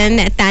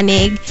Irvin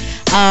Tanig,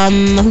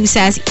 who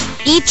says,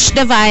 each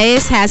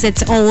device has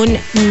its own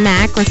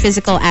MAC or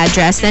physical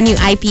address. The new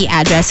IP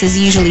address is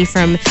usually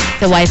from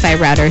the Wi-Fi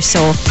router.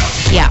 So,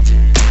 yeah.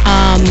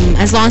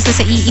 As long as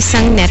nasa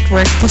iisang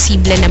network,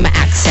 posible na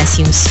ma-access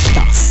yung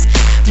stuff.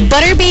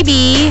 Butter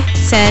Baby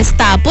says,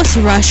 tapos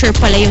rusher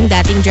pala yung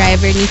dating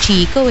driver ni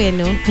Chico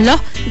no? Hello?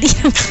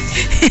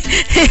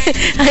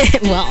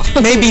 Well,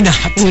 maybe not.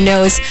 Who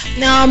knows?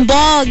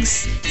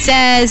 Boggs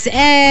says,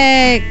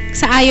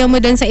 sa ayaw mo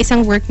dun sa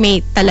isang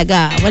workmate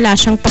talaga, wala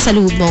siyang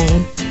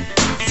pasalubong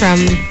from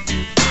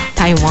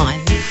Taiwan.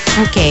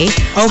 Okay.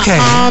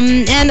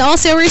 And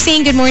also we're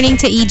saying good morning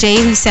to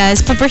EJ, who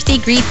says, pa-birthday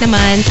greet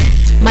naman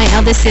my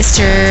eldest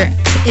sister.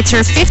 It's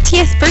her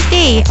 50th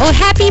birthday. Oh,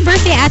 happy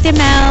birthday, Ate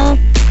Mel.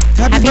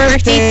 Happy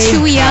birthday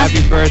to you.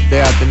 Happy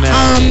birthday, Ate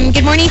Mel.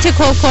 Good morning to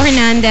Coco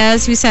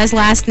Hernandez, who says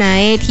last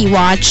night he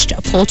watched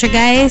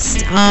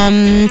Poltergeist.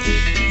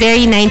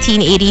 Very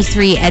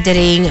 1983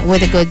 editing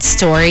with a good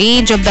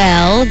story.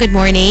 Jobel, good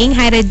morning.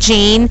 Hi to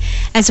Jane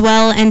as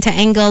well, and to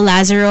Engel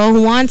Lazaro,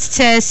 who wants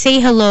to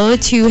say hello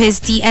to his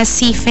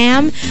DSC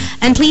fam.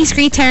 And please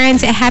greet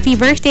Terrence a happy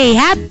birthday.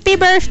 Happy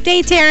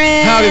birthday,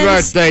 Terrence. Happy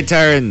birthday,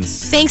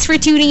 Terrence. Thanks for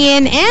tuning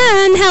in.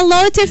 And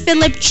hello to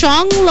Philip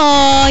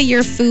Chonglo.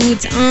 Your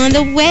food's on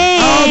the way.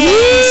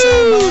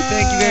 Oh,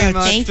 thank you very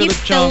much. Thank you,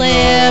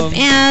 Chonglo. Philip.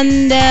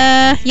 And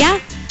yeah,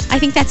 I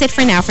think that's it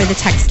for now for the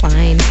text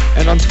line.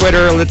 And on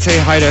Twitter, let's say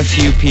hi to a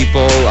few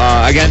people.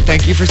 Again,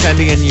 thank you for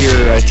sending in your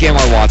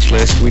TMR watch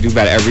list. We do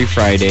that every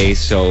Friday.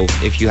 So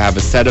if you have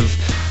a set of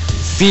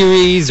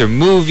series or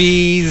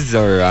movies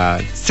or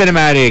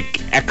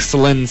cinematic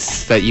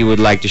excellence that you would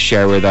like to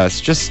share with us,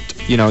 just,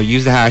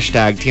 use the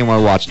hashtag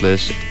TMR watch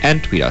list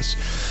and tweet us.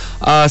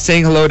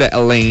 Saying hello to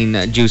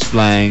Elaine, Juice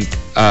Blank,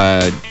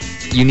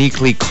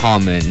 Uniquely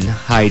Common.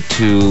 Hi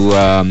to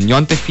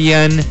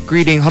Yontefian,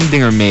 greeting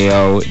Humdinger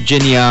Mayo,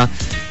 Jinya,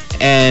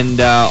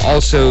 and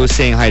also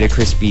saying hi to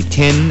Crispy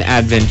Tin.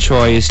 Advent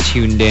Choi is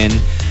tuned in.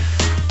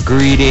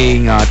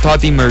 Greeting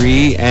Toti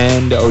Marie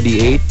and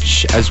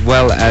ODH, as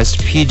well as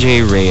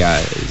PJ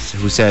Reyes,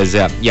 who says,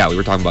 yeah, we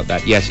were talking about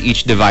that. Yes,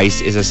 each device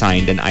is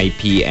assigned an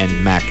IP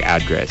and MAC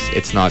address.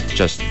 It's not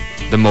just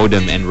the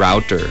modem and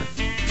router.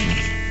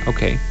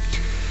 Okay.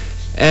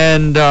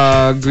 And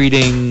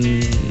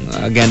greeting,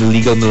 again,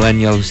 Legal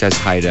Millennial, who says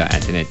hi to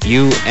Antoinette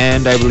Yu.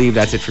 And I believe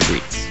that's it for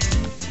greets.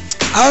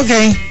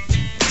 Okay.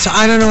 So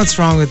I don't know what's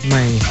wrong with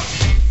my...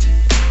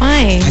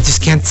 Why? I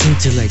just can't seem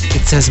to,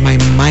 it says my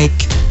mic...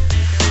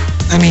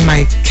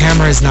 my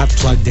camera is not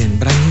plugged in,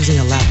 but I'm using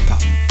a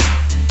laptop.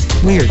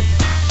 Weird.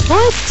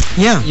 What?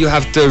 Yeah. You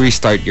have to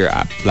restart your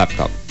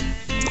laptop.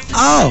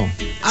 Oh,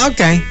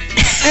 okay.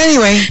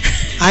 Anyway...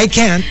 I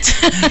can't.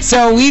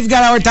 So we've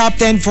got our top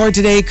 10 for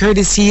today,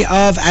 courtesy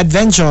of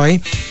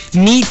Advenjoy,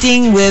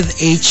 meeting with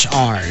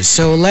HR.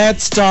 So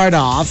let's start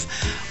off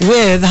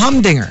with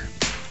Humdinger.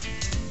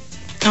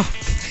 Oh,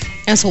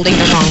 I was holding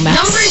the wrong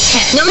mouse.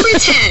 Number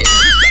 10.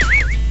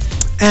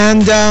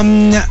 And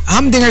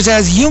Humdinger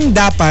says, yung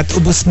dapat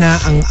ubos na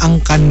ang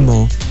angkan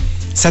mo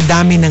sa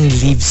dami ng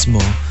leaves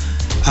mo.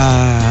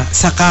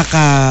 Saka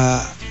ka,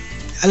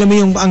 alam mo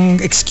yung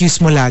ang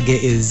excuse mo lagi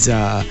is...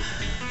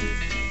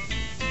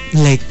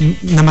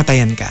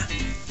 namatayan ka.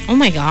 Oh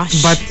my gosh.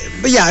 But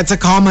yeah, it's a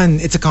common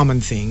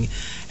thing.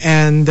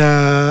 And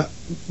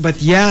but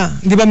yeah,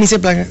 'di ba minsan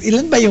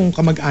ilan ba yung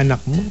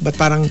kamag-anak mo? But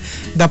parang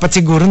dapat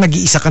siguro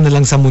nag-iisa ka na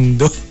lang sa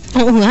mundo.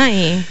 Oo nga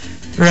eh.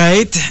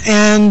 Right?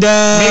 And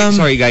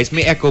sorry guys,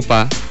 may echo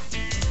pa.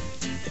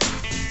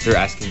 They're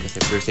asking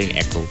kasi they're saying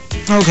echo.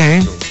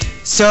 Okay.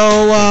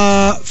 So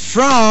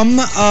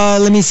from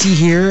let me see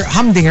here,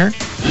 Humdinger.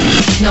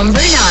 Number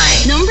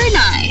 9.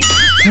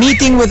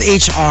 Meeting with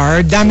HR,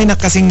 dami na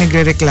kasing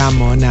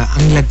nagrereklamo na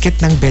ang lagkit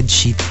ng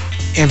bedsheet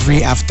every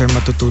after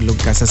matutulog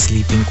ka sa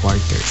sleeping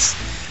quarters.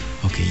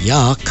 Okay,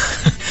 yuck.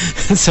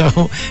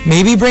 So,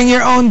 maybe bring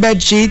your own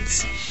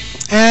bedsheets.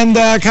 And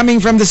coming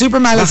from the super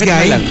malas Bakit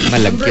guy.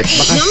 malagkit?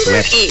 Baka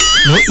Number sweat. 8.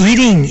 No,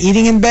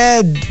 eating in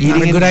bed.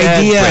 Not a good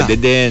idea. Pwede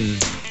din.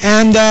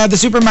 And the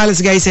super malas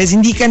guy says,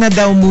 hindi ka na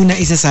daw muna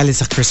isasali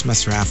sa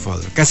Christmas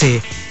raffle.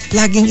 Kasi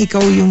laging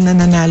ikaw yung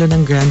nananalo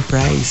ng grand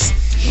prize.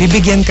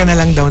 Bibigyan ka na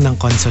lang daw ng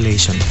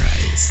consolation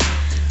prize.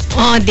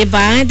 Oh,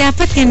 diba?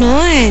 Dapat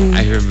ganun.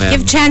 I remember.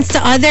 Give chance to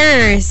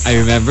others. I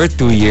remember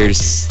 2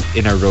 years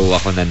in a row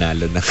ako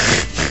nanalo ng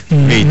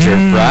major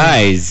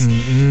prize.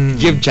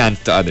 Give chance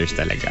to others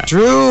talaga.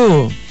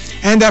 True.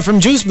 And from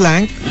Juice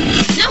Blank,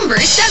 Number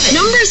 7.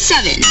 Number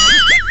 7.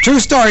 true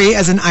story,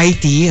 as an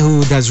IT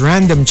who does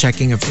random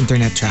checking of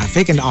internet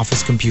traffic and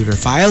office computer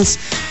files,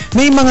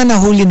 may mga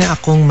nahuli na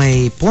akong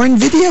may porn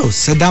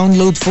videos sa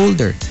download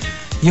folder.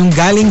 Yung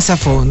galing sa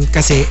phone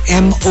kasi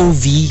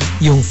MOV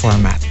yung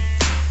format.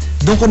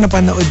 Doon ko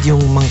napanood yung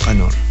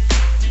Mangkanor.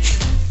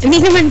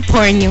 Hindi naman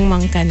porn yung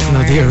Mangkanor. No,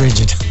 the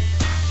original.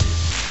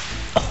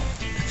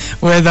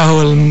 Where the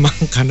whole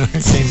Mangkanor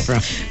came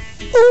from.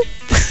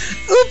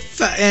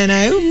 Oops. And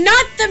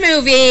Not the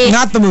movie.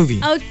 not the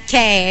movie.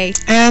 Okay.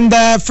 And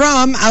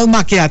from Al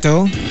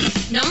Macchiato,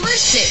 Number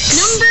 6.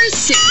 Number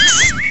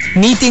 6.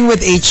 meeting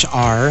with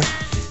HR.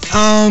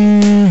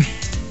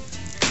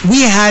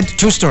 We had,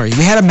 true story,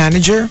 we had a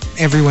manager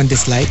everyone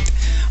disliked.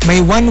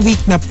 May 1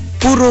 week na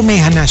puro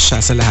may hanas siya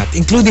sa lahat,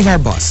 including our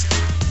boss.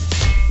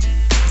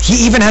 He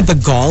even had the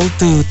gall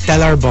to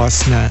tell our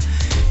boss na,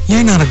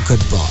 you're not a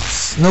good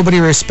boss. Nobody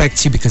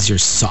respects you because you're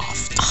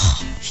soft.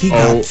 He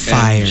got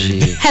fired.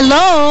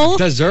 Hello?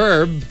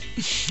 Deserve.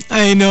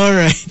 I know,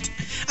 right?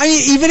 I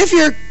mean,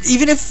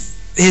 even if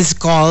his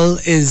call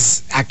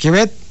is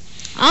accurate,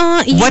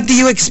 what do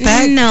you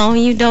expect? No,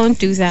 you don't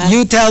do that.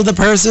 You tell the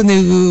person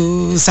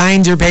who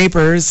signed your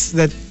papers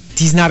that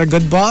he's not a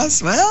good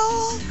boss?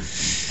 Well,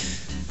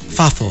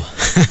 fafo.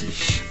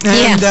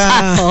 And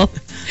yeah,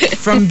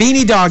 from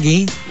Beanie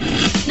Doggy,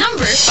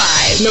 Number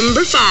 5.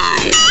 Number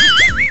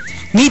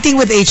 5. meeting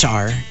with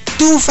HR,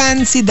 too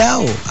fancy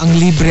daw ang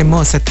libre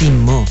mo sa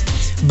team mo.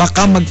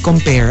 Baka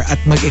mag-compare at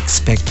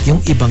mag-expect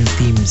yung ibang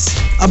teams.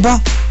 Aba,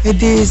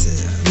 edi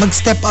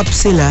mag-step up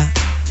sila.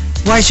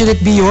 Why should it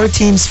be your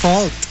team's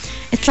fault?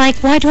 It's like,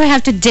 why do I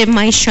have to dim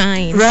my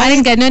shine? Right?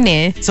 Parang ganun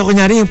eh. So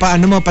kunyari yung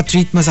paano mo,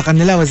 pa-treat mo sa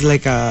kanila was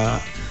like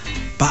pa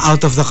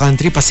out of the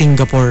country, pa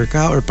Singapore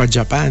ka or pa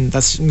Japan.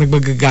 Tapos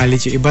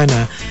nagbagagalit yung iba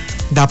na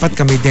dapat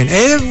kami din.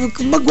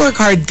 Mag-work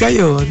hard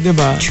kayo, di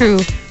ba? True.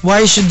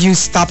 Why should you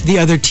stop the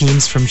other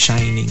teams from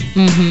shining?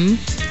 Mm-hmm.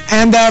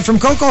 And from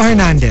Coco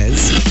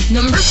Hernandez,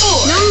 Number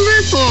 4. Number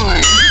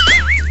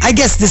 4. I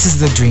guess this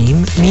is the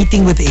dream,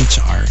 meeting with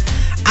HR.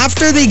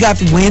 After they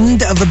got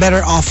wind of a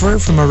better offer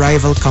from a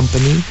rival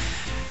company,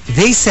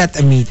 they set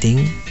a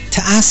meeting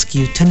to ask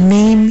you to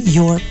name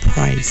your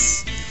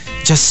price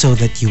just so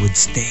that you would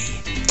stay.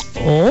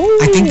 Oh.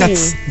 I think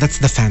that's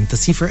the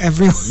fantasy for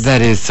everyone.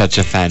 That is such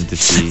a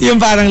fantasy. Yung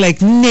parang like,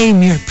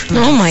 name your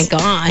price. Oh my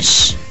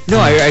gosh. No,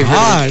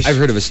 gosh. I've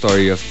heard of a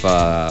story of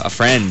a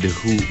friend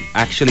who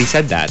actually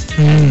said that.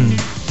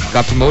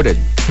 Got promoted.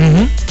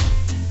 Mm-hmm.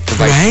 To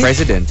vice Right?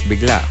 president,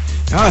 bigla.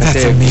 Oh, that's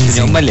Kasi gusto niya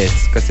amazing. umalis.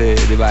 Kasi,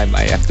 di ba,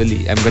 I have to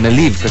leave. I'm gonna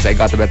leave because I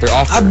got a better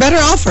offer. A better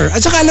offer.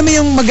 At saka alam mo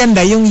yung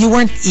maganda, yung you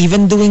weren't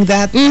even doing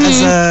that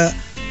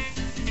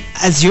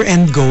as your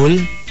end goal.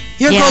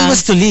 Your goal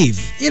was to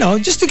leave. You know,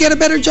 just to get a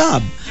better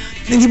job.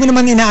 Hindi mo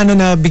naman inaano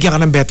na bigyan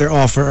ka ng better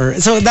offer.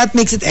 So that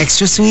makes it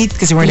extra sweet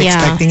because you weren't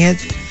expecting it.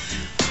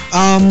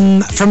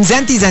 From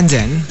Zenti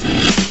Zenzen,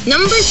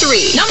 Number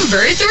 3.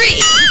 Number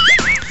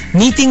 3.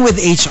 meeting with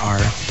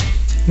HR,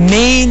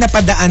 may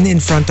napadaan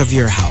in front of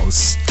your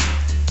house.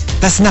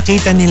 Tas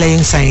nakita nila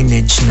yung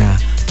signage na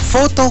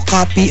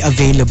photocopy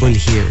available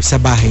here sa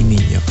bahay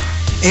ninyo.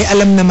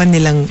 Alam naman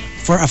nilang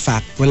for a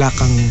fact wala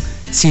kang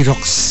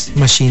Xerox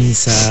machine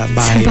sa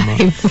bahay mo.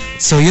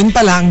 So yun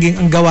pala ang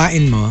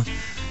gawain mo,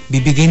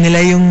 bibigay nila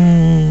yung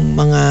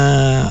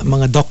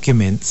mga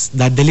documents,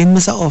 dadalhin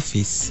mo sa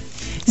office.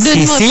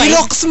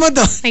 Xerox mo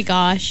doon. Oh my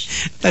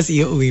gosh. Tapos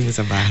iuwi mo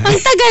sa bahay.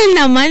 Ang tagal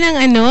naman ng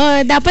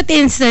dapat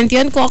instant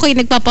yun. Kung ako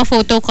yung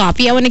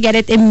nagpapa-photocopy, I wanna get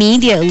it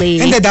immediately.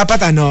 Hindi,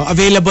 dapat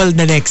available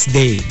the next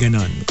day.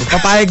 Ganon. Kung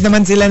papayag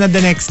naman sila na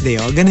the next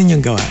day, ganon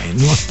yung gawain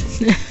mo.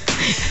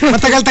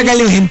 Matagal-tagal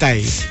yung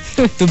hintay,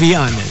 to be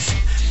honest.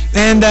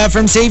 And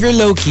from Xavier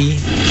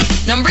Loki,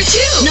 Number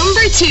 2.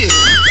 Number 2.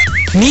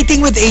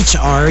 meeting with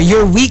HR,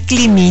 your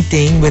weekly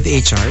meeting with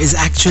HR is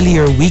actually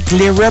your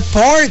weekly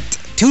report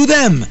to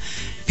them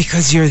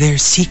because you're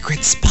their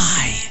secret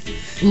spy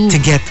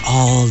to get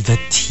all the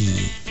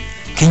tea.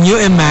 Can you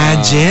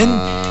imagine?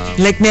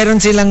 Like meron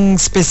silang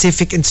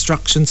specific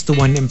instructions to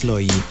one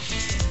employee.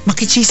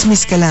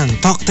 Makichismis ka lang.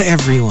 Talk to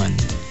everyone.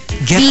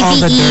 Get Be all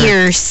the the dirt.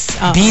 ears.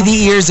 Be the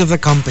ears of the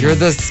company. You're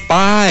the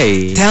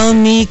spy. Tell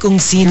me kung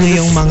sino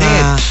You're the yung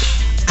mga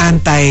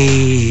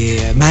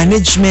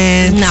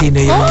anti-management,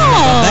 sino yung mga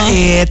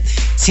mabait,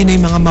 sino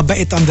yung mga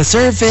mabait on the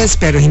surface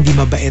pero hindi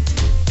mabait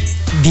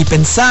deep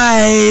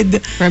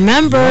inside.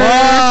 Remember,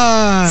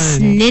 Run.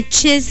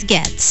 snitches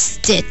get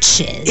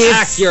stitches.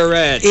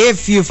 Accurate.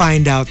 If you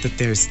find out that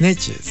they're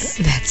snitches.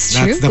 That's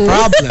true. That's the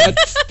problem.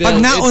 Pag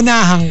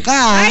naunahan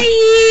ka,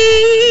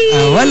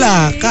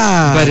 wala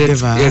ka. But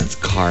diba? it's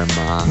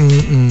karma.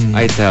 Mm-mm.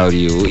 I tell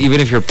you, even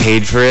if you're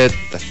paid for it,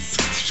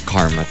 that's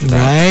karma to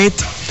that. Right?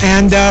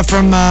 And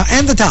from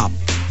and the top.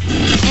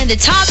 And the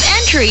top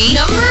entry,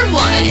 number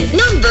one.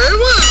 Number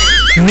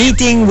one.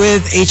 Meeting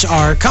with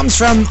HR comes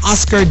from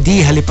Oscar D.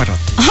 Haliparot.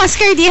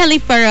 Oscar D.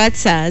 Haliparot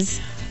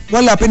says,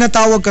 Wala,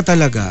 pinatawag ka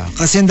talaga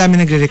kasi ang dami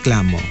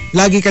nagrereklamo.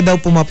 Lagi ka daw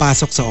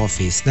pumapasok sa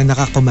office na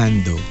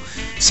nakakomando.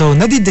 So,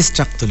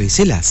 nadidistract tuloy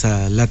sila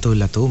sa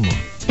lato-lato mo.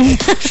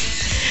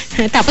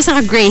 tapos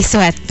naka-gray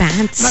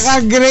sweatpants.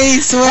 Naka-gray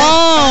sweat.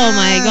 Oh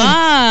my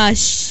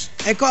gosh.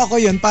 Ako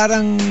yun,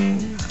 parang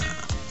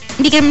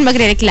Hindi ka naman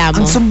magre-reklamo.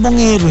 ang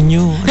sumbongero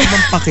nyo. Ano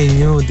bang pake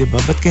nyo, di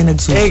ba? Ba't kayo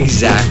nagsusumbong?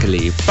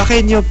 Exactly.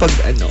 Pakain nyo pag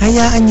ano.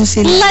 Hayaan nyo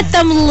sila. Let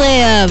them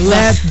live.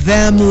 Let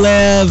them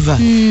live.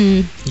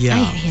 Yeah.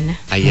 Ay, ayan na.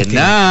 Ayan Okay.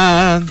 na.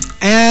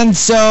 And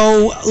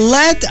so,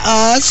 let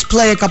us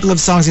play a couple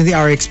of songs in the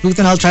RX booth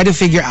and I'll try to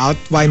figure out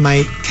why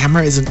my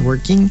camera isn't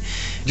working.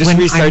 Just when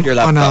restart I'm your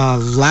on laptop.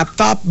 a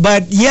laptop.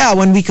 But yeah,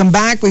 when we come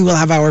back, we will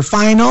have our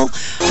final.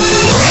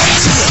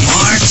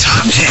 TMR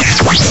Top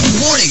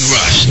 10. Morning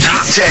Rush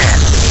Top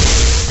 10.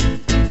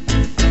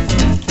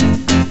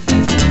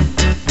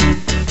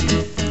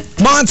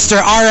 Monster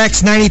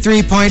RX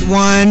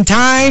 93.1.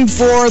 Time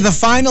for the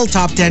final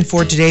top 10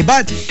 for today.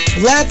 But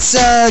let's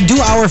do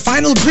our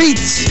final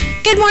greets.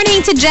 Good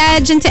morning to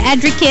Jedge and to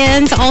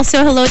Edrikins.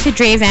 Also, hello to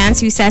Dre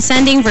Vance, who says,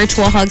 sending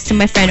virtual hugs to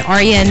my friend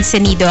Arian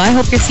Sinido. I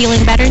hope you're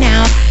feeling better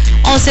now.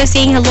 Also,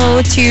 saying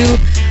hello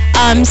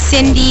to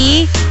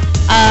Cindy,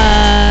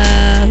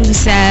 who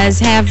says,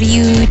 have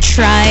you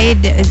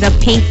tried the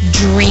pink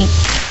drink?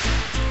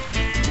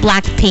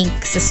 Black pink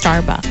sa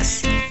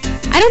Starbucks.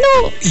 I don't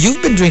know.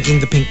 You've been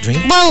drinking the pink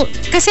drink. Well,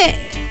 kasi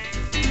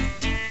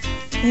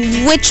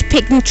which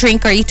pink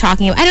drink are you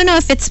talking about? I don't know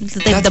if it's the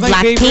my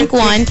black favorite pink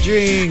one.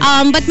 drink.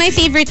 But my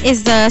favorite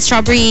is the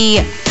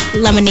strawberry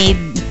lemonade,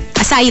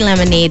 acai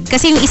lemonade.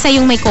 Kasi yung isa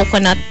yung may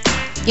coconut.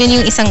 Yun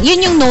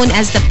yung known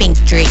as the pink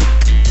drink.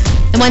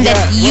 The one that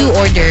you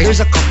ordered.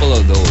 There's a couple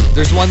of those.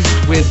 There's one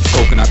with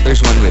coconut.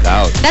 There's one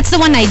without. That's the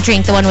one I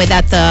drink, the one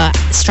without the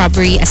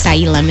strawberry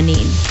acai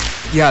lemonade.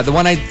 Yeah, the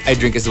one I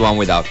drink is the one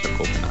without the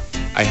coconut.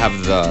 I have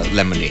the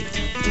lemonade.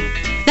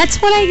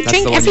 That's what I That's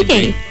drink the one every you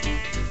day. drink.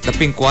 The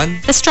pink one?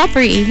 The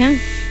strawberry, huh?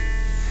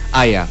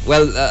 Ah, yeah.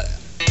 Well,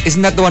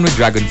 isn't that the one with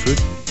dragon fruit?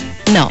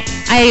 No.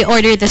 I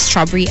ordered the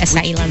strawberry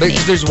acai lemonade.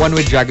 But there's one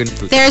with dragon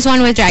fruit. There's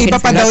one with dragon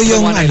Iba pa fruit. daw That's the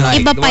yung one I ano.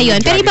 like. Iba The pa one yun.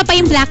 with Pero iba dragon pa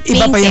yung fruit. black Iba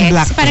pink pa yung eh.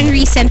 black So, parang pink.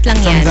 recent lang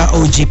From yan. the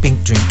OG pink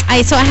drink.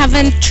 So I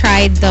haven't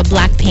tried the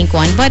black pink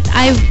one, but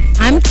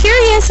I'm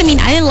curious. I mean,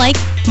 I like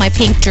my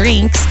pink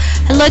drinks.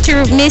 Hello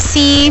to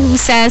Missy, who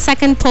says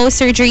second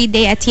post-surgery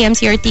day at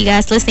TMC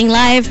Ortigas, listening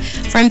live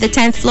from the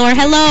 10th floor.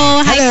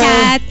 Hello. Hi, Hello.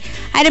 Kat.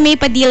 Hi to May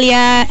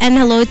Padilla, and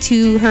hello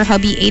to her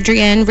hubby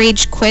Adrian.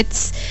 Rage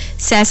Quits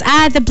says,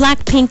 the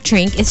black pink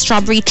drink is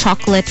strawberry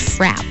chocolate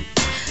frap.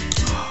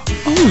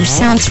 Oh,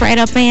 sounds right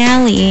up my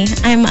alley.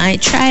 I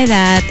might try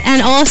that.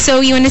 And also,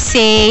 you want to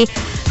say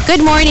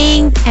good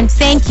morning and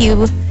thank you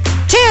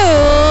to,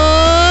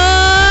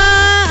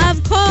 of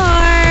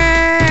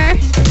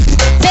course,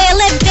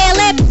 Philip,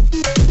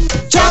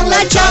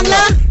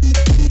 Chongla,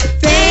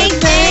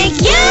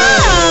 thank you.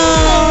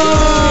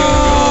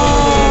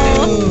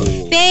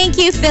 Thank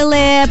you,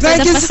 Philip, for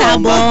Thank the you so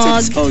much. pasabog.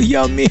 It's so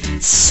yummy.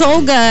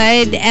 So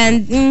good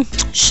and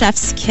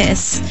chef's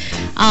kiss.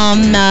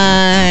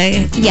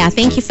 Yeah,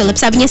 thank you, Philip.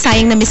 Sabi niya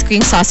sayang na miss ko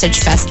yung Sausage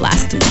Fest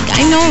last week.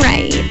 I know,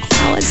 right?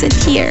 How was it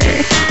here?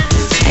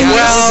 Yeah,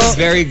 Well, this is a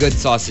very good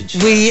sausage.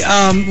 We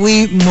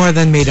more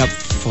than made up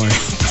for it.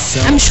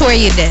 So I'm sure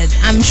you did.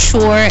 I'm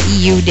sure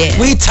you did.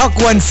 we took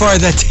one for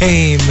the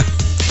team.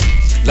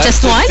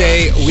 Let's Just one?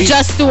 say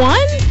Just one?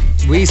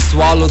 we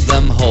swallowed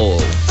them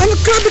whole. Ano,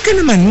 grabe ka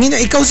naman. Mina,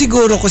 ikaw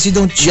siguro kasi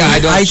don't chew. Yeah, I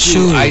don't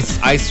chew. chew.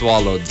 I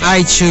swallowed them.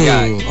 I chew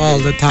Yeah. all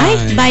the Ay,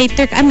 time.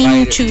 biter.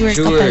 Chewer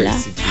ka pala.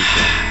 si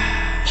Chico.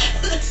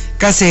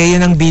 Kasi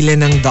yun ang bili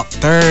ng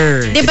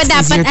doctor. Di ba It's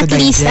dapat easier to at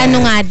least digest. ano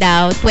nga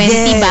daw? 20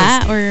 Yes. ba?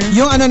 Or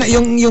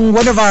Yung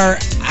one of our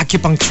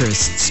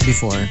acupuncturists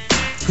before,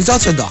 who's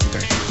also a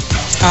doctor,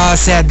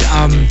 said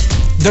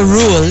the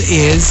rule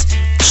is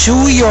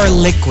chew your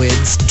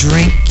liquids,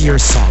 drink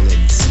your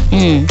solids.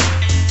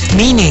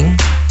 Meaning,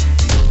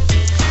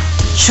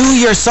 chew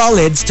your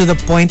solids to the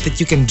point that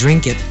you can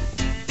drink it.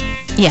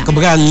 Yeah.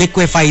 Kumbaga,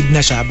 liquefied na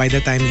siya by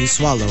the time you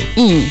swallow.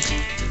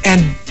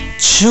 And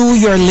chew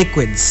your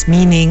liquids,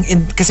 meaning,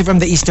 kasi from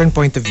the Eastern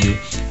point of view,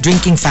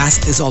 drinking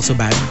fast is also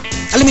bad.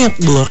 Alam mo yung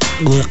gluk,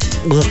 gluk,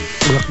 gluk,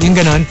 gluk, yung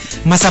ganon,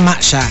 masama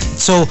siya.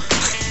 So,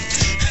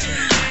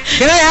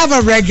 can I have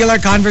a regular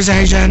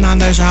conversation on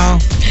the show?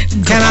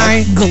 Can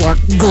I? Glork.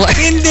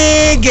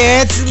 Hindi,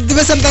 gets. Di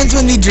ba sometimes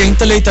when we drink,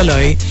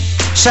 tuloy-tuloy,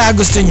 siya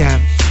gusto niya,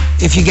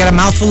 if you get a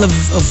mouthful of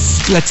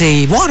let's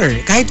say, water,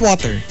 kahit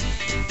water,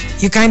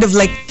 you kind of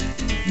like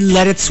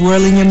let it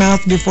swirl in your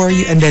mouth before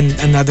you, and then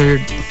another,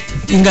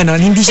 yung ganon,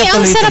 hindi siya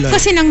ang sarap tuloy-tuloy.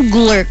 kasi ng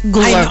glurk.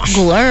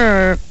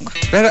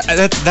 Pero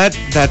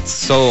that's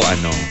so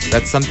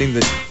that's something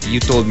that you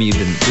told me you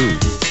didn't do.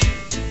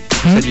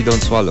 You said you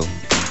don't swallow.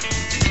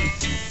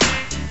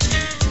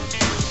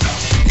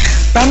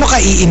 Paano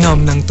ka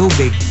iinom ng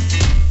tubig?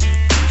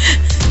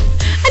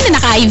 Ano,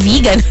 naka-IV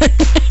ganun?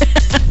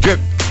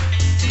 Drip.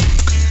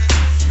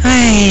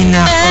 Ay,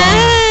 nako.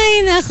 Ay,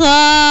 nako.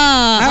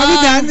 Are we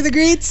done with the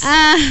greets?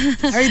 Are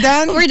we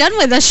done? We're done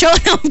with the show.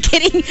 No, I'm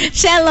kidding.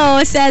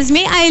 Shello says,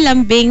 may I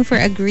lambing for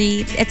a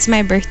greet? It's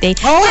my birthday.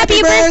 Oh, happy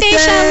birthday,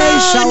 Shello!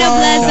 Shello!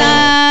 Nablaza!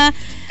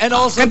 And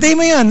also, Kantay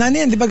mo yun. Ano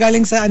yan? Di ba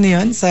galing sa ano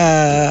yun? Sa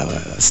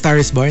Star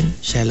is Born?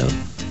 Shello?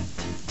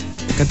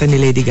 Kanta ni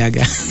Lady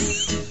Gaga.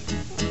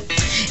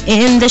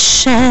 In the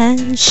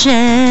shallow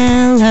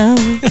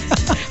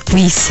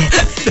we sit.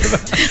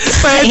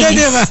 Pwede,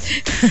 di ba?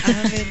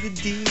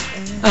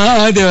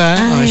 Oo, di ba?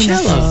 Oh,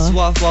 Shello.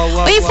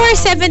 Uy,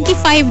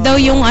 475 daw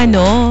yung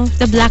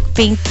the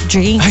Blackpink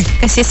drink. Ay.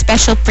 Kasi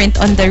special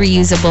print on the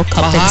reusable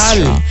cup and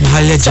straw.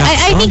 Mahal ya, So Jackson.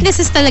 I think this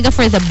is talaga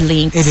for the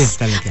blinks. It is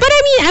talaga. But I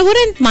mean, I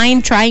wouldn't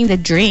mind trying the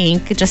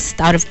drink just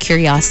out of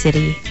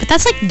curiosity. But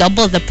that's like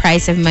double the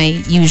price of my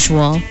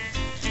usual.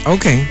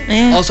 Okay.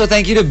 Eh. also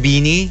thank you to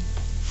Beanie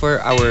for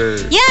our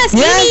Yes, Yes,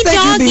 Beanie thank you,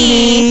 Doggy.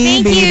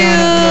 Beanie. Thank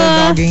Beanie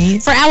Doggy. you.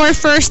 For our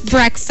first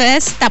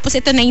breakfast. Tapos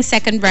ito na yung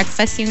second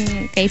breakfast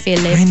yung kay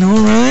Philip. I know,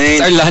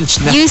 right? our lunch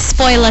na. You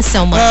spoil us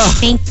so much. Oh,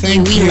 thank you.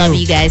 thank We you. love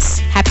you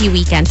guys. Happy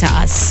weekend to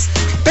us.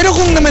 Pero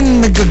kung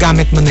naman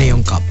nagagamit mo na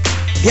yung cup,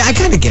 yeah, I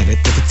kind of get it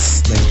if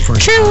it's like for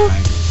True.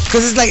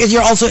 Because it's like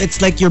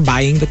it's like you're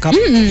buying the cup.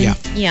 Yeah.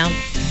 Yeah.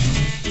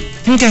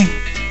 Okay.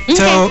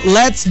 So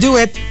let's do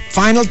it.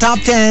 Final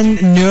top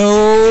 10.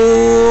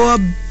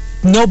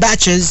 No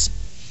batches.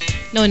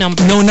 No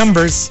number. No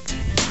numbers.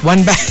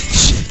 One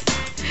batch.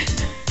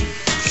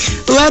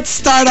 Let's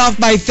start off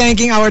by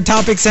thanking our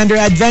topic sender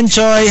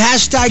Advenchoy.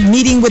 Hashtag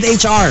meeting with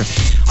HR.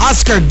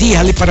 Oscar D.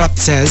 Haliparot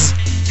says,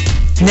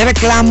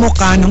 nireklamo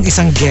ka nung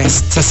isang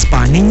guest sa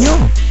spa ninyo.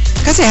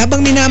 Kasi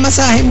habang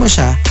minamasahe mo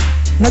siya,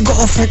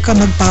 nag-offer ka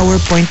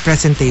mag-PowerPoint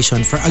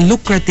presentation for a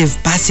lucrative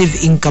passive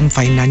income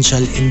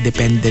financial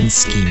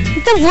independence scheme.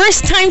 The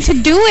worst time to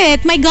do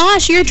it. My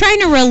gosh, you're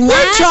trying to relax.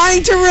 We're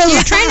trying to relax.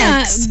 You're trying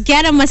to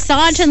get a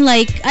massage and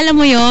like, alam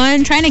mo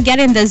yon, trying to get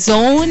in the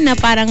zone na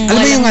parang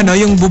Alam mo yung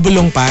yung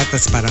bubulong pa,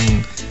 tas parang,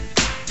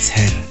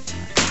 Sir,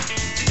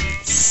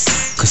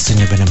 gusto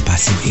niya ba ng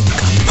passive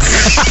income?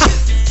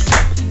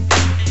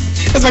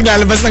 Tapos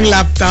maglalabas ng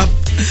laptop.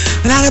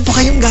 Wala na po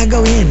kayong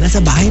gagawin. Nasa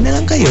bahay na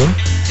lang kayo.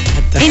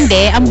 At,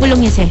 Hindi, ang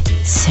bulong niya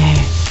Sir,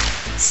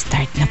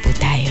 start na po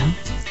tayo.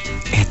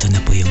 eto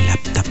na po yung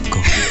laptop ko.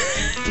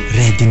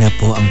 Ready na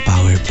po ang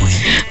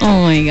PowerPoint.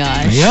 Oh my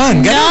gosh. Ayan,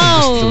 ganun.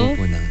 Gusto No.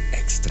 mo ng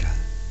extra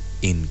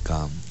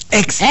income.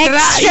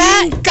 Extra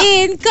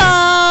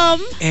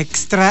income.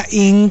 Extra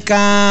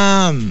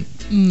income.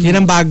 Yun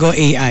ang bago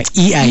AI.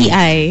 EI.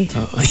 EI.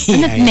 Oo,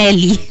 Ano, EI.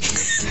 Nelly?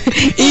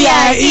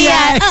 EI.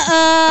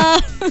 Uh-oh.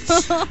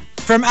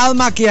 From Al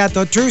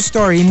Macchiato, true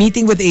story,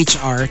 meeting with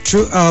HR.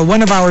 One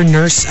of our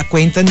nurse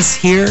acquaintance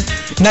here,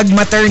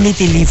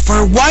 nag-maternity leave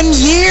for 1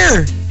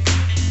 year.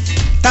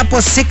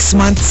 Tapos 6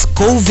 months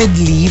COVID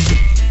leave.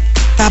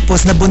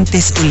 Tapos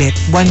nabuntis ulit.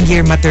 1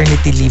 year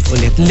maternity leave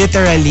ulit.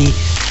 Literally,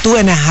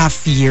 2.5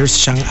 years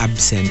siyang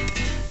absent.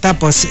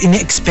 Tapos,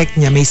 ine-expect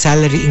niya may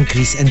salary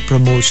increase and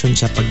promotion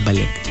siya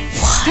pagbalik.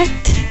 What?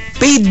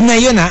 Paid na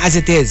yun as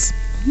it is.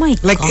 Oh my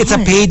Like, God. it's a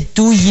paid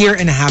 2.5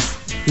 years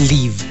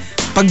leave.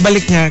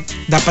 Pagbalik niya,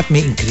 dapat may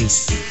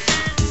increase.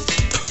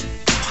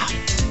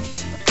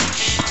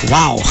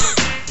 Wow.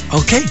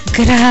 Okay.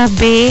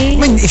 Grabe. I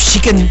mean,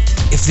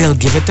 if they'll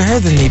give it to her,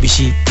 then maybe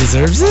she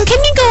deserves it. Can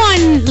you go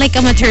on like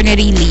a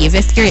maternity leave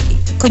if you're,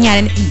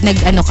 kunyari,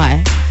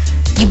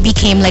 you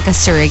became like a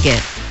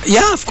surrogate?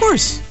 Yeah, of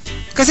course.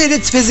 Kasi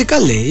it's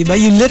physical eh. But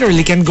you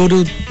literally can go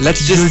to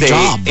Let's your just say,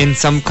 job. in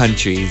some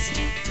countries,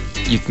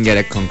 you can get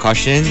a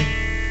concussion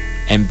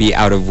and be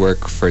out of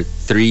work for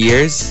 3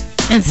 years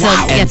And still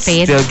Wow. get and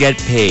paid? still get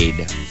paid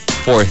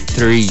for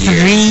 3 years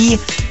 3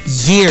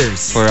 years.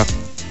 for a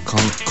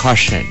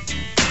concussion.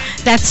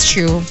 That's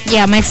true.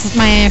 Yeah, my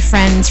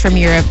friends from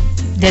Europe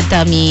did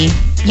tell me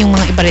yung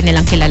mga iba rin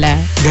nilang kilala.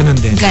 Ganon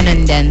din.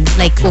 Ganon din.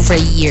 Like over a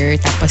year.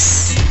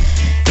 Tapos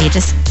they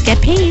just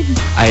get paid.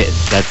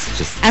 That's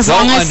just As so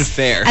long as,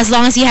 unfair. As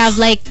long as you have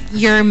like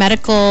your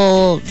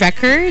medical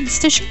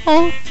records to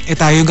show. Eh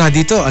tayo nga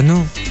dito,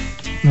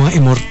 mga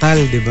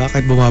immortal, di ba?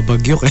 Kahit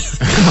bumabagyo, kailangan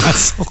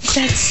pumasok.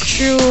 That's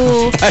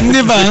true.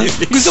 Di ba?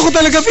 Gusto ko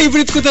talaga,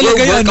 favorite ko talaga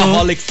We're yun,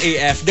 workaholics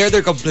AF.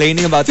 They're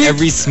complaining about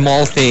every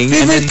small thing.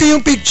 And Favorite then, ko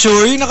yung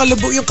picture, yung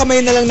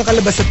kamay na lang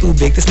nakalabas sa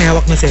tubig, tapos may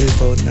hawak na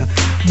cellphone na,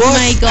 Boss,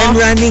 my God. I'm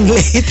running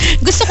late.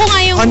 Gusto ko nga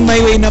yung On my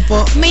way na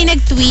po. may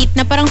nag-tweet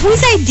na parang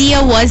whose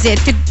idea was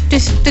it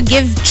to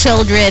give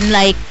children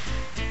like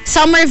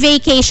summer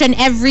vacation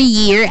every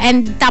year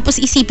and tapos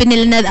isipin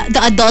nila na the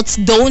adults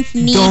don't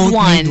need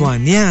one. Need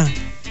one, yeah.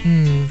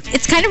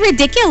 It's kind of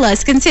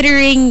ridiculous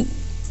considering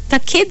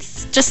the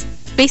kids just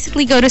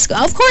basically go to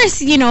school. Of course,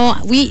 you know,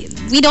 we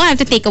don't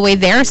have to take away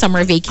their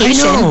summer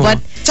vacation, I know.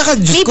 but Tsaka,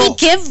 Diyos maybe ko,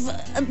 give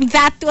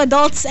that to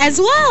adults as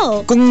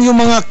well. kung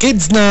yung mga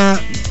kids na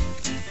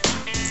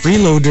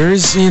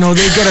freeloaders, you know,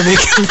 they get a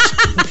vacation.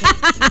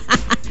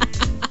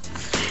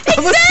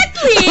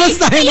 Exactly!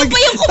 Tayo pa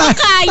yung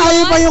kumakayod.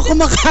 Tayo pa yung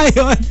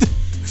kumakayod.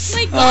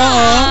 My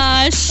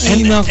gosh.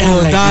 Ay, nako,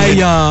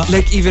 daya.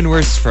 Like even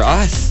worse for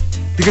us.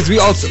 Because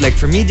we also, like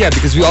for media,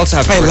 because we also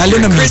have to Ay, work lalo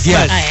during na Christmas.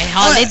 media. Ay,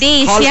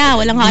 holidays, Hol- yeah.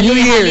 Walang New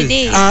Year's.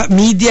 holidays.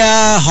 Media,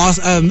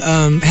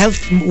 health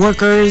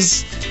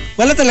workers,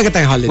 wala talaga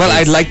tayong holidays. Well,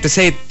 I'd like to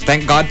say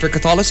thank God for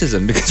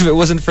Catholicism because if it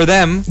wasn't for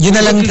them, Yun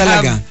na we lang wouldn't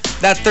talaga.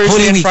 have that Thursday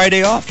Holy and week.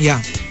 Friday off.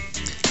 Yeah.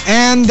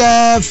 And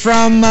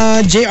from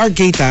JR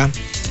Keita,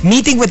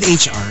 meeting with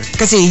HR.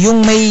 Kasi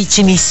yung may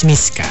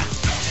chinismis ka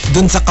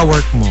dun sa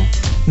kawork mo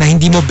na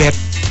hindi mo bet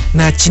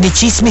na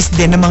chinichismis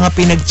din ng mga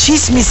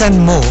pinagchismisan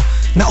mo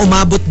na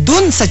umabot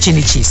dun sa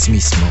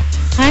chinichismis mo.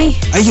 Ay,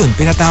 Ayun,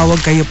 pinatawag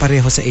kayo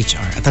pareho sa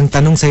HR. At ang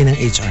tanong sa'yo ng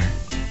HR,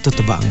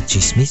 totoo ba ang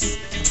chismis?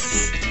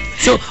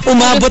 So,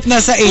 umabot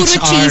na sa puro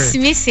HR.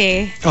 chismis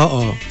eh.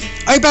 Oo.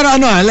 Ay, pero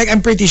ano like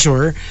I'm pretty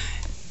sure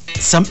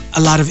a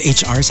lot of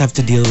HRs have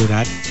to deal with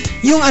that.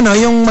 Yung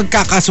yung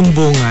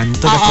magkakasumbungan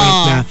to the Oo. point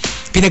na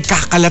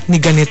pinagkakalat ni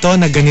ganito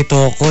na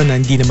ganito ako na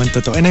hindi naman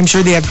totoo. And I'm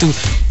sure they have to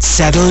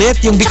settle it.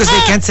 Yung because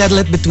they can't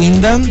settle it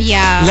between them.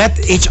 Yeah. Let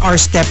HR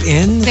step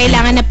in.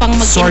 Kailangan na pang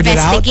Sort it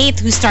out.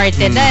 mag-investigate who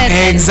started it.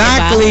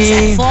 Exactly.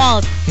 And, diba, who's at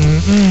fault.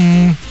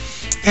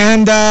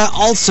 And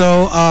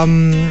also,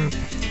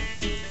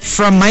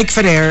 from Mike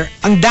Ferrer,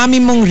 ang dami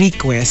mong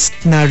request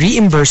na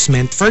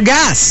reimbursement for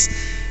gas.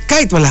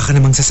 Kahit wala ka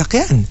namang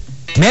sasakyan.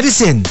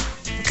 Medicine.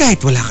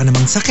 Kahit wala ka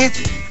namang sakit.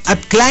 At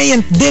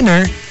client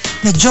dinner,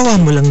 na jowa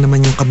mo lang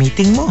naman yung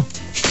kamiting mo.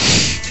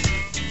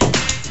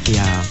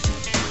 Yeah.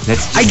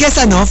 I guess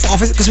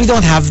office, because we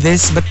don't have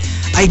this, but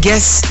I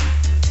guess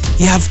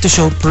you have to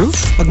show proof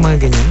pag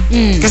mga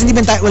ganyan. Kasi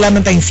wala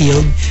man tayong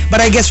field. But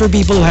I guess for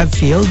people who have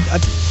field,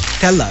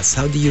 tell us,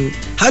 how do you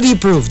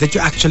prove that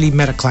you actually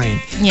met a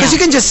client? Because Yeah. you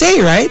can just say,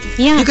 right?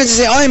 Yeah. You can just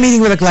say, oh, I'm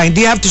meeting with a client.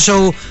 Do you have to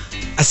show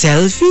a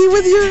selfie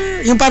with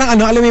yung parang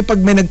alam mo yung pag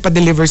may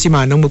nagpa-deliver si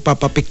Manong,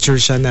 magpapa-picture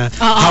siya na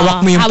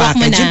hawak mo yung hawak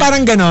mo package. na. Yung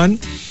parang ganon.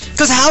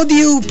 Because how do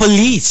you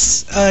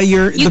police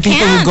the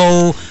people who can't. go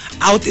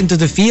out into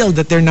the field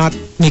that they're not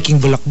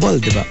making bulakbol,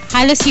 di ba?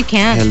 Halos you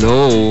can't.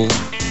 Hello.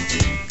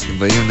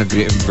 Diba yung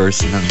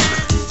nag-reimburse ng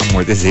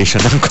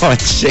amortization ng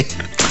kotse?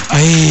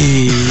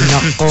 Ay,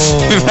 nako.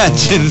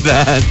 Imagine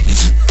that.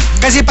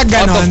 Kasi pag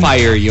ganon,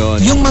 Auto-fire yun.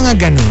 yung mga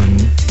ganon,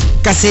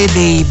 kasi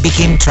they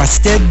became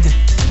trusted.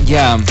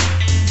 Yeah.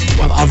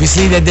 Well,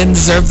 obviously, they didn't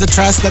deserve the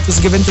trust that was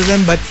given to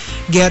them, but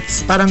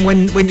gets parang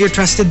when you're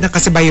trusted na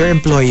kasi by your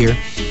employer,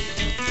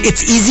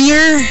 it's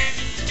easier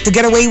to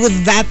get away with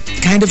that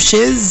kind of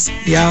shiz.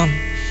 Yeah.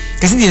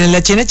 Kasi hindi na nila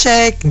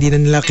chine-check, hindi na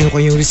nila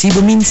kinukuha yung resibo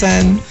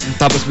minsan,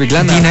 Tapos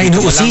bigla na. hindi na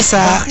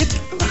inuusisa.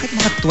 Bakit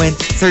mga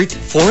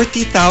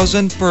 20,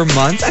 30, 40,000 per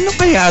month? Ano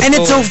kaya to? And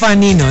it's so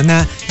funny, no,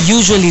 na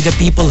usually the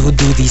people who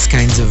do these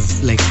kinds of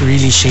like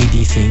really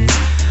shady things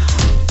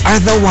are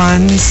the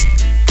ones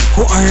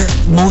who are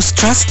most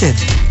trusted.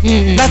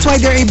 That's why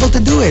they're able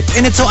to do it.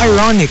 And it's so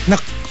ironic na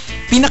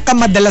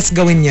pinakamadalas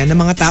gawin niya ng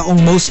mga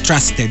taong most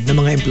trusted na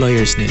mga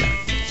employers nila.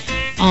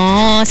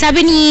 Oh,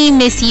 sabi ni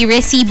Missy,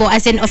 resibo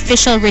as in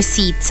official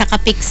receipt. Saka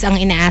pics ang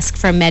ina-ask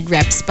from med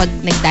reps pag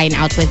nag-dine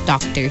out with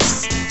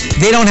doctors.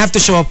 They don't have to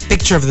show a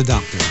picture of the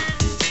doctor.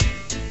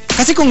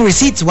 Kasi kung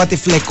receipts, what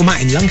if like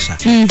kumain lang siya?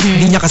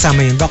 Hindi niya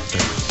kasama yung doctor.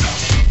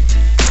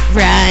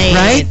 Right.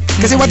 Right?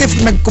 Kasi what if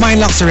kumain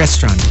lang ako sa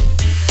restaurant?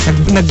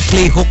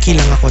 Nag-play hooky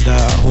lang ako the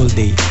whole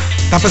day.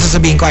 Tapos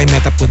sasabihin ko I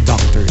met up with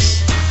doctors.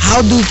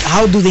 How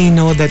do they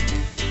know that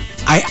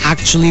I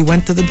actually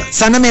went to the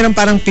sana meron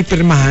parang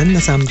pipirmahan na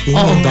something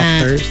Oo ng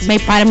nga. doctors. May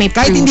Kahit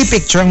proof. hindi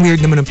picture, ang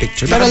weird naman ng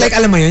picture. Pero like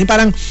alam mo yun,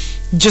 parang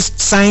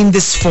just sign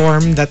this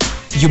form that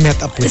you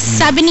met up with me.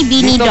 Sabi ni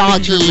Beanie Dito,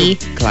 picture Doggy,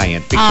 with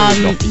client. Picture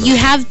with doctor. you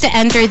have to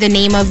enter the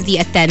name of the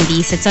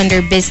attendees. It's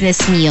under business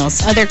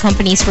meals. Other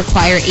companies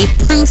require a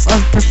proof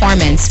of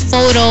performance,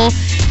 photo,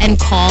 and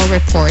call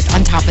report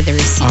on top of the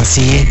receipt. Oh,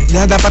 see?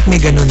 Dapat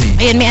may ganun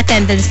eh. Ayun, may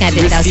attendance nga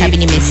din daw,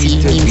 sabi ni Missy,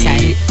 Receipt need to minsan.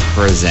 be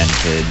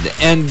presented.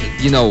 And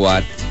you know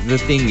what?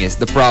 The thing is,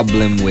 the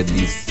problem with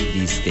these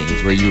things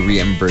where you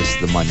reimburse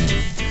the money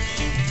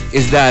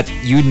is that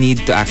you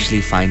need to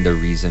actually find a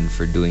reason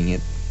for doing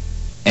it.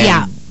 And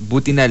Yeah.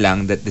 buti na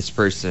lang that this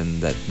person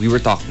that we were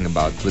talking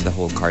about with the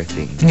whole car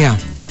thing Yeah.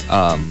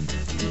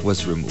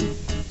 was removed.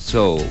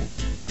 So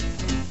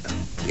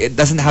it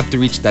doesn't have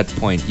to reach that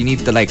point. You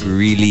need to like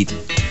really,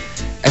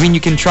 I mean,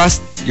 you can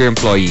trust your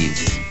employees,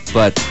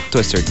 but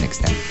to a certain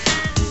extent.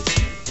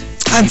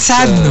 Ang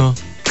sad, no?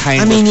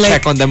 Kind I mean, of like-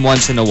 check on them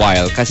once in a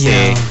while kasi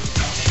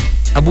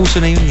Yeah. abuso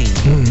na yun eh.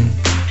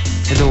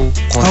 Hello,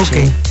 kotse.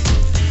 Okay.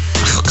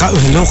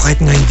 Hello,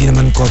 kahit nga hindi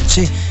naman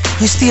kotse.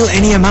 You steal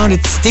any amount,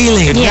 it's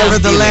stealing. Yeah.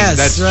 Nevertheless,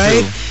 That's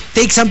right? true.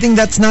 Take something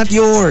that's not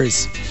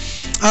yours.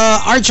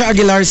 Archer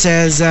Aguilar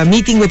says,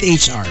 meeting with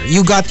HR.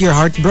 You got your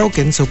heart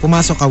broken, so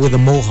pumasok ka with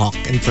a mohawk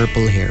and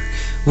purple hair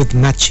with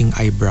matching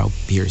eyebrow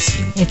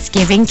piercing. It's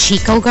giving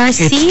Chico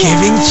Garcia. It's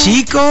giving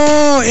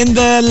Chico in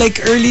the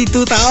early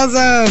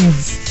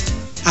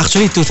 2000s.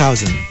 Actually,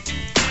 2000.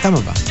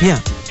 Tama ba?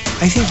 Yeah.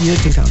 I think year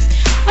 2000.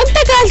 Ang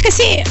tagal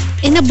kasi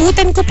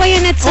inabutan ko pa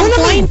yan at some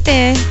point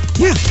eh.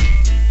 Yeah.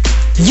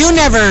 You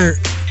never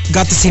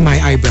got to see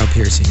my eyebrow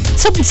piercing.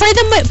 So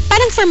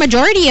parang for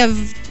majority of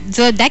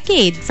the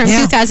decade from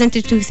 2000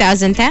 to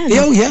 2010.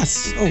 Oh,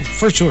 yes. Oh,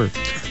 for sure.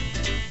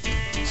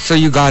 So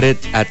you got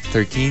it at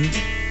 13?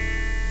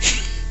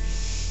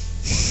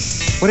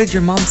 What did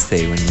your mom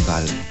say when you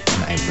got an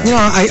eyebrow? You know,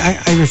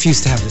 I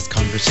refuse to have this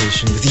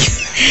conversation with you.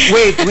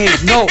 Wait,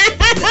 no.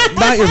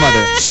 Not your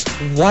mother.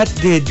 What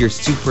did your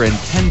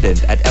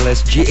superintendent at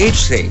LSGH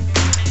say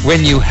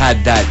when you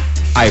had that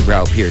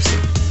eyebrow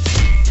piercing?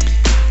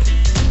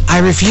 I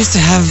refuse to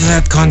have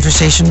that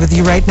conversation with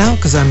you right now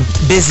because I'm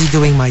busy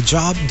doing my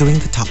job, doing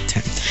the top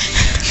 10.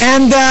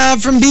 And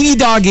from Beanie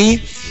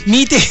Doggy,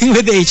 meeting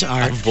with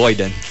HR.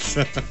 Avoidance.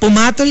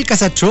 Pumatol ka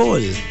sa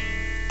troll.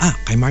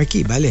 Kay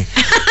Markki, bale.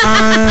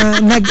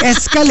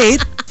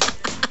 Nag-escalate.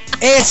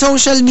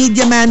 Social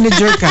media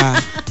manager ka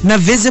na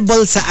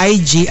visible sa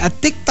IG at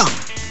TikTok.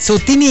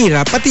 So,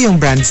 tinira pati yung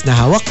brands na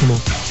hawak mo.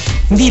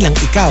 Hindi lang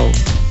ikaw.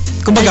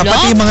 Kumbaga,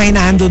 pati yung mga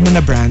hinahandle mo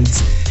na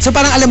brands. So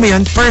parang alam mo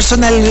yun,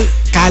 personal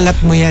kalat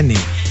mo yan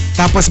eh.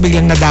 Tapos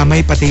biglang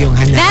nadamay pati yung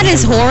hanya. That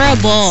is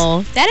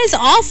horrible. That is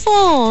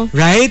awful.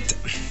 Right?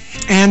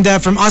 And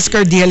from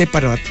Oscar D.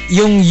 Parot,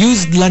 yung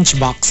used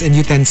lunchbox and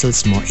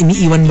utensils mo,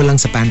 iniiwan mo lang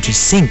sa pantry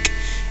sink.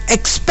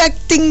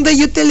 Expecting the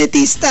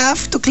utility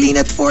staff to clean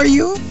it for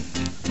you?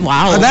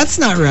 Wow. That's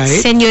not right.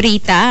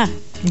 Señorita.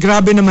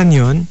 Grabe naman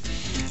yun.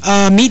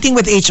 Meeting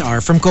with HR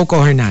from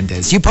Coco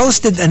Hernandez. You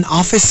posted an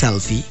office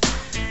selfie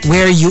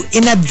where you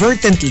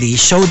inadvertently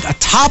showed a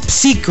top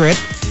secret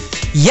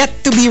yet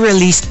to be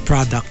released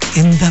product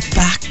in the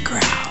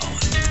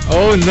background.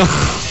 Oh no.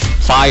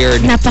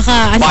 Fired.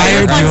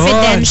 Fired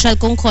confidential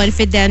kung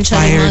confidential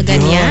yung mga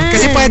ganyan.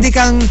 Kasi pwede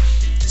kang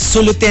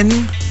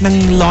sulutin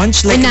ng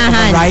launch like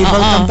a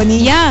rival company.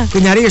 Yeah.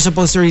 Kunyari, you're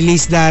supposed to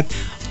release that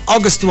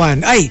August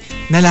 1. Ay,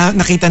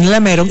 nakita nila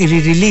merong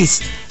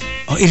i-release.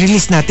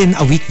 I-release natin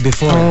a week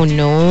before. Oh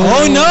no.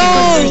 Oh no!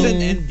 There's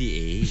an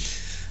NDA.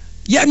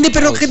 Yeah, hindi,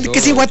 pero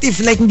kasi what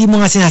if like hindi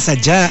mo nga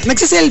sinasadya?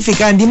 Nagsa-selfie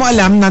ka, hindi mo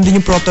alam, nandun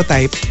yung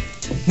prototype,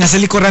 nasa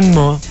likuran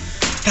mo,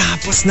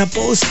 tapos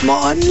na-post mo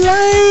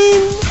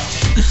online.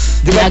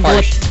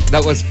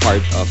 That was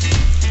part of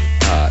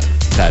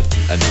that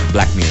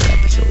Black Mirror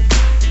episode.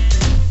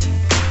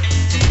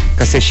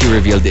 Kasi she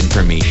revealed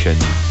information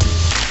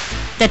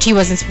that she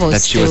wasn't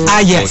supposed to.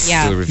 Yes.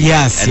 To reveal.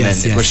 Yes. And then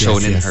it was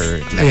shown in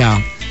her.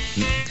 Yeah.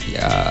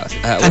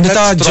 Ano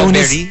to?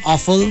 Jonas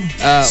Awful?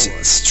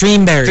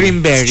 Streamberry.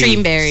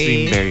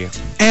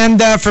 And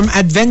from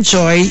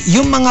Advenchoy,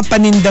 yung mga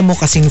paninda mo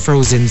kasing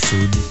frozen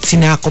food,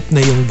 sinakop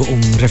na yung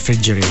buong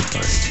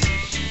refrigerator.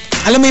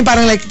 Alam mo yung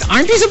parang like,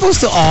 aren't you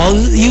supposed to all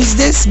use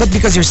this? But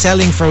because you're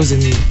selling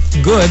frozen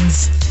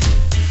goods,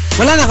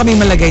 wala na kaming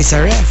malagay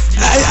sa ref.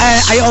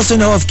 I also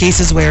know of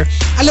cases where,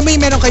 alam mo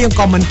yung meron kayong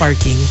common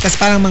parking, tas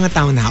parang mga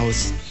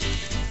townhouse.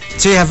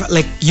 So you have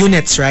like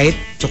units, right?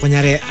 So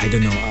kunyari, I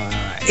don't know,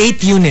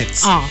 8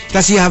 units.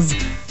 Tas you have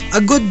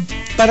a good,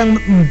 parang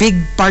big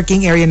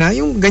parking area na,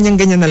 yung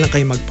ganyan-ganyan na lang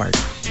kayo mag-park.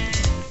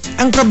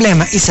 Ang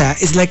problema, isa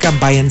is like a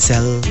buy and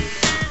sell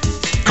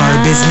car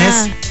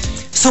business.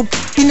 So,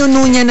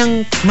 pinuno niya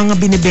ng mga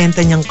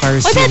binibenta niyang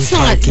cars. Oh, that's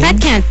not, that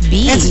can't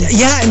be. And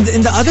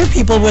the other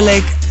people were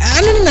like,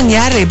 ano na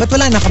nangyari? Ba't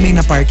wala na kami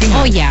na parking?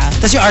 Oh, yeah.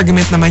 Tapos yung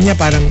argument naman niya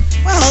parang,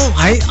 well,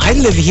 I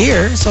live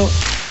here, so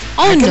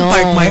I can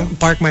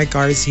park my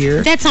cars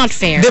here. That's not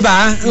fair.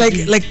 Diba?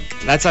 Like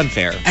that's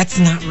unfair. That's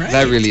not right.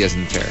 That really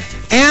isn't fair.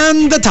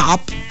 And the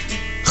top,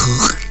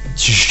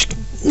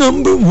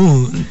 number 1,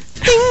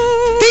 ding,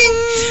 ding,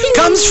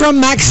 comes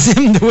from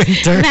Maxim de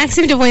Winter.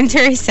 Maxim de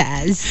Winter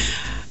says,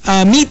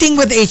 meeting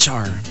with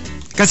HR.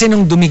 Kasi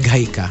nung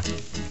dumighay ka,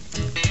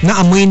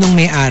 naamoy nung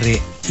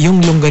may-ari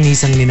yung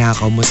longganisang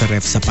ninakaw mo sa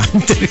ref sa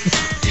pantry.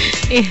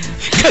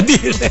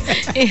 Kadire.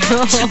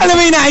 Alam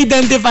mo yung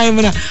na-identify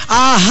mo na,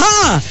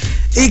 aha!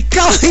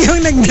 Ikaw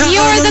yung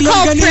nagnakaw ng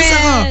longganisa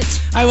ko.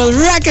 I will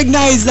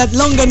recognize that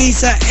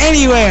longganisa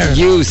anywhere.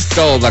 You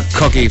stole the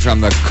cookie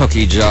from the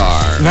cookie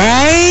jar.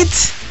 Right?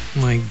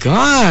 My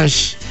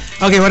gosh.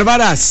 Okay, what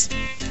about us?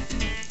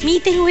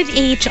 Meeting with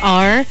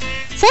HR?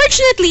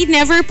 Fortunately,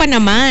 never pa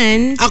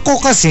naman. Ako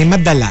kasi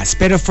madalas,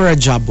 pero for a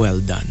job well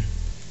done.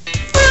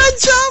 For a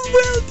job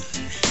well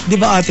done. Di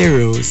ba, Ate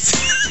Rose?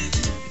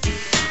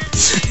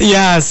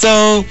 Yeah,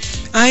 so,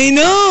 I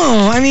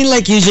know. I mean,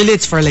 like, usually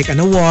it's for like an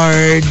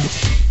award,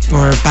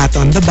 or pat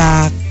on the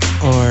back,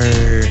 or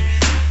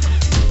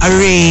a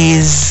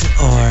raise,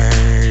 or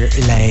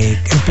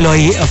like,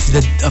 employee of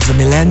the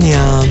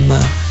millennium.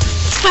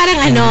 Parang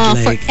like,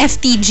 for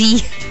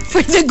FTG.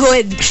 For the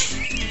good.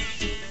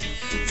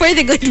 For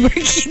the good work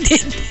he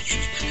did.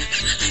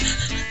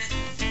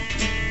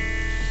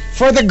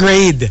 For the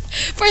grade.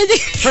 For the...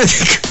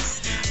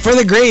 For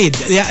the grade.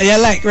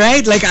 Yeah, like,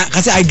 right? Like,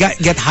 kasi I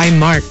get high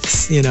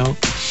marks, you know.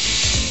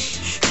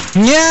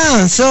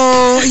 Yeah,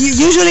 so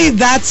usually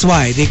that's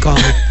why they call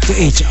it to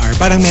HR.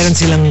 Parang meron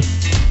silang,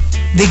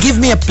 they give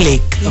me a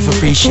plaque of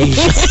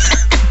appreciation.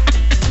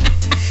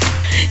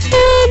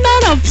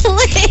 Not a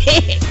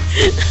plaque.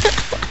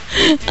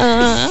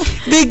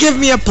 They give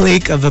me a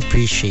plaque of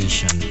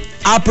appreciation.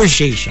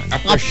 Appreciation.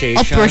 How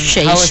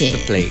was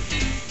the plaque?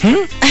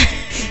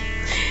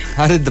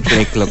 How did the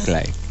plaque look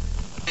like?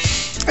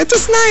 It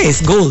was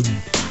nice. Gold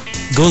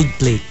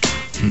plaque.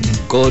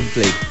 Gold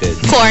plated.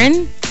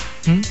 Corn?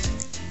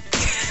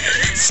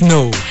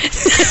 Snow.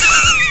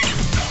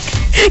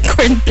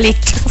 Corn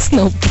plate,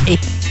 snow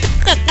plate.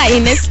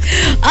 Kakainis.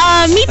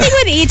 Meeting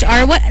with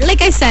HR, what,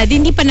 like I said,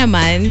 hindi pa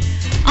naman.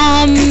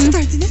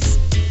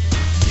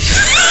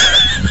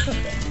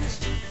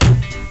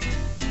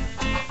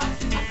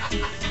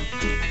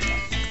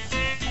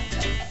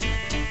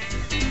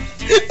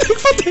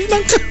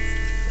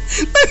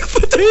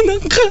 Nagpatay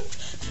ng ka.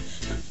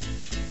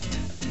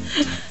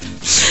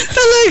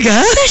 Talaga?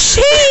 The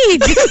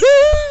shade!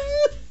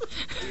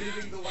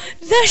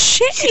 The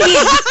shade!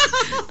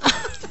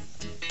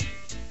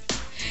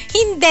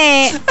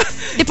 Hindi.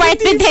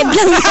 Department head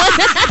lang yun.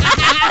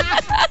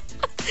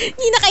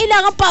 Hindi na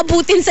kailangan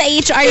paabutin sa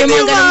HR yung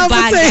mga ganong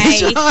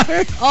bagay.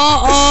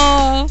 Oo.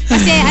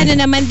 Kasi ano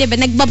naman, di ba,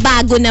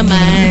 nagbabago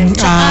naman.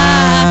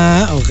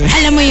 Tsaka, okay.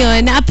 alam mo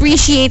yun,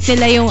 na-appreciate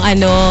nila yung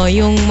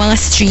yung mga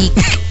streak.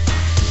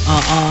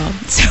 Oo.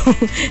 So,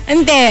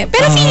 hindi.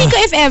 Pero feeling ko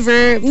if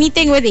ever,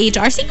 meeting with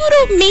HR,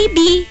 siguro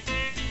maybe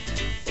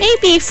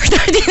for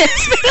 30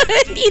 minutes. Pero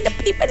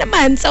hindi pa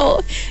naman.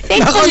 So,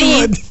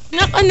 thankfully,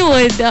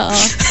 nakanood.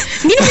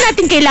 Hindi naman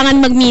natin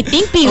kailangan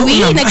mag-meeting,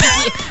 Piwi.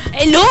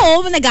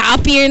 Hello,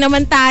 nag-a-appear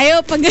naman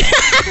tayo.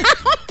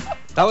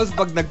 Tapos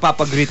pag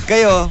nagpapagreet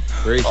kayo,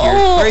 we're here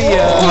for you.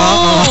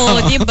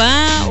 Oo, diba?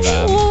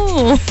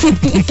 Oo.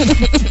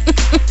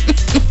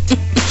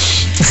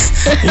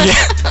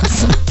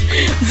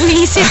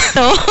 Buisit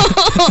to.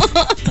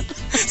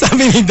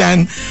 Sabi ni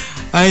Dan,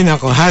 ay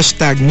nako,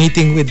 hashtag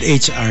meeting with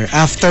HR.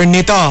 After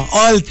nito,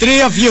 all three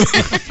of you.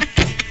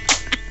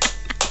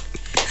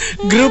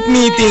 Group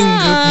meeting.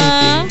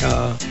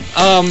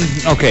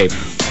 Okay.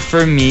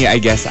 For me, I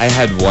guess I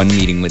had one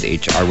meeting with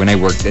HR when I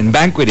worked in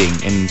banqueting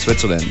in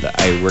Switzerland.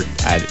 I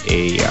worked at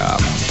a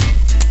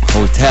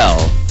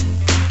hotel,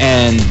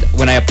 and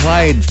when I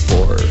applied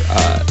for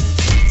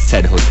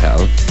said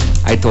hotel,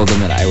 I told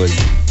them that I was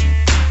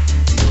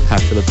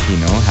half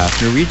Filipino, half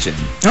Norwegian.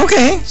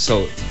 Okay.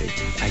 So,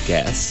 I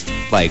guess,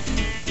 like,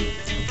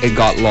 it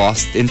got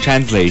lost in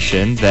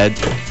translation that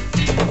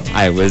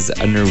I was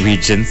a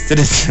Norwegian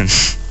citizen.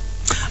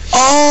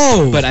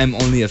 Oh! But I'm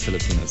only a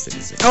Filipino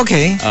citizen.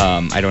 Okay.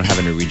 I don't have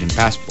a Norwegian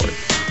passport.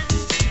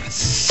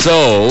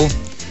 So,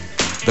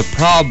 the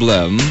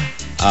problem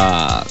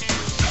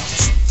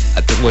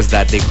was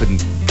that they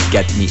couldn't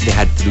get me. They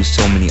had to do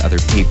so many other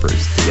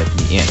papers to get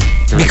me in.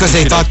 Because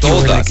they thought you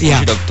were like, you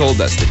should have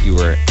told us that you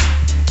were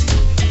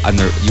a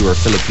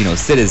Filipino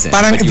citizen.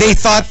 Parang but they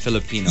thought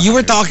Filipino. you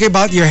were talking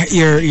about your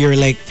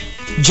like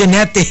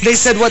genetics. They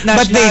said, what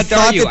but they nationality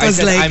thought are you? it was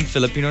I said, like I'm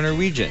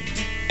Filipino-Norwegian.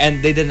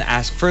 And they didn't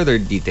ask further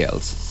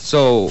details.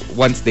 So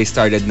once they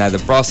started the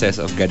process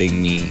of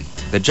getting me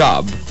the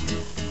job,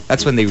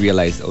 that's when they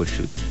realized, oh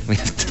shoot, we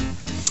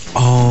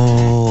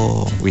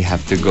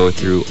have to go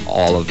through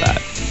all of that.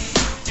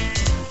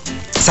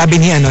 Sabi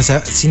ni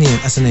sino yun?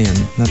 Asa na yun?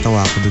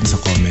 Natawa ko dun sa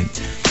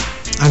comment.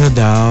 Ano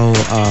daw,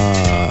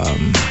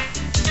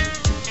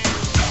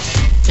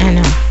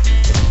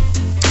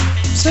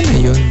 saan na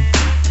yun?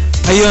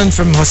 Ayun,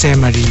 from Jose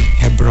Marie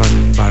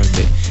Hebron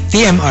Barde.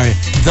 TMR,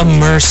 the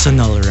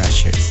Mercenal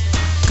Rushers.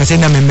 Kasi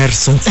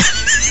name-merson.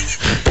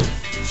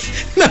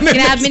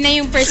 Grabe na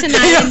yung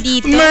personalan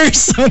dito.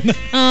 Mercenal.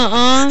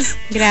 Oo,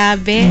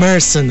 grabe.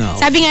 Mercenal.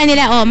 Sabi nga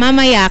nila,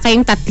 mamaya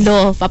kayong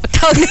tatlo,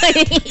 papatawag na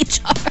yung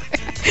HR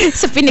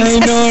sa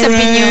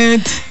pinagsasabi nyo.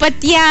 But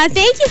yeah,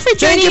 thank you for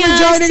joining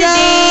us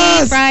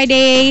today,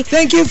 Friday.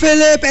 Thank you,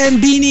 Philip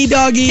and Beanie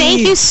Doggy.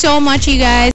 Thank you so much, you guys.